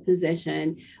difficult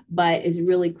position, but is a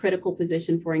really critical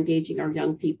position for engaging our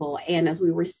young people. And as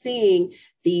we were seeing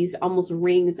these almost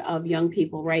rings of young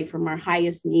people, right, from our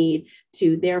highest need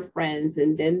to their friends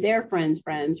and then their friends'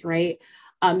 friends, right,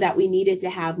 that we needed to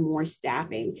have more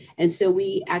staffing. And so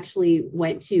we actually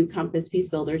went to Compass Peace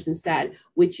Builders and said,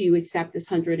 would you accept this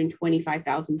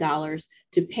 $125,000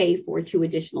 to pay for 2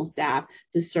 additional staff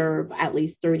to serve at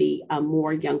least 30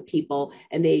 more young people?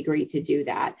 And they agreed to do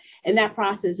that. And that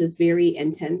process is very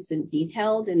intense and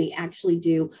detailed. And they actually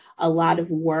do a lot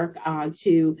of work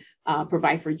to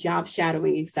provide for job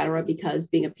shadowing, et cetera, because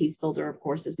being a peace builder, of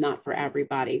course, is not for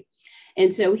everybody.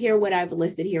 And so here, what I've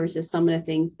listed here is just some of the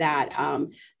things that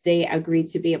they agreed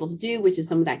to be able to do, which is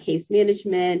some of that case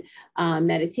management,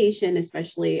 meditation,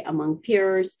 especially among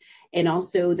peers, and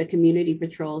also the community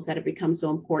patrols that have become so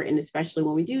important, especially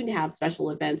when we do have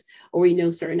special events or we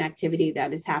know certain activity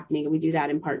that is happening, and we do that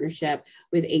in partnership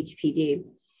with HPD.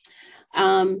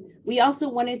 We also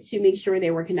wanted to make sure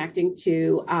they were connecting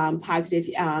to positive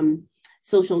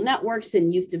social networks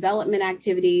and youth development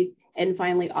activities, and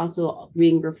finally also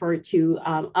being referred to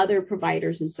other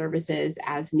providers and services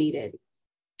as needed.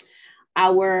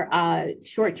 Our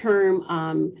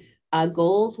short-term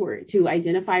goals were to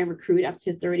identify and recruit up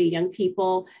to 30 young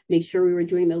people, make sure we were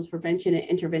doing those prevention and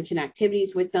intervention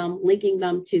activities with them, linking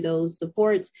them to those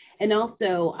supports, and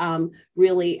also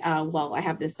really, well, I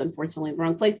have this unfortunately in the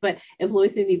wrong place, but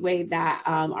influencing the way that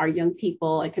our young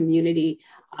people and community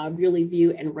really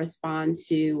view and respond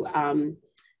to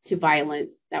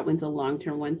violence. That one's a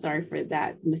long-term one. Sorry for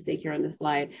that mistake here on the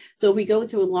slide. So if we go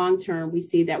to a long-term, we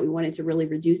see that we wanted to really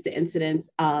reduce the incidence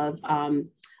of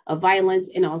violence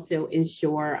and also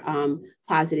ensure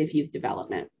positive youth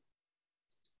development.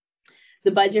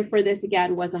 The budget for this,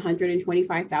 again, was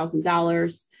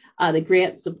 $125,000. The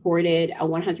grant supported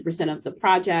 100% of the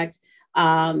project.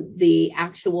 The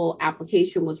actual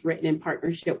application was written in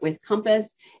partnership with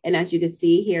Compass. And as you can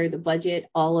see here, the budget,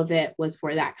 all of it was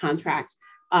for that contract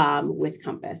with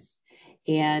Compass.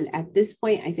 And at this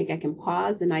point, I think I can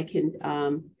pause and I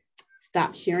can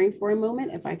stop sharing for a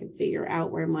moment if I can figure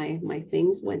out where my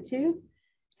things went to.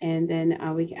 And then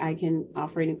I can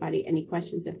offer anybody any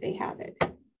questions if they have it.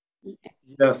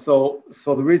 Yeah, so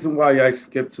the reason why I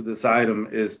skipped to this item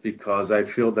is because I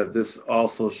feel that this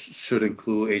also should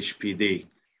include HPD.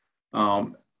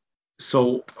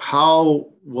 So how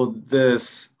will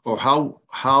this, or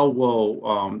how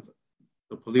will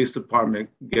the police department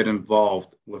get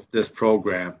involved with this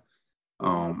program?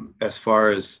 As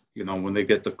far as, you know, when they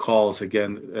get the calls,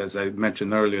 again, as I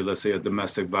mentioned earlier, let's say a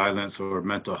domestic violence or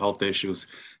mental health issues,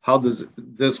 how does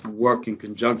this work in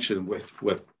conjunction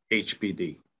with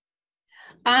HPD?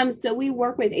 So we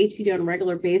work with HPD on a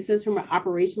regular basis. From an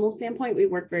operational standpoint, we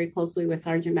work very closely with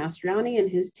Sergeant Mastriani and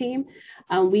his team.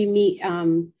 We meet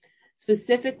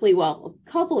specifically, well, a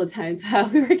couple of times.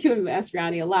 We work with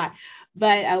Mastriani a lot,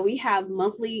 but we have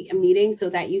monthly meetings. So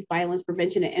that youth violence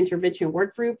prevention and intervention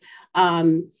work group.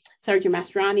 Sergeant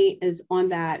Mastriani is on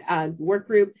that work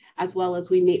group, as well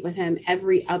as we meet with him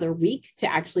every other week to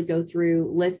actually go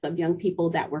through lists of young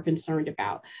people that we're concerned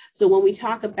about. So when we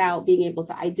talk about being able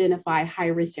to identify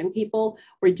high-risk young people,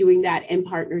 we're doing that in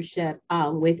partnership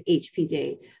with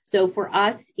HPD. So for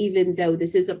us, even though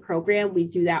this is a program, we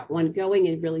do that ongoing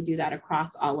and really do that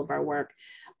across all of our work.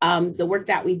 The work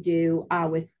that we do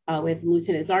with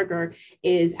Lieutenant Zarger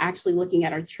is actually looking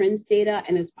at our trends data,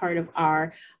 and as part of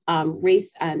our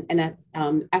race and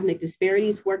ethnic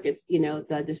disparities work, it's, you know,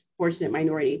 the disproportionate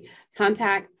minority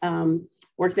contact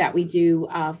work that we do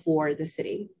for the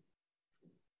city.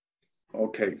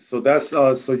 Okay, so that's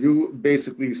so you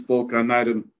basically spoke on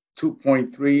item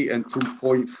 2.3 and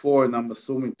 2.4, and I'm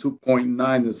assuming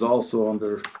 2.9 is also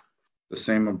under the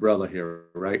same umbrella here,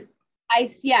 right?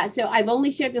 Yeah, so I've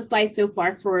only shared the slide so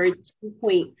far for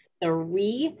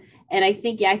 2.3, and I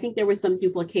think there was some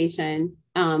duplication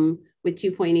with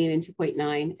 2.8 and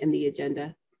 2.9 in the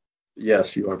agenda.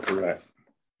 Yes, you are correct.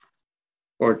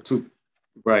 Or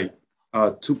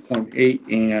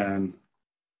 2.8 and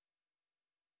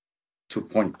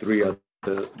 2.3 are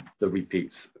the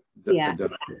repeats. Yeah.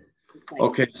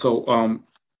 Okay, so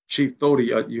Chief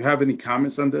Thody, you have any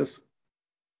comments on this?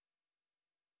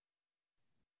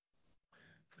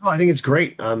 Oh, I think it's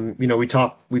great. We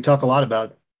talk a lot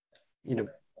about,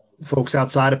 folks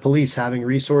outside of police having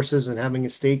resources and having a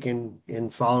stake in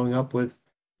following up with,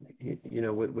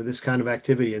 with this kind of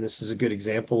activity. And this is a good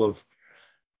example of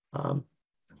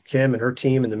Kim and her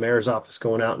team and the mayor's office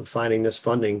going out and finding this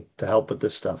funding to help with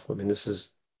this stuff. I mean, this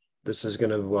is going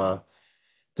to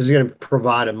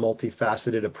provide a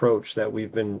multifaceted approach that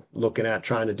we've been looking at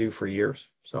trying to do for years.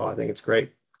 So I think it's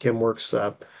great. Kim works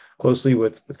closely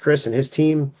with Chris and his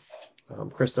team.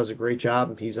 Chris does a great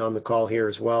job. He's on the call here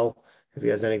as well. If he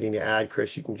has anything to add,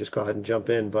 Chris, you can just go ahead and jump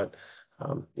in. But,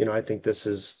 I think this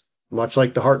is much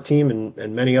like the Hart team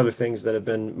and many other things that have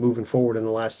been moving forward in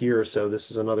the last year or so.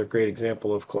 This is another great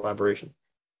example of collaboration.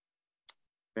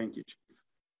 Thank you, Chief.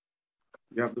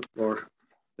 You have the floor,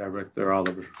 Director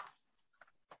Oliver.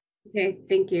 Okay,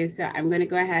 thank you. So I'm going to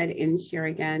go ahead and share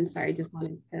again. Sorry, I just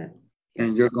wanted to.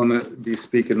 And you're going to be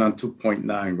speaking on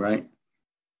 2.9, right?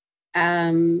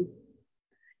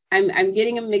 I'm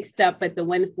getting them mixed up, but the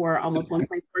one for almost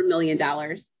 $1.4 million.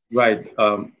 Right,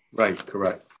 right,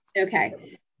 correct.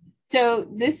 Okay. So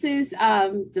this is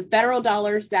the federal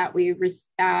dollars that we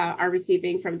are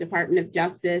receiving from Department of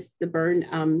Justice, the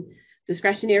Byrne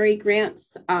discretionary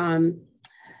grants.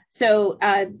 So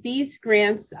these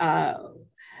grants,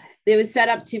 they was set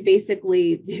up to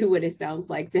basically do what it sounds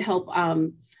like, to help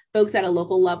folks at a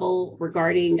local level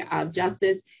regarding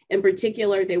justice. In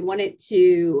particular, they wanted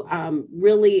to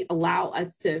really allow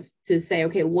us to say,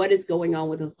 okay, what is going on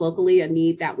with us locally, a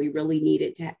need that we really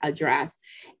needed to address.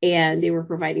 And they were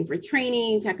providing for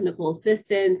training, technical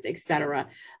assistance, et cetera.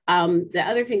 The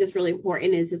other thing that's really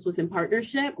important is this was in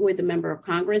partnership with a member of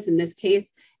Congress. In this case,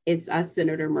 it's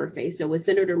Senator Murphy. So it was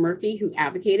Senator Murphy who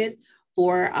advocated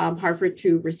for Hartford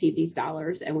to receive these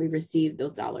dollars, and we received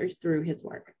those dollars through his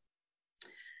work.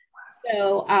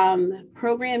 So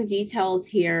program details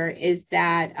here is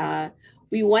that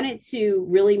we wanted to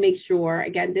really make sure,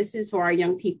 again, this is for our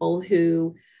young people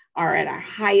who are at our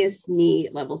highest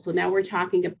need level. So now we're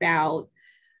talking about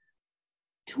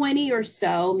 20 or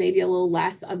so, maybe a little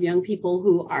less, of young people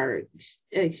who are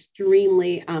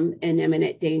extremely in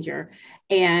imminent danger.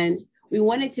 And we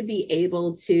wanted to be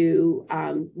able to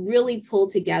really pull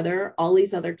together all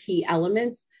these other key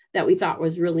elements that we thought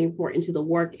was really important to the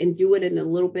work and do it in a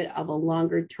little bit of a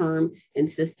longer term and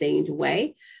sustained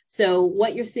way. So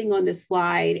what you're seeing on this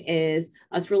slide is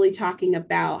us really talking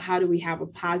about how do we have a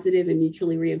positive and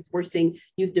mutually reinforcing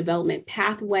youth development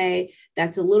pathway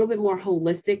that's a little bit more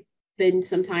holistic than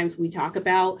sometimes we talk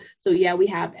about. So yeah, we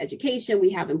have education, we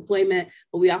have employment,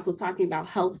 but we also talking about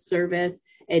health service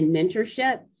and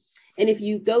mentorship. And if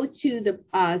you go to the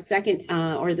second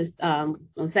half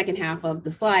of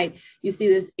the slide, you see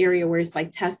this area where it's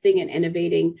like testing and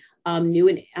innovating our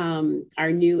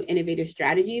new innovative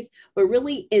strategies. But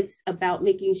really, it's about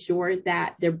making sure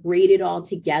that they're braided all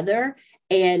together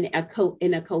and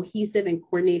in a cohesive and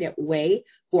coordinated way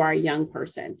for our young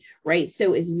person, right?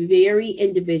 So it's very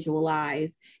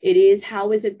individualized. It is,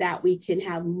 how is it that we can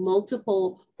have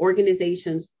multiple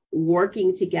organizations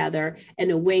working together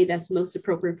in a way that's most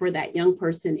appropriate for that young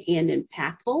person and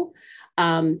impactful.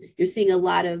 You're seeing a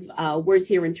lot of words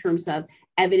here in terms of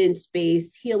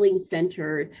evidence-based,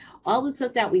 healing-centered, all the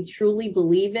stuff that we truly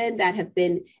believe in that have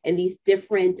been in these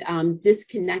different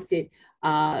disconnected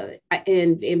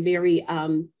and very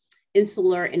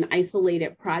insular and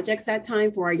isolated projects at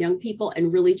time for our young people,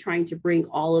 and really trying to bring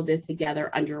all of this together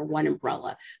under one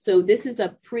umbrella. So this is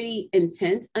a pretty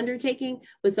intense undertaking,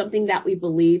 but something that we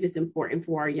believe is important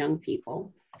for our young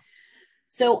people.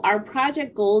 So our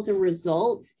project goals and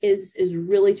results is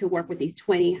really to work with these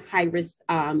 20 high-risk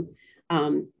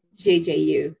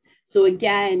JJU. So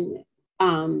again,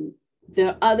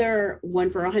 the other one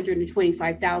for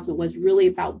 125,000 was really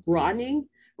about broadening,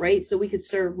 right? So we could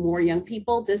serve more young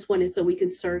people. This one is so we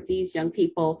can serve these young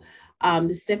people,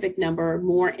 the specific number,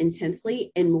 more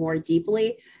intensely and more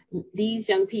deeply. These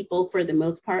young people, for the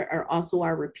most part, are also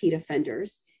our repeat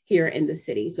offenders here in the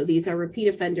city. So these are repeat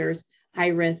offenders high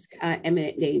risk,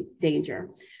 imminent danger.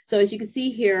 So as you can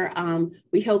see here,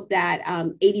 we hope that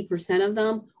 80% of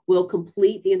them will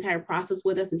complete the entire process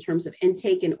with us in terms of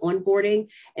intake and onboarding.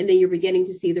 And then you're beginning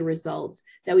to see the results,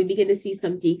 that we begin to see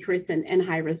some decrease in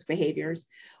high risk behaviors.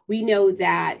 We know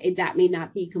that that may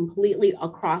not be completely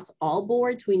across all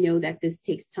boards. We know that this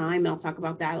takes time, and I'll talk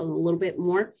about that a little bit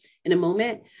more in a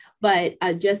moment, but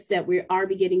just that we are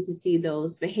beginning to see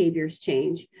those behaviors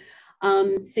change.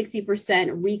 60%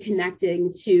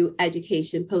 reconnecting to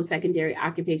education, post-secondary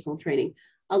occupational training.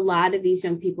 A lot of these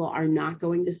young people are not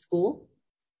going to school,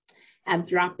 have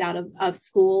dropped out of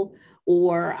school,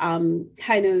 or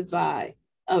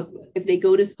if they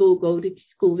go to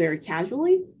school very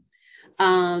casually.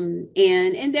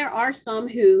 And there are some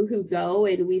who go,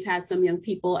 and we've had some young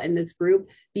people in this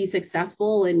group be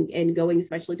successful in going,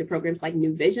 especially to programs like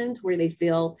New Visions, where they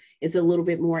feel it's a little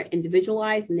bit more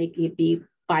individualized and they can be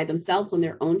by themselves on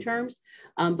their own terms.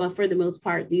 But for the most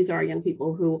part, these are young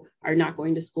people who are not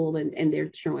going to school and they're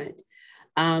truant.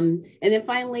 And then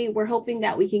finally, we're hoping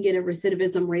that we can get a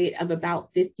recidivism rate of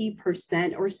about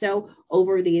 50% or so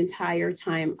over the entire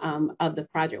time of the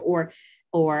project, or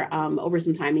over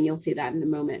some time, and you'll see that in a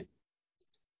moment.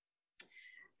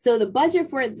 So the budget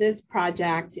for this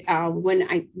project, when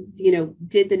I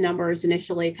did the numbers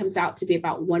initially, it comes out to be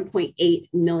about $1.8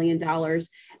 million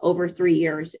over 3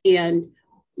 years. And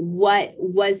what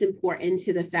was important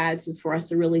to the feds is for us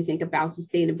to really think about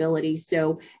sustainability.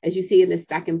 So as you see in the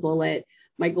second bullet,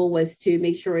 my goal was to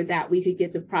make sure that we could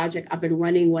get the project up and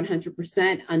running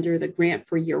 100% under the grant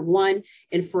for year one.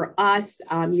 And for us,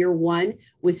 year one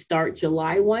would start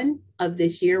July 1 of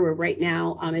this year, where right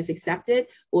now, if accepted,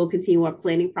 we'll continue our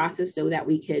planning process so that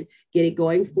we could get it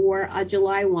going for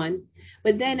July 1.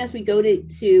 But then as we go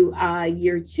to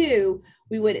year two,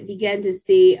 we would begin to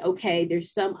see, okay,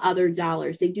 there's some other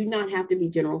dollars. They do not have to be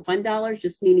general fund dollars,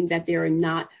 just meaning that they are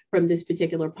not from this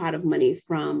particular pot of money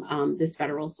from this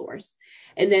federal source.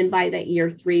 And then by that year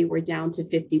three, we're down to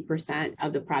 50%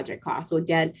 of the project cost. So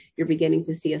again, you're beginning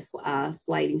to see a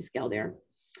sliding scale there.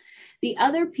 The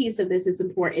other piece of this is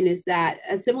important is that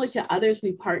similar to others,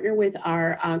 we partner with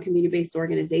our community-based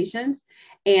organizations,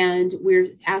 and we're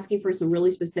asking for some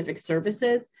really specific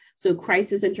services. So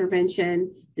crisis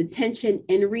intervention, detention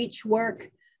in reach work,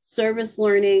 service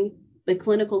learning, the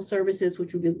clinical services,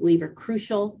 which we believe are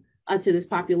crucial to this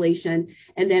population,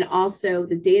 and then also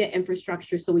the data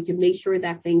infrastructure so we can make sure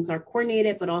that things are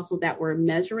coordinated, but also that we're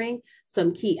measuring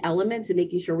some key elements and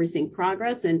making sure we're seeing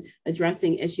progress and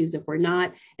addressing issues if we're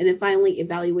not. And then finally,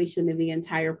 evaluation of the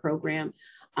entire program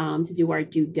to do our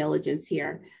due diligence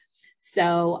here.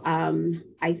 So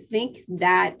I think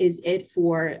that is it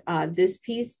for this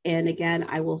piece. And again,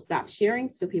 I will stop sharing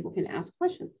so people can ask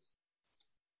questions.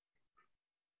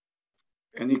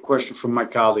 Any question from my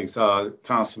colleagues,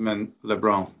 Councilman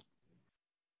LeBron?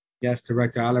 Yes,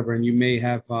 Director Oliver, and you may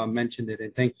have mentioned it,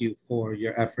 and thank you for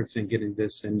your efforts in getting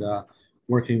this and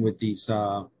working with these,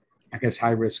 I guess,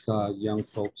 high-risk young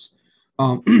folks.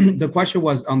 The question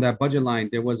was on that budget line,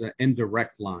 there was an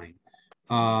indirect line.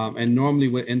 And normally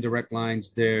with indirect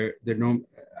lines,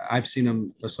 I've seen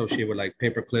them associated with like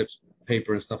paper clips,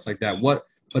 paper and stuff like that. But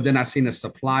then I've seen a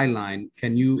supply line.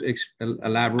 Can you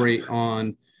elaborate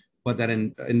on what that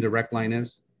indirect line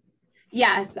is?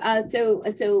 Yes.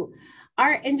 So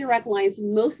our indirect lines,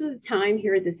 most of the time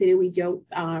here at the city, we don't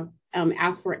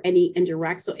ask for any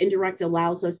indirect. So indirect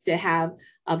allows us to have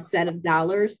a set of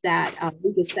dollars that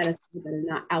we can set aside that are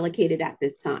not allocated at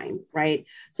this time, right?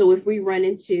 So if we run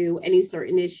into any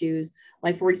certain issues,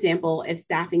 like for example, if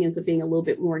staffing ends up being a little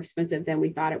bit more expensive than we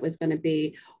thought it was going to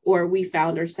be, or we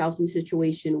found ourselves in a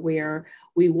situation where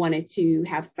we wanted to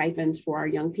have stipends for our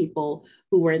young people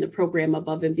who were in the program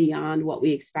above and beyond what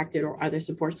we expected or other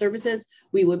support services,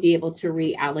 we would be able to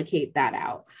reallocate that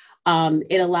out.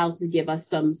 It allows to give us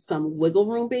some wiggle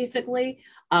room, basically.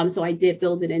 So I did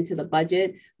build it into the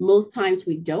budget. Most times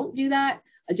we don't do that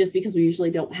just because we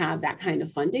usually don't have that kind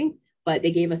of funding, but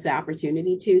they gave us the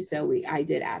opportunity to, so I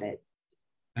did add it.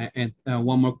 And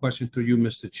one more question through you,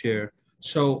 Mr. Chair.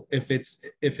 So if it's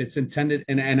intended,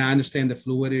 and I understand the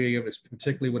fluidity of it,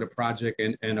 particularly with a project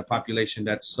and a population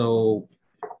that's so,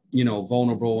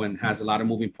 vulnerable and has a lot of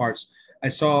moving parts. I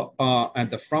saw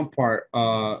at the front part,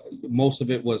 most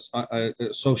of it was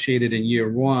associated in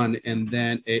year one, and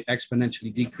then it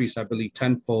exponentially decreased, I believe,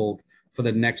 tenfold for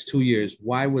the next 2 years.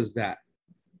 Why was that?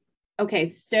 Okay,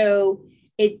 so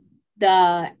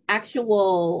the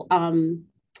actual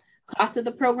cost of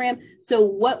the program. So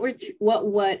what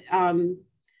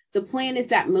The plan is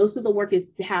that most of the work is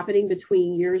happening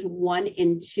between years 1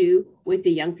 and 2 with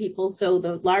the young people. So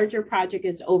the larger project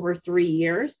is over 3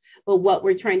 years. But what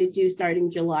we're trying to do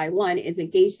starting July 1 is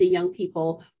engage the young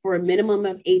people for a minimum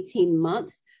of 18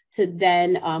 months to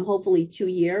then hopefully 2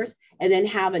 years, and then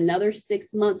have another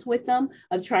 6 months with them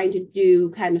of trying to do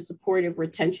kind of supportive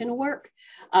retention work.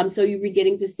 So you're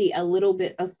beginning to see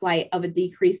a slight of a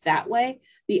decrease that way.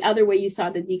 The other way you saw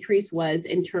the decrease was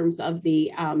in terms of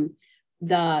the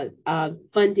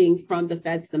funding from the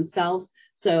feds themselves.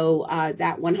 So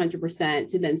that 100%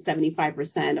 to then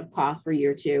 75% of cost for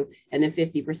year 2, and then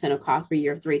 50% of cost for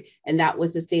year 3. And that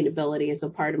was sustainability. And so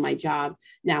part of my job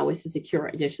now is to secure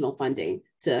additional funding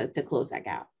to close that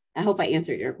gap. I hope I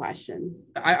answered your question.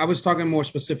 I was talking more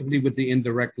specifically with the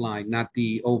indirect line, not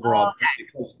the overall. Okay.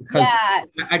 Because Yeah.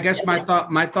 I guess my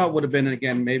thought would have been,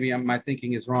 again, maybe my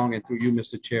thinking is wrong, and through you,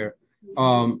 Mr. Chair,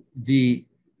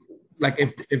 like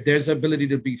if there's ability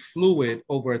to be fluid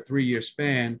over a 3-year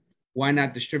span, why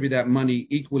not distribute that money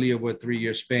equally over a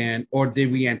 3-year span? Or did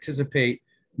we anticipate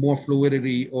more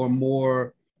fluidity or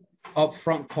more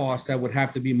upfront costs that would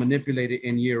have to be manipulated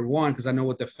in year 1? Because I know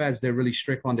with the feds, they're really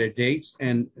strict on their dates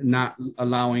and not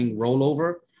allowing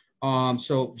rollover.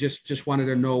 So just wanted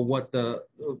to know what the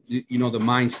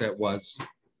mindset was.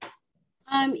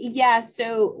 Yeah,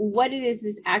 so what it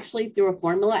is actually through a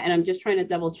formula, and I'm just trying to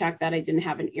double check that I didn't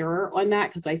have an error on that,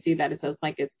 because I see that it says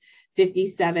like it's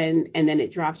 57 and then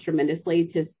it drops tremendously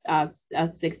to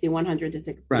 6,100 to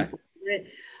 6,400.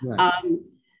 Right.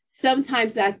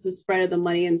 Sometimes that's the spread of the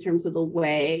money in terms of the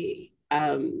way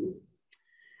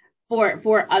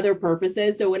for other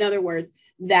purposes. So in other words,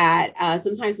 that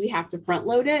sometimes we have to front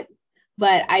load it.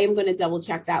 But I am going to double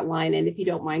check that line, and if you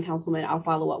don't mind, Councilman, I'll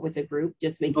follow up with the group.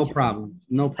 Just making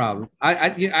no problem.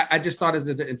 I just thought of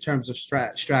it in terms of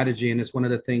strategy, and it's one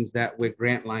of the things that with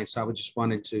grant lines. So I just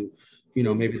wanted to,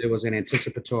 maybe there was an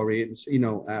anticipatory. It's,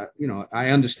 I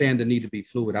understand the need to be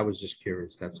fluid. I was just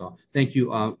curious. That's all. Thank you,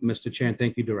 Mr. Chair, and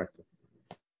thank you, Director.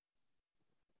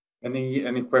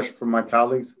 Any question from my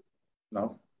colleagues?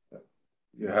 No.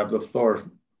 You have the floor,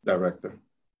 Director.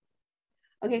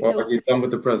 Okay, so are you done with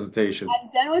the presentation?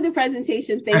 I'm done with the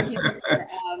presentation. Thank you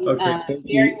for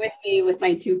bearing with me with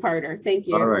my 2-parter. Thank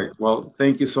you. All right. Well,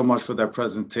 thank you so much for that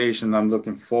presentation. I'm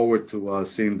looking forward to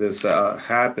seeing this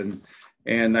happen.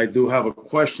 And I do have a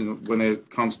question when it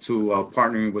comes to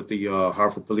partnering with the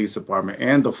Hartford Police Department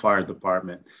and the Fire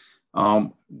Department.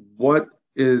 What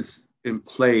is in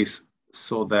place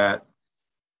so that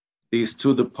these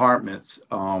 2 departments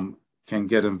can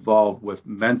get involved with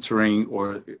mentoring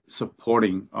or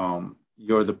supporting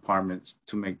your department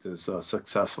to make this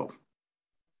successful?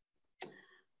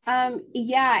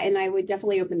 Yeah, and I would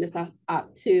definitely open this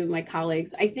up to my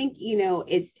colleagues. I think,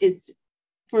 it's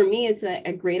for me, it's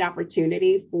a great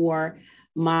opportunity for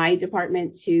my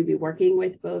department to be working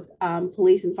with both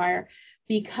police and fire,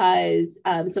 because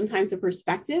sometimes the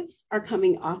perspectives are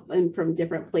coming often from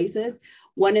different places.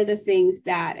 One of the things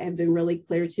that have been really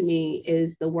clear to me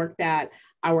is the work that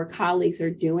our colleagues are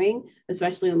doing,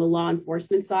 especially on the law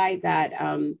enforcement side, that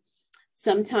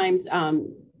sometimes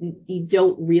you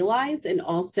don't realize, and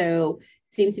also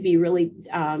seem to be really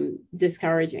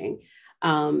discouraging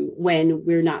when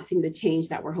we're not seeing the change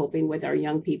that we're hoping with our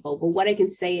young people. But what I can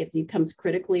say, it becomes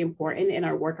critically important in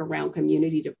our work around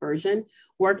community diversion,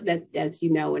 work that, as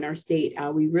you know, in our state,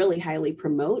 we really highly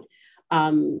promote.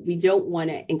 We don't want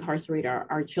to incarcerate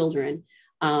our children,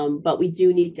 but we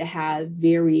do need to have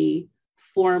very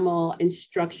formal and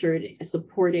structured,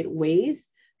 supported ways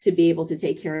to be able to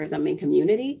take care of them in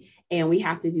community. And we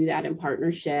have to do that in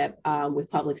partnership with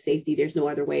public safety. There's no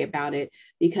other way about it,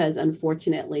 because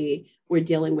unfortunately, we're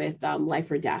dealing with life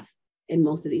or death in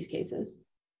most of these cases.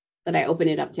 But I open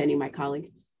it up to any of my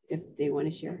colleagues if they want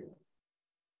to share.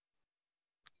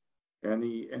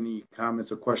 Any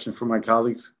comments or questions from my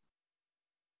colleagues?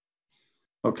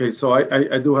 Okay, so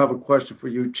I do have a question for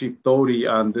you, Chief Doty,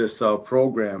 on this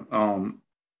program.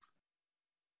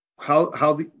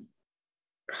 How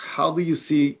do you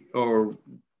see, or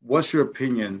what's your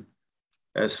opinion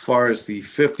as far as the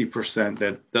 50%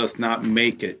 that does not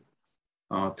make it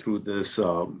through this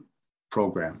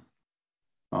program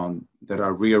that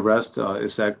are rearrest?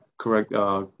 Is that correct,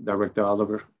 Director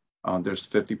Oliver? There's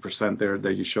 50% there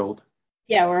that you showed?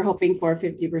 Yeah, we're hoping for a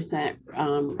 50%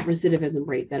 recidivism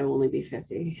rate. That'll only be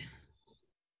 50.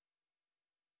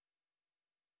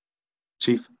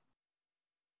 Chief?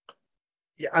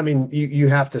 Yeah, I mean, you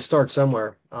have to start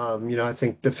somewhere. I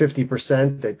think the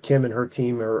 50% that Kim and her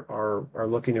team are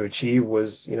looking to achieve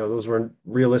was, those were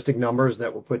realistic numbers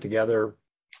that were put together,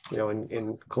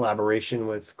 in collaboration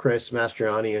with Chris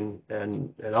Mastriani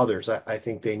and others. I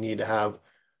think they need to have,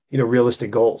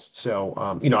 realistic goals. So,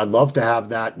 I'd love to have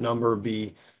that number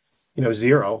be,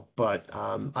 0, but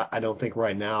I don't think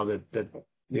right now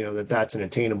that's an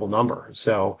attainable number.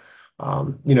 So,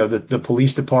 the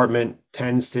police department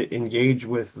tends to engage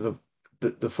with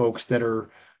the folks that are,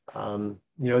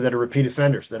 that are repeat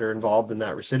offenders, that are involved in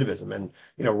that recidivism. And,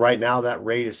 right now that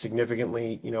rate is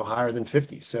significantly, higher than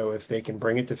 50. So if they can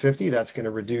bring it to 50, that's going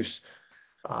to reduce,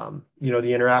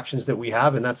 the interactions that we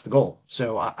have, and that's the goal.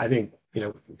 So I think,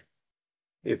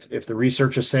 if the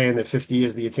research is saying that 50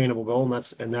 is the attainable goal,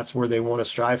 and that's where they want to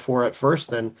strive for at first,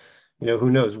 then,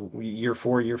 who knows, year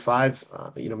 4, year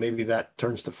 5, maybe that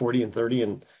turns to 40 and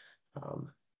 30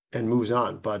 and moves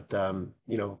on. But, the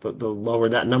lower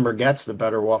that number gets, the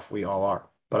better off we all are.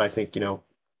 But I think, to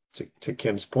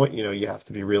Kim's point, you have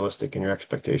to be realistic in your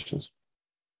expectations.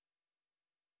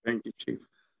 Thank you, Chief.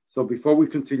 So before we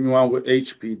continue on with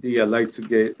HPD, I'd like to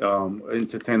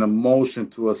entertain a motion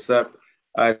to accept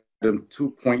item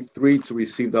 2.3 to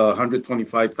receive the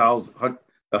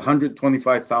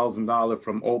 $125,000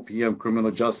 from OPM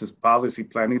Criminal Justice Policy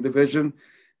Planning Division,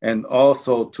 and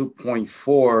also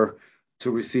 2.4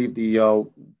 to receive the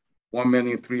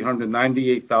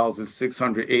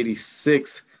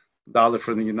 $1,398,686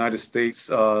 from the United States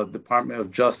Department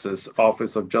of Justice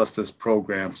Office of Justice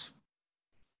Programs.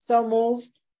 So moved,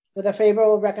 with a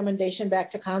favorable recommendation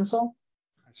back to council.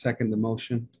 I second the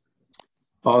motion.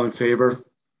 All in favor?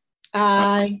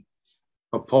 Aye.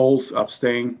 Oppose,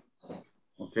 abstain.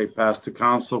 Okay, passed to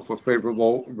council for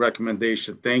favorable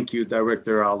recommendation. Thank you,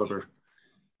 Director Oliver.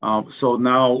 So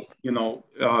now,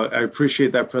 I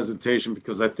appreciate that presentation,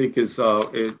 because I think it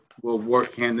will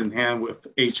work hand in hand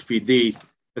with HPD,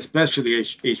 especially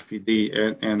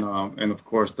HPD and of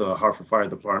course the Hartford Fire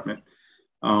Department.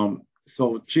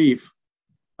 So Chief,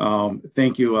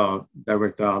 thank you,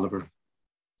 Director Oliver.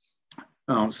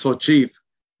 So Chief,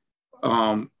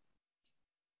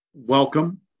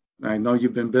 welcome. I know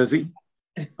you've been busy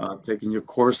taking your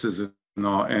courses,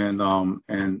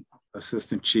 and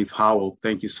Assistant Chief Howell,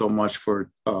 thank you so much for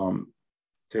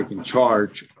taking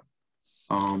charge.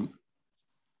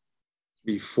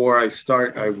 Before I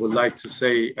start, I would like to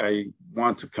say I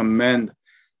want to commend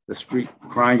the Street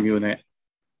Crime Unit,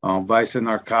 Vice and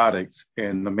Narcotics,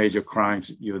 and the Major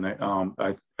Crimes Unit.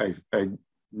 I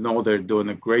know they're doing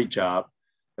a great job,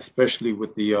 especially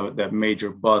with that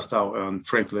major bust out on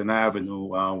Franklin Avenue,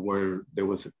 where there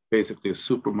was basically a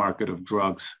supermarket of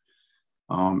drugs,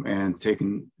 and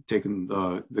taking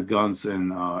the guns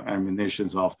and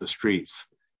ammunitions off the streets.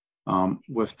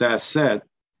 With that said,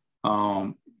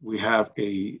 we have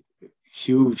a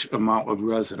huge amount of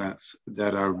residents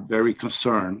that are very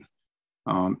concerned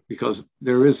because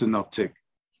there is an uptick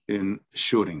in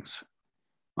shootings.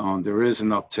 There is an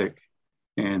uptick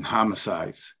in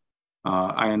homicides.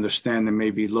 I understand it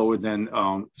may be lower than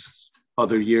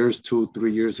other years,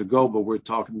 2-3 years ago, but we're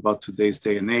talking about today's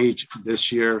day and age,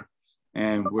 this year,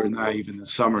 and we're not even in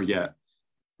summer yet.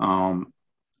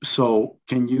 So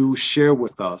can you share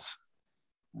with us,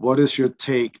 what is your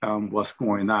take on what's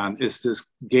going on? Is this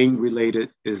gang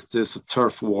related? Is this a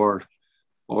turf war?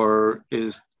 Or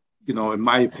is, in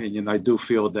my opinion, I do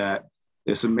feel that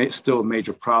it's still a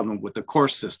major problem with the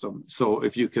court system. So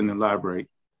if you can elaborate.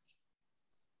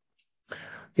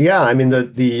 Yeah, I mean,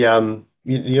 the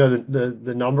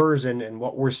numbers and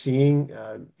what we're seeing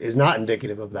is not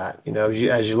indicative of that.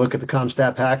 As you look at the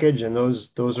CompStat package, and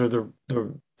those are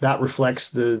that reflects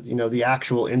the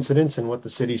actual incidents and what the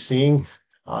city's seeing.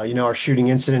 Our shooting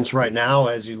incidents right now,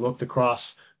 as you looked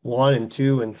across 1 and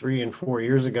 2 and 3 and 4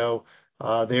 years ago,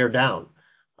 they are down.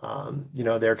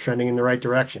 They're trending in the right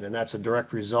direction, and that's a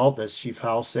direct result, as Chief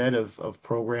Howell said, of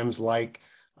programs like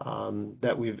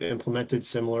that we've implemented,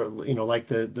 similar, like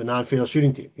the non-fatal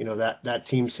shooting team. That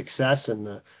team's success and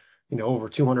the over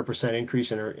 200%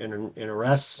 increase in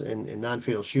arrests in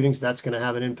non-fatal shootings, that's going to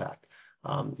have an impact.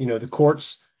 The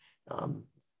courts,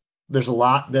 there's a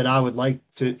lot that I would like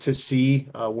to see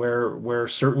where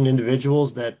certain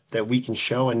individuals that we can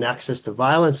show a nexus to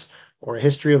violence, or a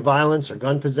history of violence, or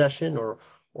gun possession, or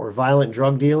violent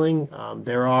drug dealing.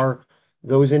 There are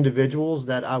those individuals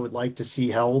that I would like to see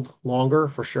held longer,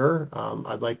 for sure.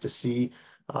 I'd like to see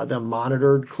them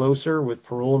monitored closer with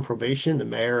parole and probation. The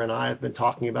mayor and I have been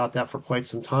talking about that for quite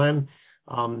some time.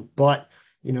 But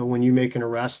when you make an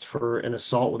arrest for an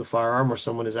assault with a firearm where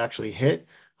someone is actually hit,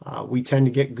 we tend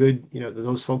to get good,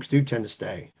 those folks do tend to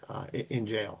stay in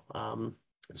jail.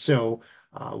 So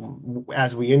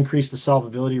as we increase the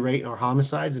solvability rate in our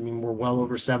homicides, we're well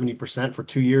over 70% for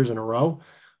 2 years in a row.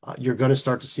 You're going to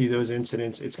start to see those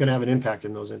incidents. It's going to have an impact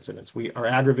in those incidents. Our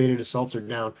aggravated assaults are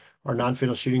down. Our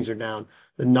non-fatal shootings are down.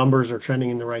 The numbers are trending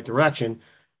in the right direction.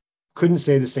 couldn't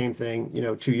say the same thing,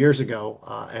 2 years ago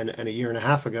and a year and a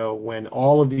half ago, when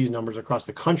all of these numbers across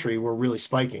the country were really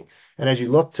spiking. And as you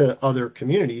look to other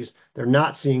communities, they're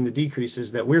not seeing the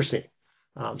decreases that we're seeing.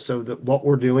 So that what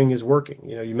we're doing is working.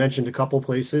 You mentioned a couple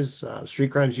places.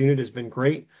 Street Crimes Unit has been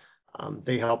great.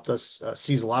 They helped us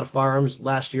seize a lot of firearms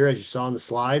last year, as you saw on the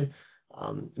slide.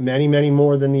 Many, many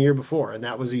more than the year before. And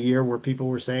that was a year where people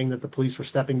were saying that the police were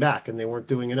stepping back and they weren't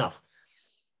doing enough.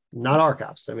 Not our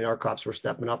cops. I mean, our cops were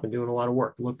stepping up and doing a lot of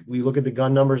work. We look at the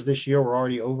gun numbers this year, we're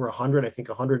already over 100, I think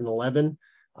 111.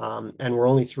 And we're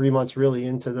only 3 months really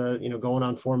into the, going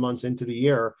on 4 months into the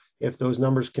year. If those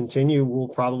numbers continue, we'll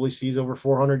probably seize over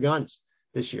 400 guns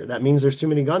this year. That means there's too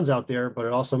many guns out there, but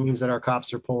it also means that our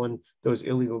cops are pulling those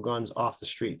illegal guns off the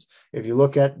streets. If you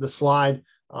look at the slide,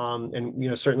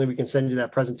 and certainly we can send you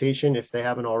that presentation if they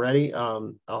haven't already.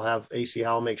 I'll have AC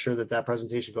Howell make sure that that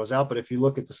presentation goes out. But if you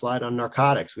look at the slide on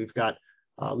narcotics, we've got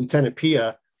Lieutenant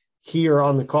Pia here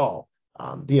on the call.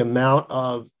 The amount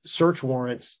of search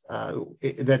warrants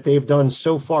that they've done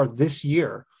so far this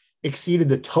year exceeded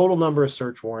the total number of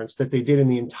search warrants that they did in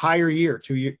the entire year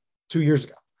 2 years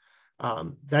ago.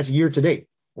 That's year to date.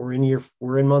 We're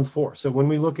in month 4. So when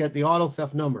we look at the auto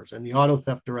theft numbers and the auto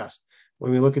theft arrest,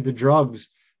 when we look at the drugs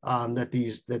that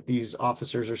these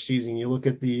officers are seizing, you look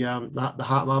at the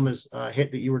Hot Mamas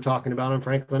hit that you were talking about on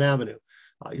Franklin Avenue.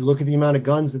 You look at the amount of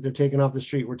guns that they're taking off the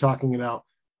street. We're talking about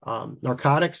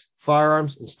narcotics,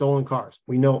 firearms, and stolen cars.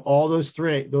 We know all those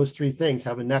three things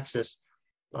have a nexus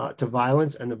to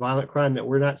violence and the violent crime that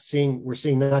we're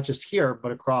seeing not just here,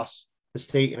 but across the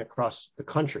state and across the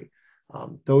country.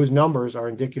 Those numbers are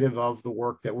indicative of the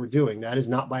work that we're doing. That is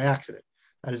not by accident.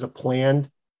 That is a planned,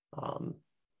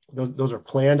 those are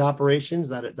planned operations.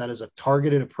 That is a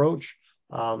targeted approach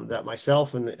that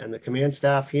myself and the command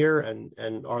staff here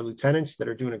and our lieutenants that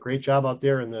are doing a great job out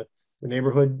there in the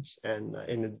neighborhoods and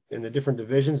in the different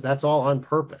divisions. That's all on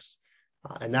purpose.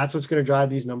 And that's what's going to drive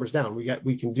these numbers down.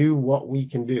 We can do what we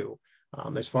can do.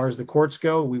 As far as the courts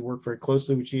go, we work very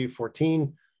closely with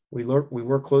GA14. We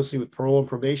work closely with parole and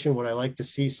probation. Would I like to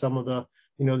see some of the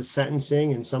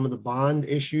sentencing and some of the bond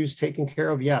issues taken care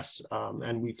of? Yes.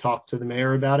 And we talk to the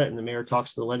mayor about it, and the mayor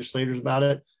talks to the legislators about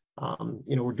it.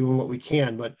 We're doing what we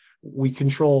can, but we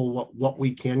control what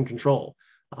we can control.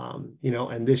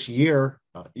 And this year,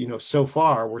 so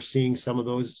far we're seeing some of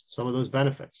those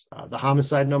benefits. The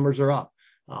homicide numbers are up,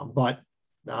 but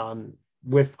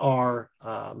with our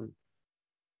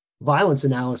violence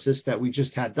analysis that we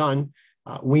just had done,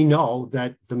 we know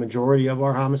that the majority of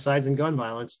our homicides and gun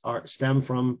violence stem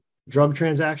from drug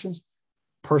transactions,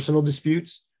 personal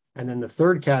disputes, and then the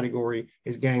third category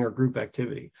is gang or group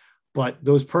activity. But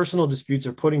those personal disputes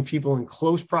are putting people in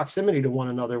close proximity to one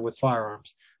another with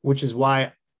firearms, which is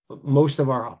why most of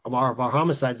our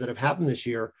homicides that have happened this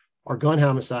year are gun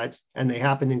homicides, and they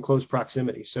happened in close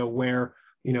proximity. So where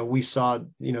we saw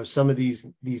some of these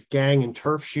gang and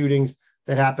turf shootings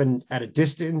that happened at a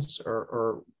distance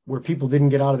or where people didn't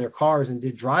get out of their cars and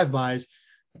did drive-bys,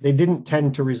 they didn't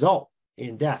tend to result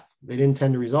in death. They didn't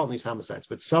tend to result in these homicides.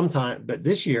 But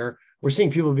this year, we're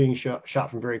seeing people being shot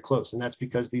from very close. And that's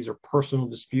because these are personal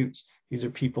disputes. These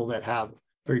are people that have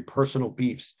very personal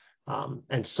beefs.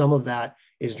 And some of that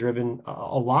is driven,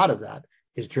 a lot of that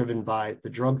is driven by the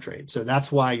drug trade. So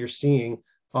that's why you're seeing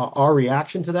our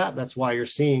reaction to that. That's why you're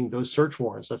seeing those search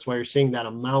warrants. That's why you're seeing that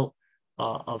amount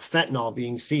of fentanyl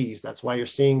being seized. That's why you're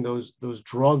seeing those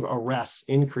drug arrests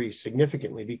increase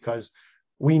significantly, because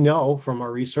we know from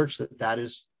our research that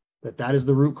is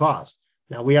the root cause.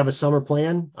 Now we have a summer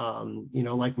plan,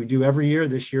 like we do every year.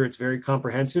 This year it's very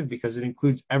comprehensive because it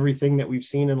includes everything that we've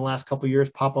seen in the last couple of years: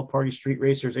 pop-up party, street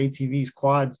racers, ATVs,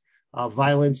 quads,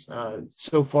 violence,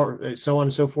 so on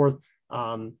and so forth.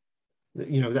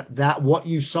 That what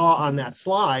you saw on that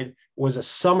slide was a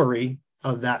summary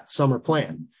of that summer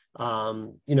plan.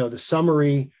 The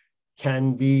summary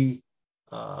can be,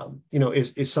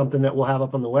 is something that we'll have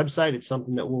up on the website. It's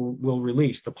something that we'll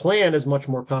release. The plan is much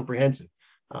more comprehensive.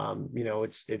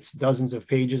 It's dozens of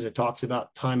pages. It talks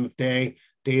about time of day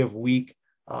of week,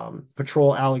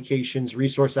 patrol allocations,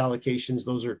 resource allocations.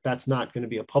 That's not going to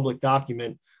be a public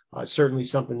document. Certainly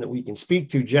something that we can speak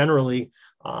to generally,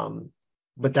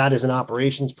 but that is an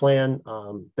operations plan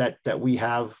that we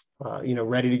have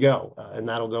ready to go, and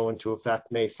that'll go into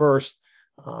effect May 1st.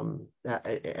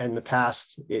 In the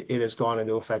past, it has gone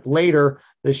into effect later.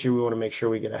 This year, we want to make sure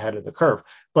we get ahead of the curve.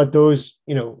 But those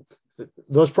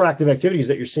proactive activities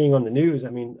that you're seeing on the news,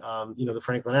 the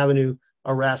Franklin Avenue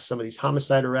arrests, some of these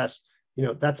homicide arrests,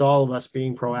 that's all of us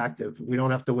being proactive. We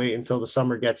don't have to wait until the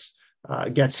summer gets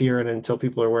gets here and until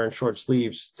people are wearing short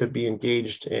sleeves to be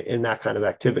engaged in that kind of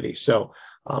activity. So,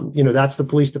 that's the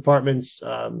police department's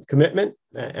commitment,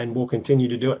 and we'll continue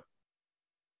to do it.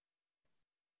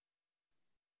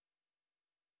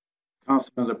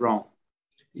 Councilman LeBron.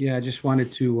 Yeah, I just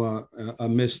wanted to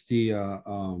miss the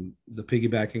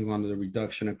piggybacking on the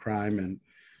reduction of crime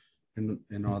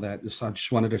and all that. So I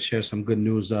just wanted to share some good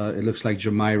news. It looks like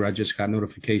Jamira, I just got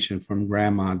notification from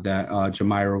grandma that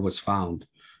Jamira was found.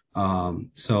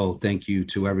 So thank you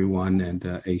to everyone and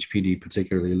HPD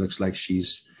particularly. It looks like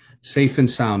she's safe and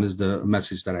sound is the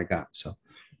message that I got. So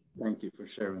thank you for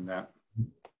sharing that.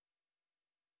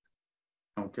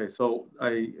 Okay, so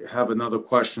I have another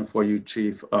question for you,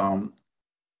 Chief.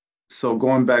 So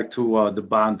going back to the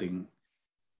bonding,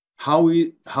 how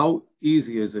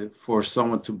easy is it for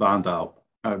someone to bond out?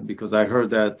 Because I heard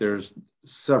that there's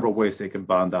several ways they can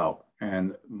bond out,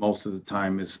 and most of the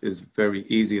time is very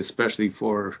easy, especially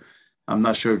for, I'm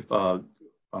not sure if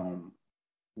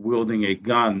wielding a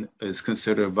gun is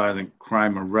considered a violent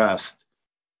crime arrest,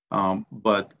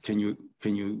 but can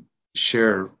you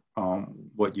share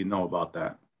what you know about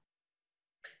that?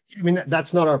 I mean,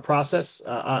 that's not our process.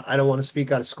 I don't want to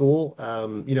speak out of school.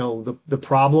 The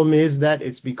problem is that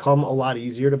it's become a lot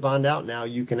easier to bond out. Now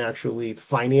you can actually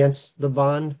finance the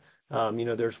bond.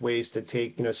 There's ways to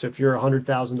take, so if you're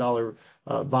 $100,000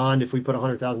 bond, if we put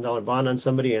 $100,000 bond on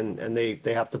somebody and they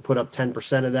have to put up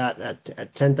 10% of that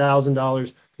at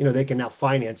 $10,000, they can now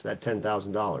finance that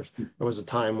 $10,000. There was a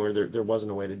time where there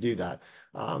wasn't a way to do that.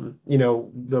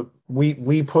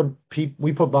 We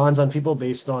put bonds on people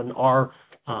based on our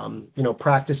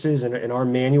practices and our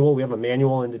manual. We have a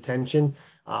manual in detention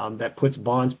that puts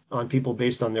bonds on people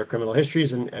based on their criminal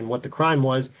histories and what the crime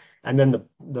was. And then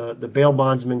the bail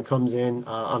bondsman comes in,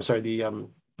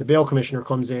 the bail commissioner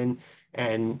comes in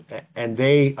and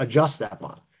they adjust that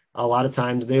bond. A lot of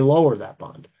times they lower that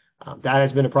bond. That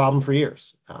has been a problem for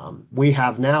years. We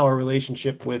have now a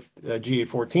relationship with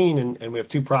GA14 and we have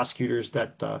two prosecutors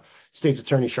that State's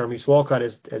Attorney Charmise Walcott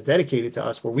has dedicated to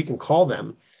us, where we can call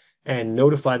them and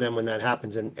notify them when that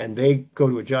happens, and they go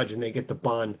to a judge and they get the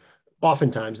bond.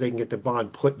 Oftentimes they can get the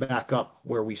bond put back up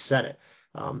where we set it.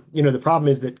 The problem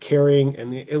is that carrying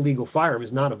an illegal firearm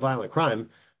is not a violent crime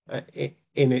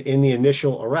in the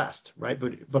initial arrest, right?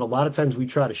 But a lot of times we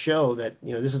try to show that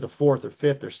this is the fourth or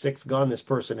fifth or sixth gun this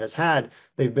person has had.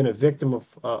 They've been a victim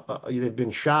of they've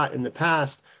been shot in the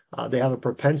past. They have a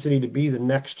propensity to be the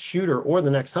next shooter or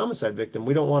the next homicide victim.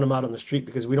 We don't want them out on the street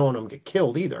because we don't want them to get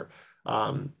killed either.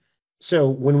 So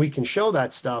when we can show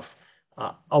that stuff,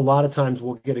 a lot of times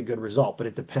we'll get a good result, but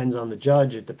it depends on the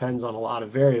judge. It depends on a lot of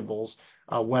variables,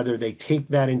 whether they take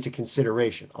that into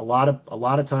consideration. A lot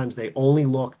of times they only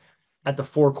look at the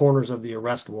four corners of the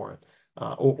arrest warrant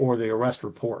or the arrest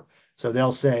report. So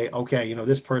they'll say, okay,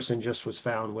 this person just was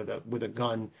found with a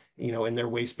gun, in their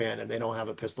waistband, and they don't have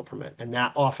a pistol permit. And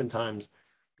that oftentimes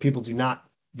people do not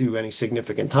do any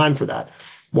significant time for that.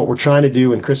 What we're trying to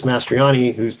do, and Chris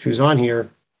Mastriani, who's on here,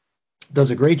 does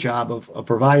a great job of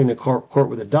providing the court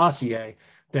with a dossier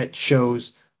that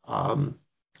shows a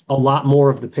lot more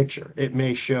of the picture. It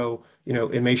may show,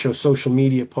 social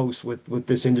media posts with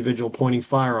this individual pointing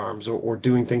firearms or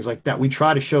doing things like that. We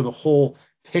try to show the whole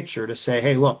picture to say,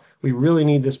 hey, look, we really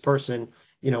need this person,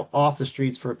 off the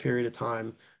streets for a period of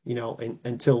time,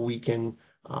 until we can,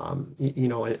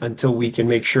 until we can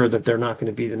make sure that they're not going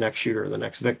to be the next shooter or the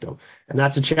next victim. And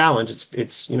that's a challenge.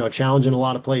 It's a challenge in a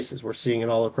lot of places. We're seeing it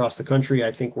all across the country.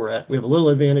 I think we have a little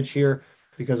advantage here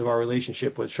because of our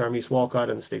relationship with Charmise Walcott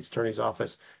and the State's Attorney's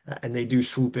Office, and they do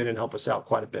swoop in and help us out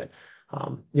quite a bit.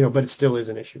 But it still is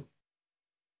an issue.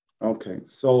 Okay,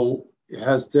 so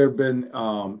has there been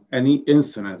any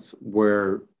incidents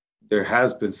where there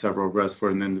has been several arrests for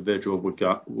an individual with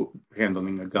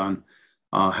handling a gun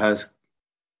has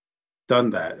done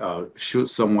that, shoot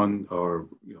someone or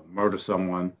murder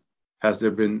someone? Has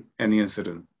there been any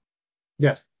incident?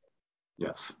 Yes.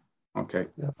 Yes. Okay.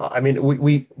 I mean,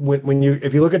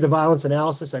 if you look at the violence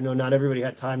analysis, I know not everybody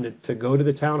had time to go to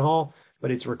the town hall,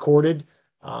 but it's recorded.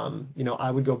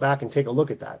 I would go back and take a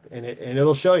look at that, and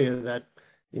it'll show you that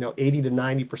 80 to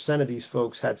 90% of these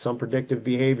folks had some predictive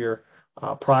behavior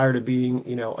prior to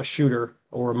being a shooter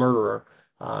or a murderer.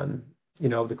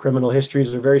 The criminal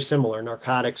histories are very similar: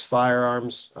 narcotics,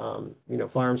 firearms,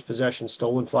 firearms possession,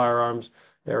 stolen firearms.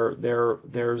 There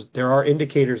are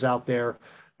indicators out there,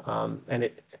 and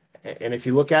if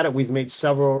you look at it, we've made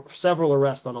several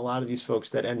arrests on a lot of these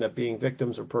folks that end up being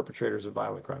victims or perpetrators of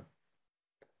violent crime.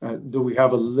 Do we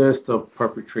have a list of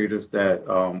perpetrators that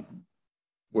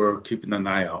we're keeping an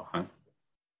eye out on?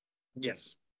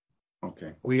 Yes.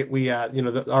 Okay.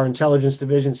 Our intelligence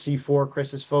division, C4,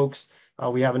 Chris's folks,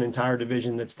 we have an entire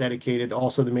division that's dedicated.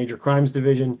 Also, the major crimes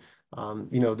division,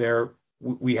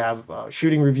 we have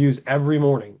shooting reviews every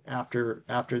morning after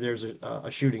there's a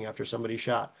shooting, after somebody's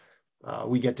shot.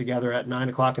 We get together at 9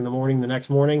 o'clock in the morning the next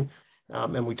morning,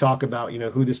 and we talk about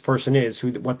who this person is,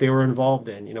 what they were involved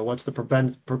in, what's the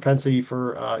propensity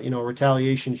for a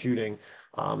retaliation shooting.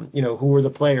 Who are the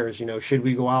players? Should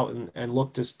we go out and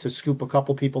look to scoop a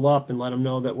couple people up and let them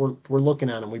know that we're looking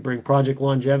at them? We bring Project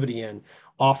Longevity in,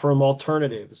 offer them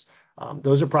alternatives.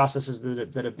 Those are processes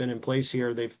that have been in place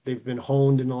here. They've been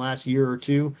honed in the last year or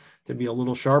two to be a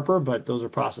little sharper, but those are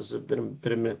processes that have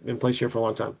been in place here for a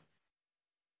long time.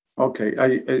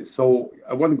 Okay, so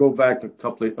I want to go back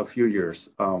a few years.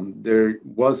 There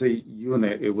was a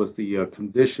unit. It was the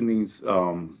conditioning's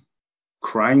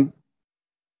crime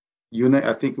unit,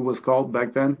 I think it was called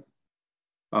back then,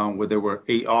 where there were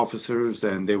 8 officers,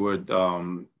 and they would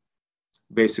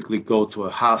basically go to a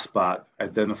hotspot,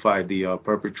 identify the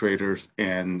perpetrators,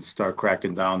 and start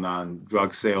cracking down on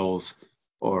drug sales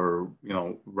or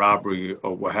robbery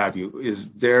or what have you. Is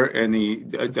there any?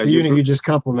 The unit you just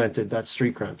complimented, that's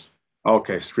street crimes.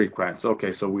 Okay, street crimes.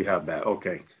 Okay, so we have that.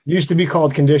 Okay. Used to be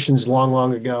called conditions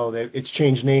long ago. It's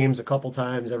changed names a couple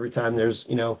times. Every time there's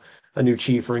a new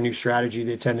chief or a new strategy,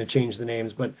 they tend to change the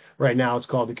names. But right now it's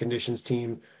called the conditions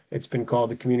team. It's been called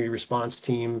the community response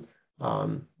team.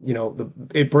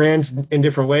 It brands in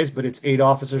different ways, but it's 8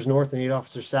 officers north and 8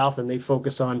 officers south, and they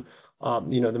focus on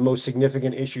the most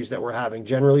significant issues that we're having.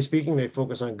 Generally speaking, they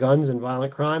focus on guns and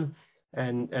violent crime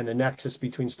and the nexus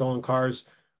between stolen cars,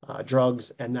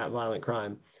 drugs, and that violent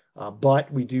crime.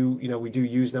 But we do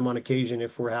use them on occasion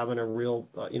if we're having a real,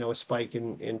 a spike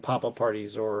in pop-up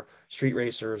parties or street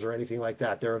racers or anything like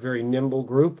that. They're a very nimble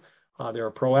group. They're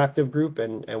a proactive group,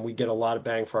 and we get a lot of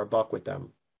bang for our buck with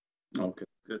them. Okay,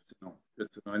 good to know.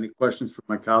 Good to know. Any questions for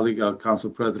my colleague, Council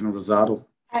President Rosado?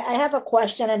 I have a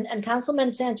question, and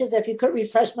Councilman Sanchez, if you could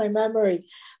refresh my memory.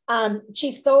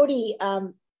 Chief Thody,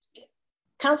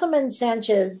 Councilman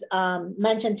Sanchez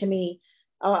mentioned to me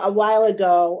a while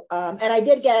ago, and I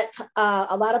did get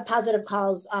a lot of positive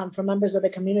calls from members of the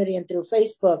community and through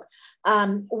Facebook,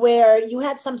 where you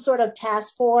had some sort of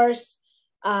task force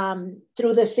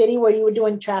through the city where you were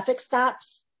doing traffic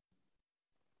stops.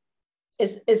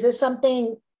 Is this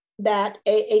something that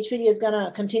HPD is going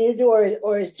to continue to do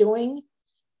or is doing?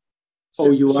 So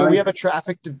we have a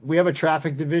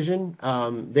traffic division.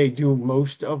 They do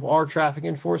most of our traffic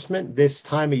enforcement. This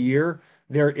time of year,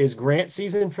 there is grant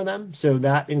season for them. So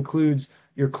that includes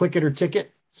your click it or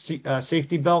ticket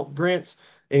safety belt grants.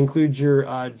 It includes your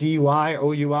DUI,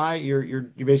 OUI, your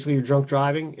basically your drunk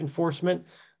driving enforcement.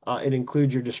 It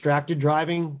includes your distracted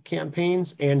driving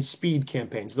campaigns and speed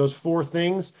campaigns. Those 4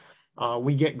 things.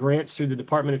 We get grants through the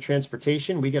Department of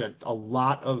Transportation. We get a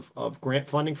lot of grant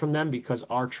funding from them because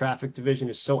our traffic division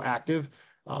is so active.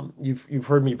 You've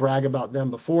heard me brag about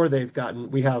them before.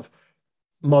 We have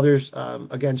Mothers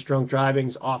Against Drunk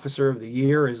Driving's Officer of the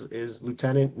Year is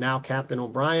Lieutenant, now Captain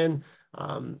O'Brien.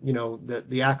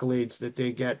 The accolades that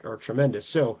they get are tremendous.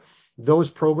 So those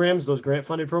programs, those grant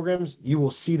funded programs, you will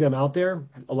see them out there.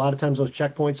 A lot of times those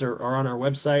checkpoints are on our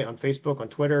website, on Facebook, on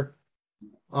Twitter.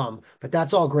 But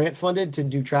that's all grant funded to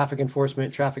do traffic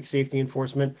enforcement, traffic safety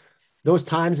enforcement. Those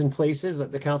times and places,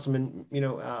 the councilman,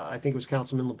 I think it was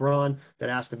Councilman LeBron that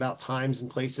asked about times and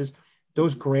places.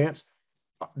 Those grants,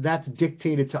 that's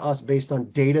dictated to us based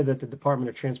on data that the Department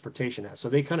of Transportation has. So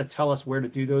they kind of tell us where to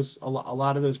do those, a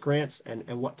lot of those grants and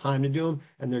what time to do them.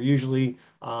 And they're usually,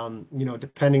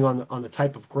 depending on the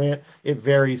type of grant, it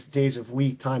varies days of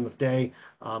week, time of day.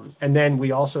 And then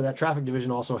that traffic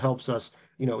division also helps us.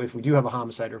 If we do have a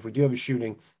homicide or if we do have a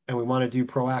shooting and we want to do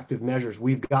proactive measures,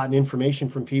 we've gotten information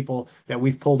from people that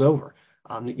we've pulled over,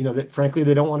 that frankly,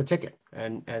 they don't want a ticket.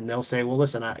 And they'll say, well,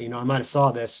 listen, I might have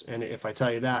saw this. And if I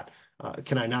tell you that,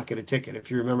 can I not get a ticket?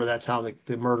 If you remember, that's how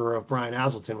the murderer of Brian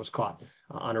Hazelton was caught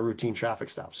on a routine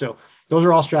traffic stop. So those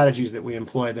are all strategies that we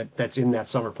employ that's in that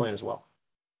summer plan as well.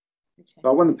 So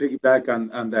I want to piggyback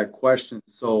on that question.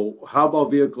 So how about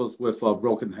vehicles with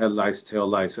broken headlights,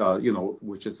 taillights,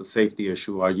 which is a safety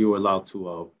issue? Are you allowed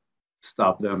to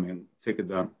stop them and ticket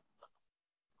them?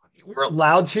 We're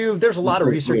allowed to. There's a lot of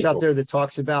research out there that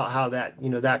talks about how that,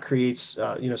 that creates,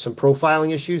 some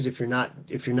profiling issues if you're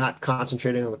not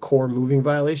concentrating on the core moving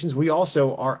violations. We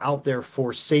also are out there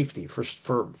for safety, for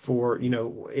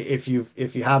if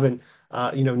you haven't,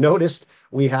 noticed,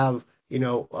 we have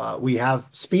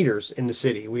speeders in the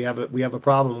city. We have a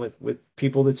problem with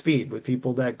people that speed, with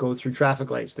people that go through traffic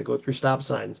lights, that go through stop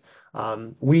signs.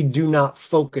 We do not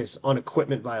focus on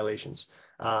equipment violations.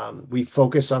 We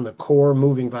focus on the core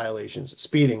moving violations,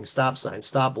 speeding, stop signs,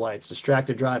 stop lights,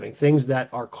 distracted driving, things that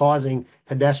are causing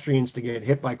pedestrians to get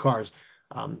hit by cars.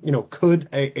 Could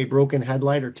a broken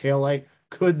headlight or taillight,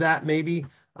 could that maybe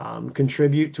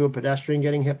contribute to a pedestrian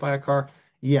getting hit by a car?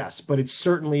 Yes, but it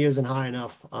certainly isn't high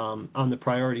enough on the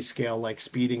priority scale like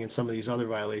speeding and some of these other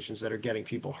violations that are getting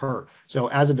people hurt. So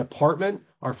as a department,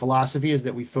 our philosophy is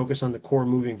that we focus on the core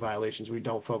moving violations. We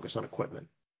don't focus on equipment.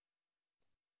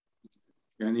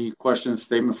 Any questions,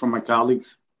 statement from my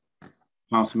colleagues?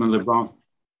 Councilman LeBron.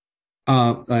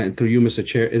 Through you, Mr.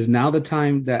 Chair, is now the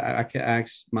time that I can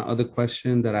ask my other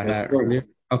question that I had earlier?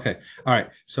 Okay, all right.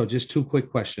 So just two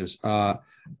quick questions.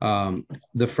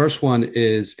 The first one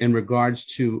is in regards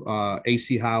to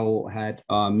AC Howell had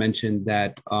mentioned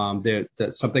that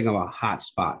there's something about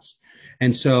hotspots.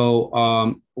 And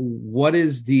so what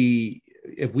is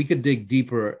if we could dig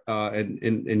deeper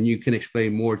and you can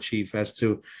explain more, Chief, as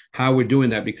to how we're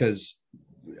doing that, because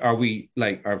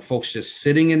are folks just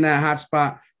sitting in that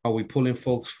hotspot? Are we pulling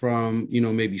folks from,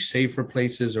 maybe safer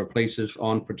places or places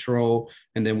on patrol,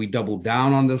 and then we double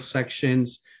down on those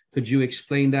sections? Could you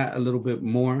explain that a little bit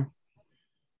more?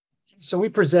 So we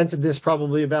presented this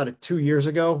probably about 2 years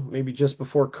ago, maybe just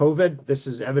before COVID. This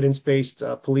is evidence-based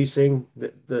policing,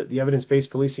 the evidence-based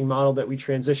policing model that we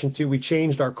transitioned to. We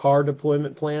changed our car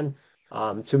deployment plan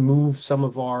to move some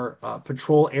of our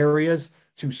patrol areas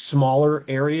to smaller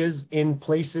areas in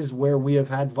places where we have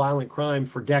had violent crime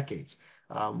for decades.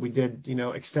 We did,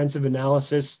 extensive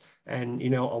analysis, and,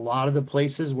 a lot of the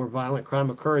places where violent crime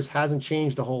occurs hasn't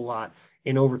changed a whole lot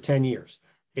in over 10 years.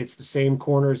 It's the same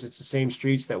corners, it's the same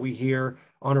streets that we hear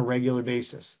on a regular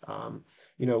basis.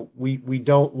 We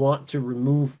don't want to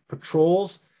remove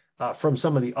patrols from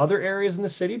some of the other areas in the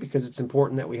city because it's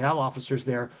important that we have officers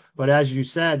there. But as you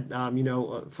said,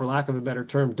 for lack of a better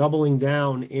term, doubling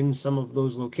down in some of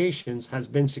those locations has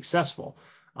been successful.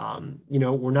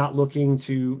 We're not looking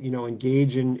to,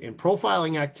 engage in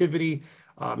profiling activity.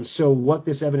 So what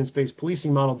this evidence-based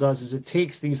policing model does is it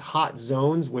takes these hot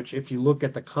zones, which if you look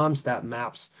at the CompStat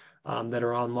maps that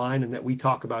are online and that we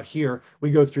talk about here, we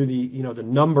go through the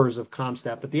numbers of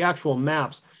CompStat, but the actual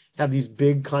maps have these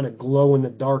big kind of glow in the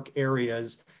dark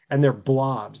areas, and they're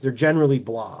blobs. They're generally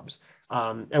blobs.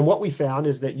 And what we found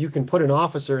is that you can put an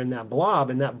officer in that blob,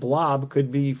 and that blob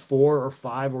could be 4 or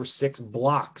 5 or 6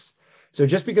 blocks. So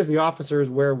just because the officer is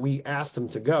where we asked them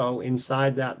to go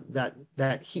inside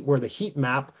that heat, where the heat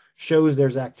map shows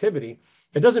there's activity,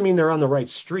 it doesn't mean they're on the right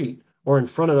street or in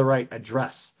front of the right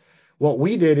address. What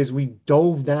we did is we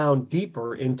dove down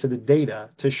deeper into the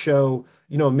data to show,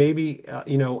 maybe,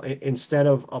 instead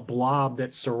of a blob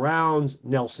that surrounds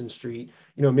Nelson Street,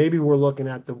 maybe we're looking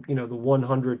at the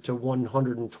 100 to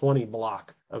 120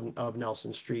 block of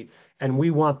Nelson Street, and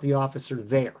we want the officer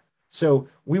there. So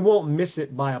we won't miss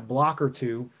it by a block or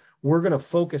two. We're going to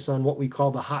focus on what we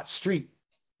call the hot street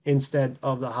instead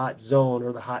of the hot zone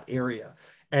or the hot area.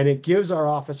 And it gives our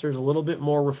officers a little bit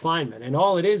more refinement. And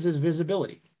all it is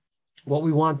visibility. What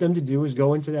we want them to do is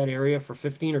go into that area for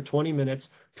 15 or 20 minutes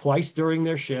twice during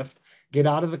their shift, get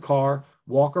out of the car,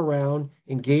 walk around,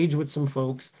 engage with some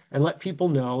folks, and let people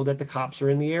know that the cops are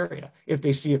in the area. If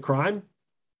they see a crime,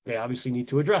 they obviously need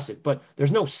to address it. But there's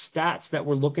no stats that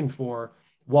we're looking for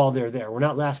while they're there. We're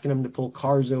not asking them to pull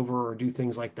cars over or do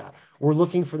things like that. We're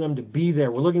looking for them to be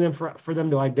there. We're looking for them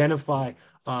to identify,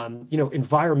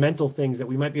 environmental things that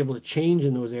we might be able to change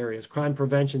in those areas. Crime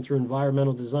prevention through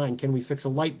environmental design. Can we fix a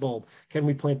light bulb? Can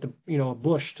we plant a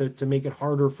bush to make it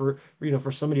harder for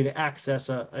somebody to access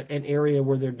an area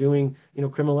where they're doing,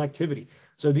 criminal activity?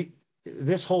 So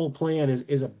this whole plan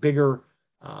is a bigger,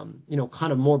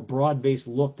 kind of more broad-based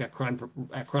look at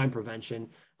crime prevention.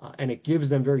 And it gives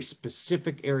them very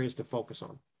specific areas to focus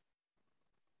on.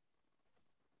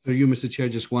 So you, Mr. Chair,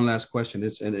 just one last question.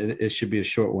 It should be a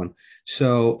short one.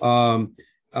 So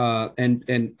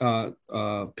piggybacking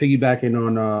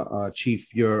on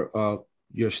Chief,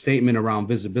 your statement around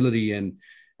visibility and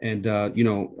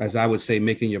as I would say,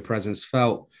 making your presence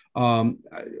felt.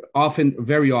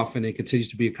 Very often, it continues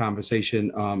to be a conversation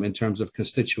in terms of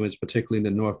constituents, particularly in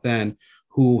the North End,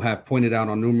 who have pointed out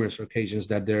on numerous occasions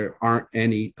that there aren't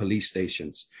any police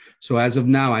stations. So as of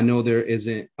now, I know there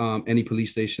isn't any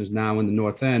police stations now in the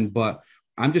North End, but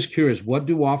I'm just curious, what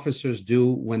do officers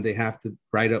do when they have to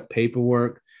write up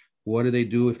paperwork? What do they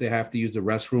do if they have to use the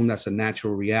restroom? That's a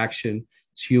natural reaction.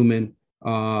 It's human.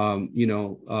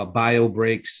 Bio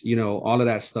breaks, all of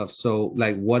that stuff. So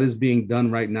what is being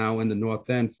done right now in the North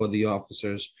End for the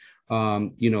officers,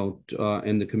 in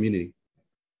the community?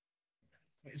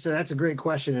 So that's a great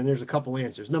question, and there's a couple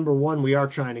answers. Number one, we are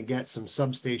trying to get some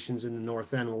substations in the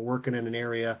north end. We're working in an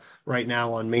area right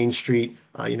now on Main Street,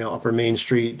 Upper Main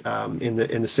Street, in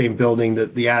the same building.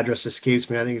 The address escapes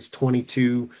me. I think it's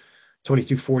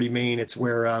 2240 Main. It's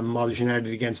where Mothers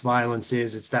United Against Violence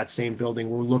is. It's that same building.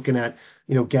 We're looking at,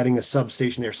 getting a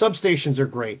substation there. Substations are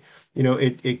great.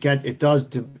 It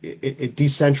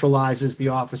decentralizes the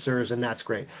officers, and that's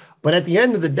great. But at the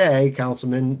end of the day,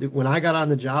 Councilman, when I got on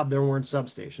the job, there weren't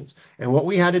substations. And what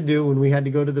we had to do when we had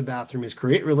to go to the bathroom is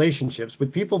create relationships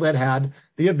with people that had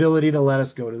the ability to let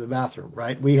us go to the bathroom,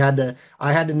 right?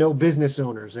 I had to know business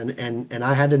owners, and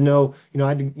I had to know,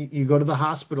 you go to the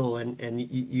hospital and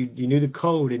you knew the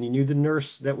code, and you knew the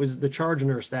nurse that was the charge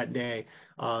nurse that day.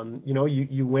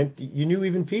 You knew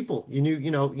even people, you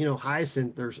knew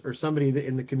Hyacinth or somebody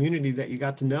in the community that you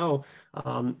got to know.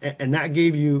 And that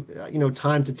gave you,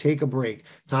 time to take a break,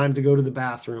 time to go to the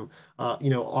bathroom,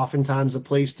 oftentimes a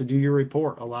place to do your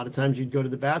report. A lot of times you'd go to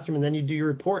the bathroom and then you'd do your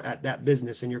report at that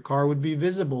business and your car would be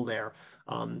visible there.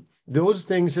 Those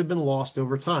things have been lost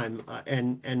over time.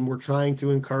 And we're trying to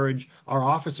encourage our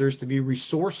officers to be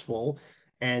resourceful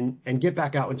and get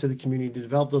back out into the community to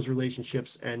develop those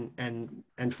relationships and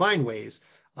find ways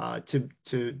to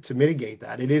mitigate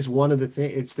that. It is one of the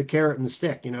things, it's the carrot and the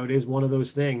stick, it is one of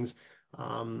those things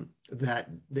that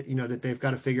they've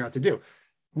got to figure out to do.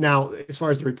 Now, as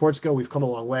far as the reports go, we've come a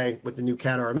long way with the new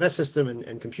CAD RMS system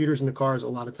and computers in the cars. A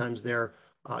lot of times they're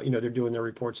doing their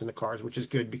reports in the cars, which is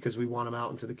good because we want them out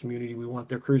into the community. We want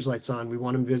their cruise lights on. We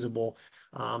want them visible.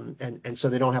 And so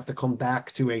they don't have to come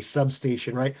back to a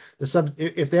substation, right?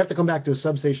 If they have to come back to a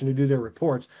substation to do their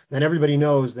reports, then everybody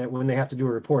knows that when they have to do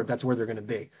a report, that's where they're going to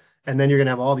be. And then you're going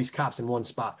to have all these cops in one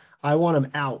spot. I want them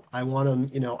out. I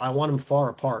want them far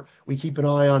apart. We keep an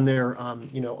eye on their, on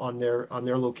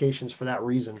their locations for that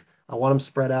reason. I want them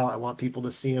spread out. I want people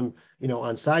to see them,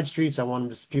 on side streets. I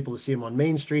want people to see them on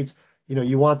main streets.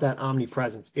 You want that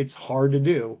omnipresence. It's hard to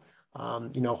do.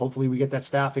 Hopefully we get that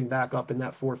staffing back up in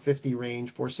that 450 range,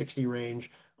 460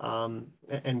 range,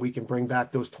 and we can bring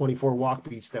back those 24 walk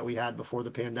beats that we had before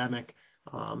the pandemic.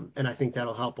 And I think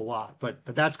that'll help a lot. But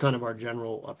that's kind of our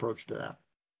general approach to that.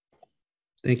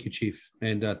 Thank you, Chief.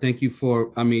 And thank you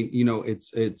for,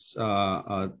 it's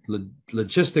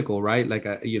logistical, right?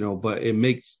 But it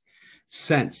makes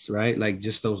sense, right? Like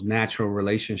just those natural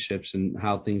relationships and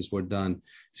how things were done.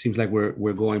 Seems like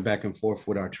we're going back and forth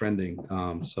with our trending.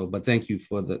 But thank you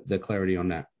for the clarity on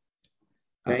that.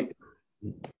 Thank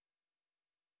you.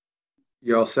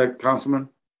 You all set, Councilman?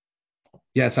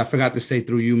 Yes, I forgot to say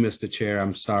through you, Mr. Chair.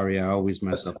 I'm sorry. I always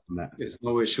mess up on that. There's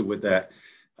no issue with that.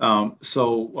 I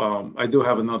do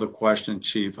have another question,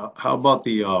 Chief. How about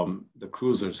the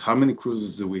cruisers? How many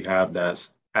cruisers do we have that's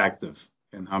active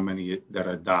and how many that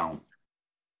are down?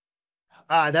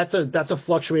 That's a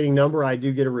fluctuating number. I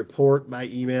do get a report by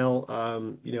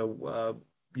email,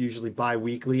 usually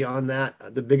bi-weekly on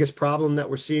that. The biggest problem that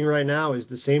we're seeing right now is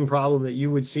the same problem that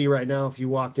you would see right now if you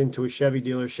walked into a Chevy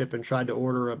dealership and tried to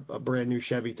order a brand new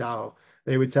Chevy Tahoe.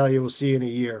 They would tell you, we'll see you in a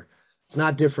year. It's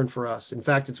not different for us. In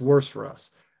fact, it's worse for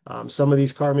us. Some of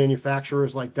these car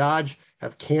manufacturers like Dodge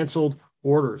have canceled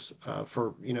orders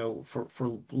for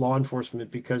law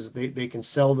enforcement because they can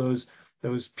sell those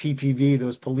PPV,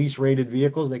 those police rated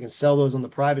vehicles. They can sell those on the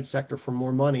private sector for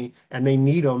more money, and they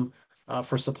need them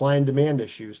for supply and demand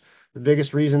issues. The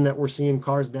biggest reason that we're seeing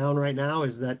cars down right now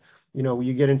is that,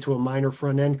 you get into a minor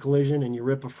front end collision and you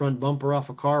rip a front bumper off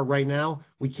a car. Right now,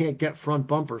 we can't get front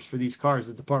bumpers for these cars.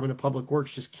 The Department of Public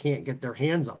Works just can't get their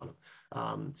hands on them.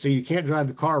 So you can't drive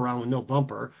the car around with no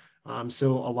bumper.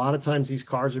 So a lot of times these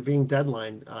cars are being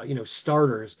deadlined,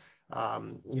 starters,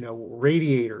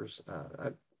 radiators,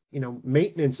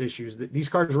 maintenance issues. These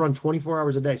cars run 24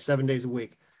 hours a day, 7 days a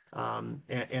week.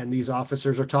 And these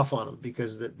officers are tough on them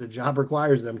because the job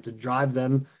requires them to drive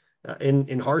them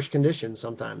in harsh conditions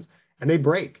sometimes, and they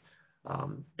break.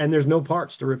 And there's no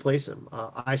parts to replace them.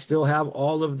 I still have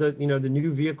all of the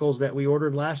new vehicles that we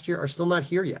ordered last year are still not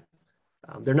here yet.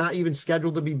 They're not even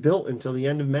scheduled to be built until the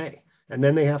end of May. And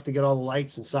then they have to get all the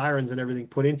lights and sirens and everything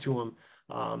put into them.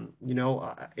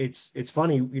 It's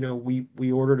funny,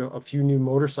 we ordered a few new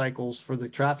motorcycles for the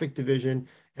traffic division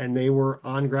and they were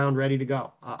on ground ready to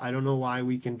go. I don't know why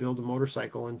we can build a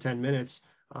motorcycle in 10 minutes,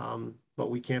 but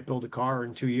we can't build a car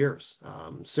in 2 years.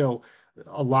 So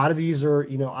a lot of these are,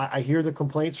 I hear the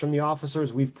complaints from the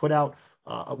officers. We put out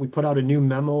a new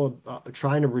memo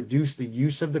trying to reduce the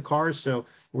use of the cars. So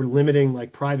we're limiting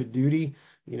like private duty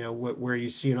where you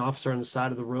see an officer on the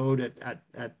side of the road at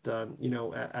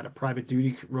a private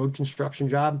duty road construction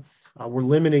job. We're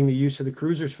limiting the use of the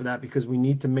cruisers for that because we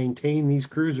need to maintain these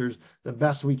cruisers the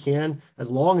best we can, as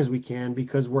long as we can,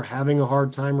 because we're having a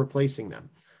hard time replacing them.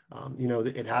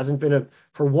 It hasn't been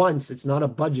for once, it's not a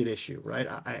budget issue, right?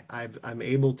 I'm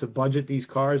able to budget these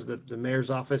cars, the mayor's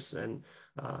office, and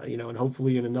and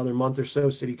hopefully in another month or so,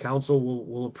 city council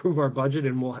will approve our budget,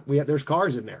 and there's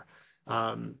cars in there,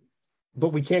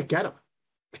 but we can't get them.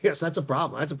 Yes, that's a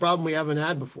problem. That's a problem we haven't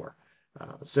had before.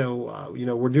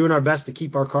 We're doing our best to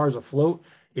keep our cars afloat.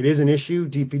 It is an issue.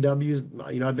 DPW's,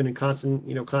 I've been in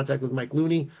constant, contact with Mike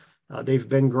Looney. They've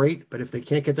been great, but if they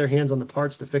can't get their hands on the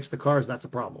parts to fix the cars, that's a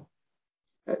problem.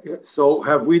 So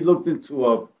have we looked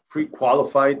into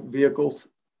pre-qualified vehicles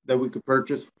that we could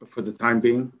purchase for the time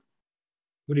being?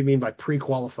 What do you mean by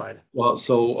pre-qualified? Well,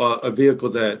 so a vehicle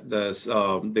that's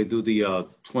they do the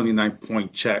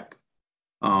 29-point check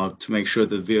to make sure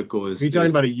the vehicle is. Are you talking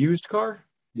about a used car?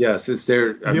 Yes, it's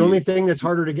there. The only thing that's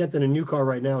harder to get than a new car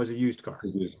right now is a used car. A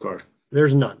used car.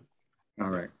 There's none. All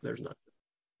right. There's none.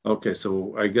 Okay,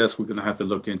 so I guess we're gonna have to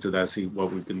look into that, see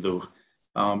what we can do.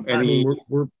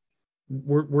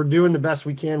 We're doing the best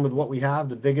we can with what we have.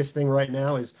 The biggest thing right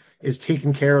now is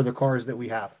taking care of the cars that we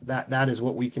have. That is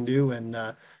what we can do. And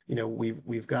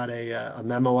we've got a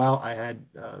memo out. I had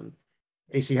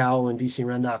AC Howell and DC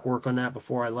Rendock work on that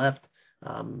before I left.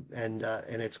 And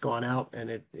it's gone out, and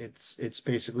it's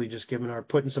basically just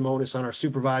putting some onus on our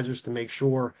supervisors to make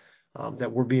sure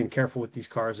that we're being careful with these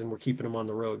cars and we're keeping them on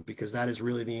the road, because that is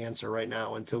really the answer right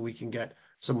now until we can get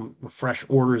some fresh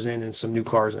orders in and some new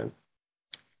cars in.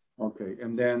 Okay,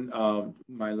 and then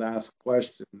my last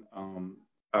question: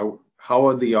 how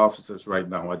are the officers right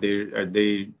now? Are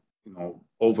they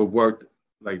overworked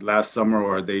like last summer,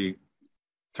 or are they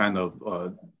kind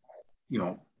of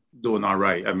doing all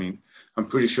right? I mean, I'm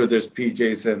pretty sure there's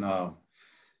PJs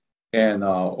and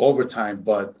overtime,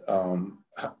 but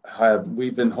have we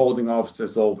been holding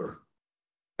officers over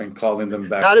and calling them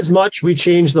back? Not as much. We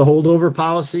changed the holdover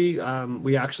policy.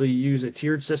 We actually use a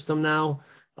tiered system now.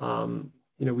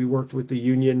 We worked with the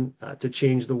union to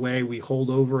change the way we hold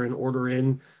over and order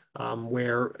in,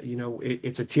 where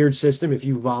it's a tiered system. If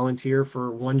you volunteer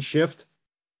for one shift,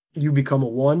 you become a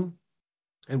 1.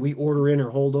 And we order in or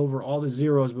hold over all the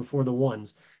zeros before the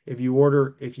 1s. If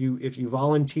you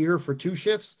volunteer for 2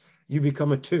 shifts, you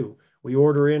become a 2. We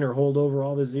order in or hold over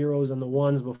all the zeros and the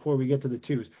 1s before we get to the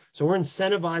 2s. So we're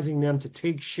incentivizing them to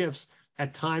take shifts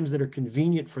at times that are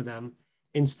convenient for them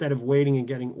instead of waiting and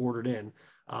getting ordered in.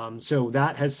 So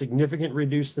that has significantly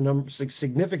reduced the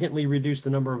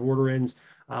number of order-ins.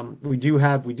 We do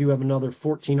have another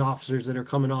 14 officers that are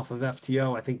coming off of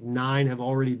FTO. I think 9 have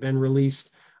already been released.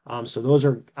 So those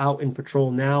are out in patrol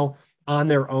now on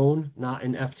their own, not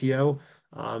in FTO.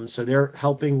 So they're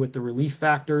helping with the relief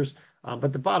factors.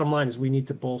 But the bottom line is we need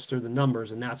to bolster the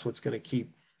numbers, and that's what's going to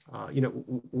keep,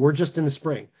 we're just in the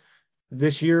spring.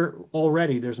 This year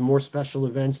already, there's more special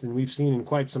events than we've seen in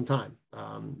quite some time.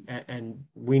 And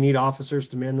we need officers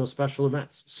to man those special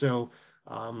events. So,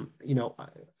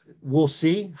 we'll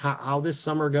see how this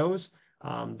summer goes.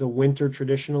 The winter,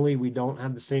 traditionally, we don't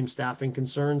have the same staffing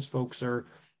concerns. Folks are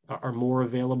more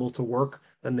available to work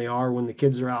than they are when the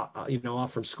kids are out,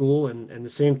 off from school, and the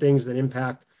same things that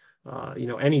impact,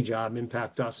 any job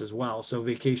impact us as well. So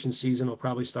vacation season will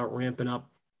probably start ramping up.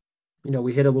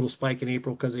 We hit a little spike in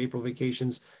April because of April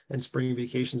vacations and spring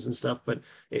vacations and stuff, but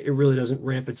it really doesn't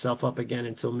ramp itself up again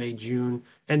until May, June,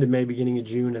 end of May, beginning of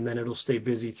June, and then it'll stay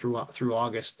busy through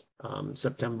August,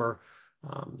 September.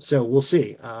 So we'll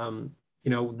see.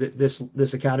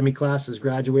 This academy class is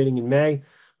graduating in May.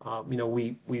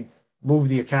 We moved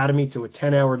the academy to a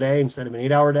 10-hour day instead of an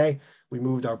 8-hour day. We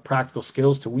moved our practical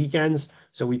skills to weekends.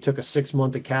 So we took a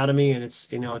 6-month academy, and it's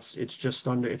about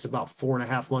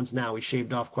 4.5 months now. We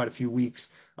shaved off quite a few weeks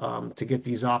to get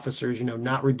these officers,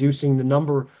 not reducing the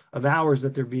number of hours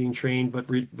that they're being trained,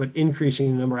 but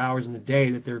increasing the number of hours in the day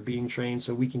that they're being trained,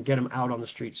 so we can get them out on the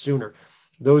street sooner.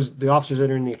 The officers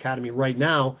that are in the academy right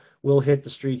now will hit the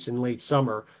streets in late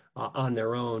summer on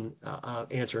their own,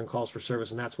 answering calls for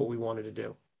service, and that's what we wanted to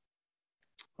do.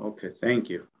 Okay, thank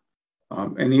you.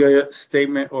 Any other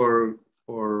statement or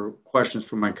questions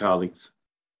from my colleagues?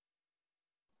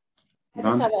 I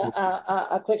just have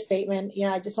a quick statement.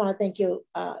 I just want to thank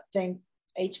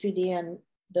HPD and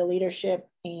the leadership,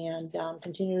 and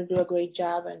continue to do a great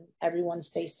job, and everyone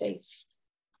stay safe.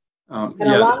 It's been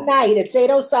a long night. It's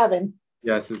 8:07.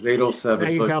 Yes, it's 8:07.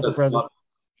 Thank you, Council President.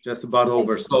 Just about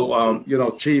over. So,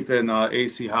 Chief and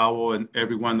AC Howell and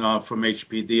everyone from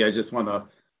HPD, I just want to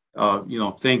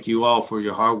thank you all for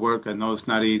your hard work. I know it's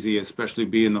not easy, especially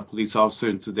being a police officer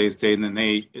in today's day and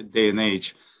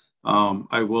age.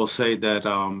 I will say that,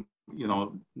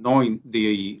 knowing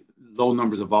the low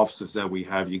numbers of officers that we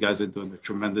have, you guys are doing a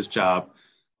tremendous job.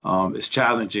 It's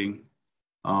challenging.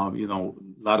 A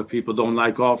lot of people don't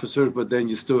like officers, but then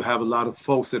you still have a lot of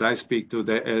folks that I speak to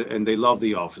and they love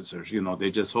the officers.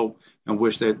 They just hope and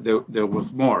wish that there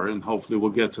was more, and hopefully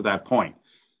we'll get to that point.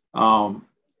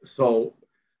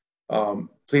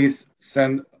 Please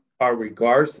send our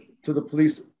regards to the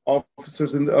police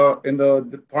officers in the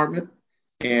department,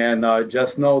 and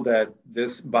just know that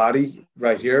this body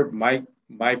right here, my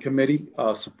committee,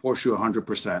 supports you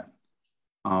 100%.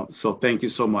 So thank you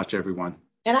so much, everyone.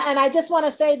 And I just want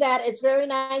to say that it's very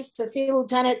nice to see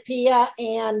Lieutenant Pia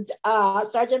and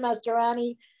Sergeant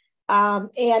Mastroianni.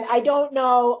 And I don't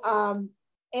know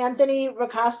Anthony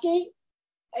Rakoski.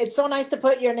 It's so nice to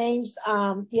put your names,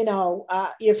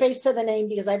 your face to the name,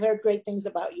 because I've heard great things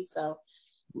about you. So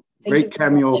great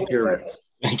cameo appearance.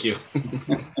 Thank you.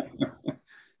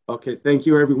 Okay, thank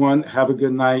you, everyone. Have a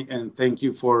good night, and thank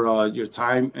you for your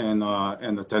time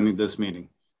and attending this meeting.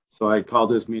 So I call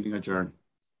this meeting adjourned.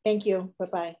 Thank you.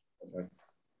 Bye-bye. Bye-bye.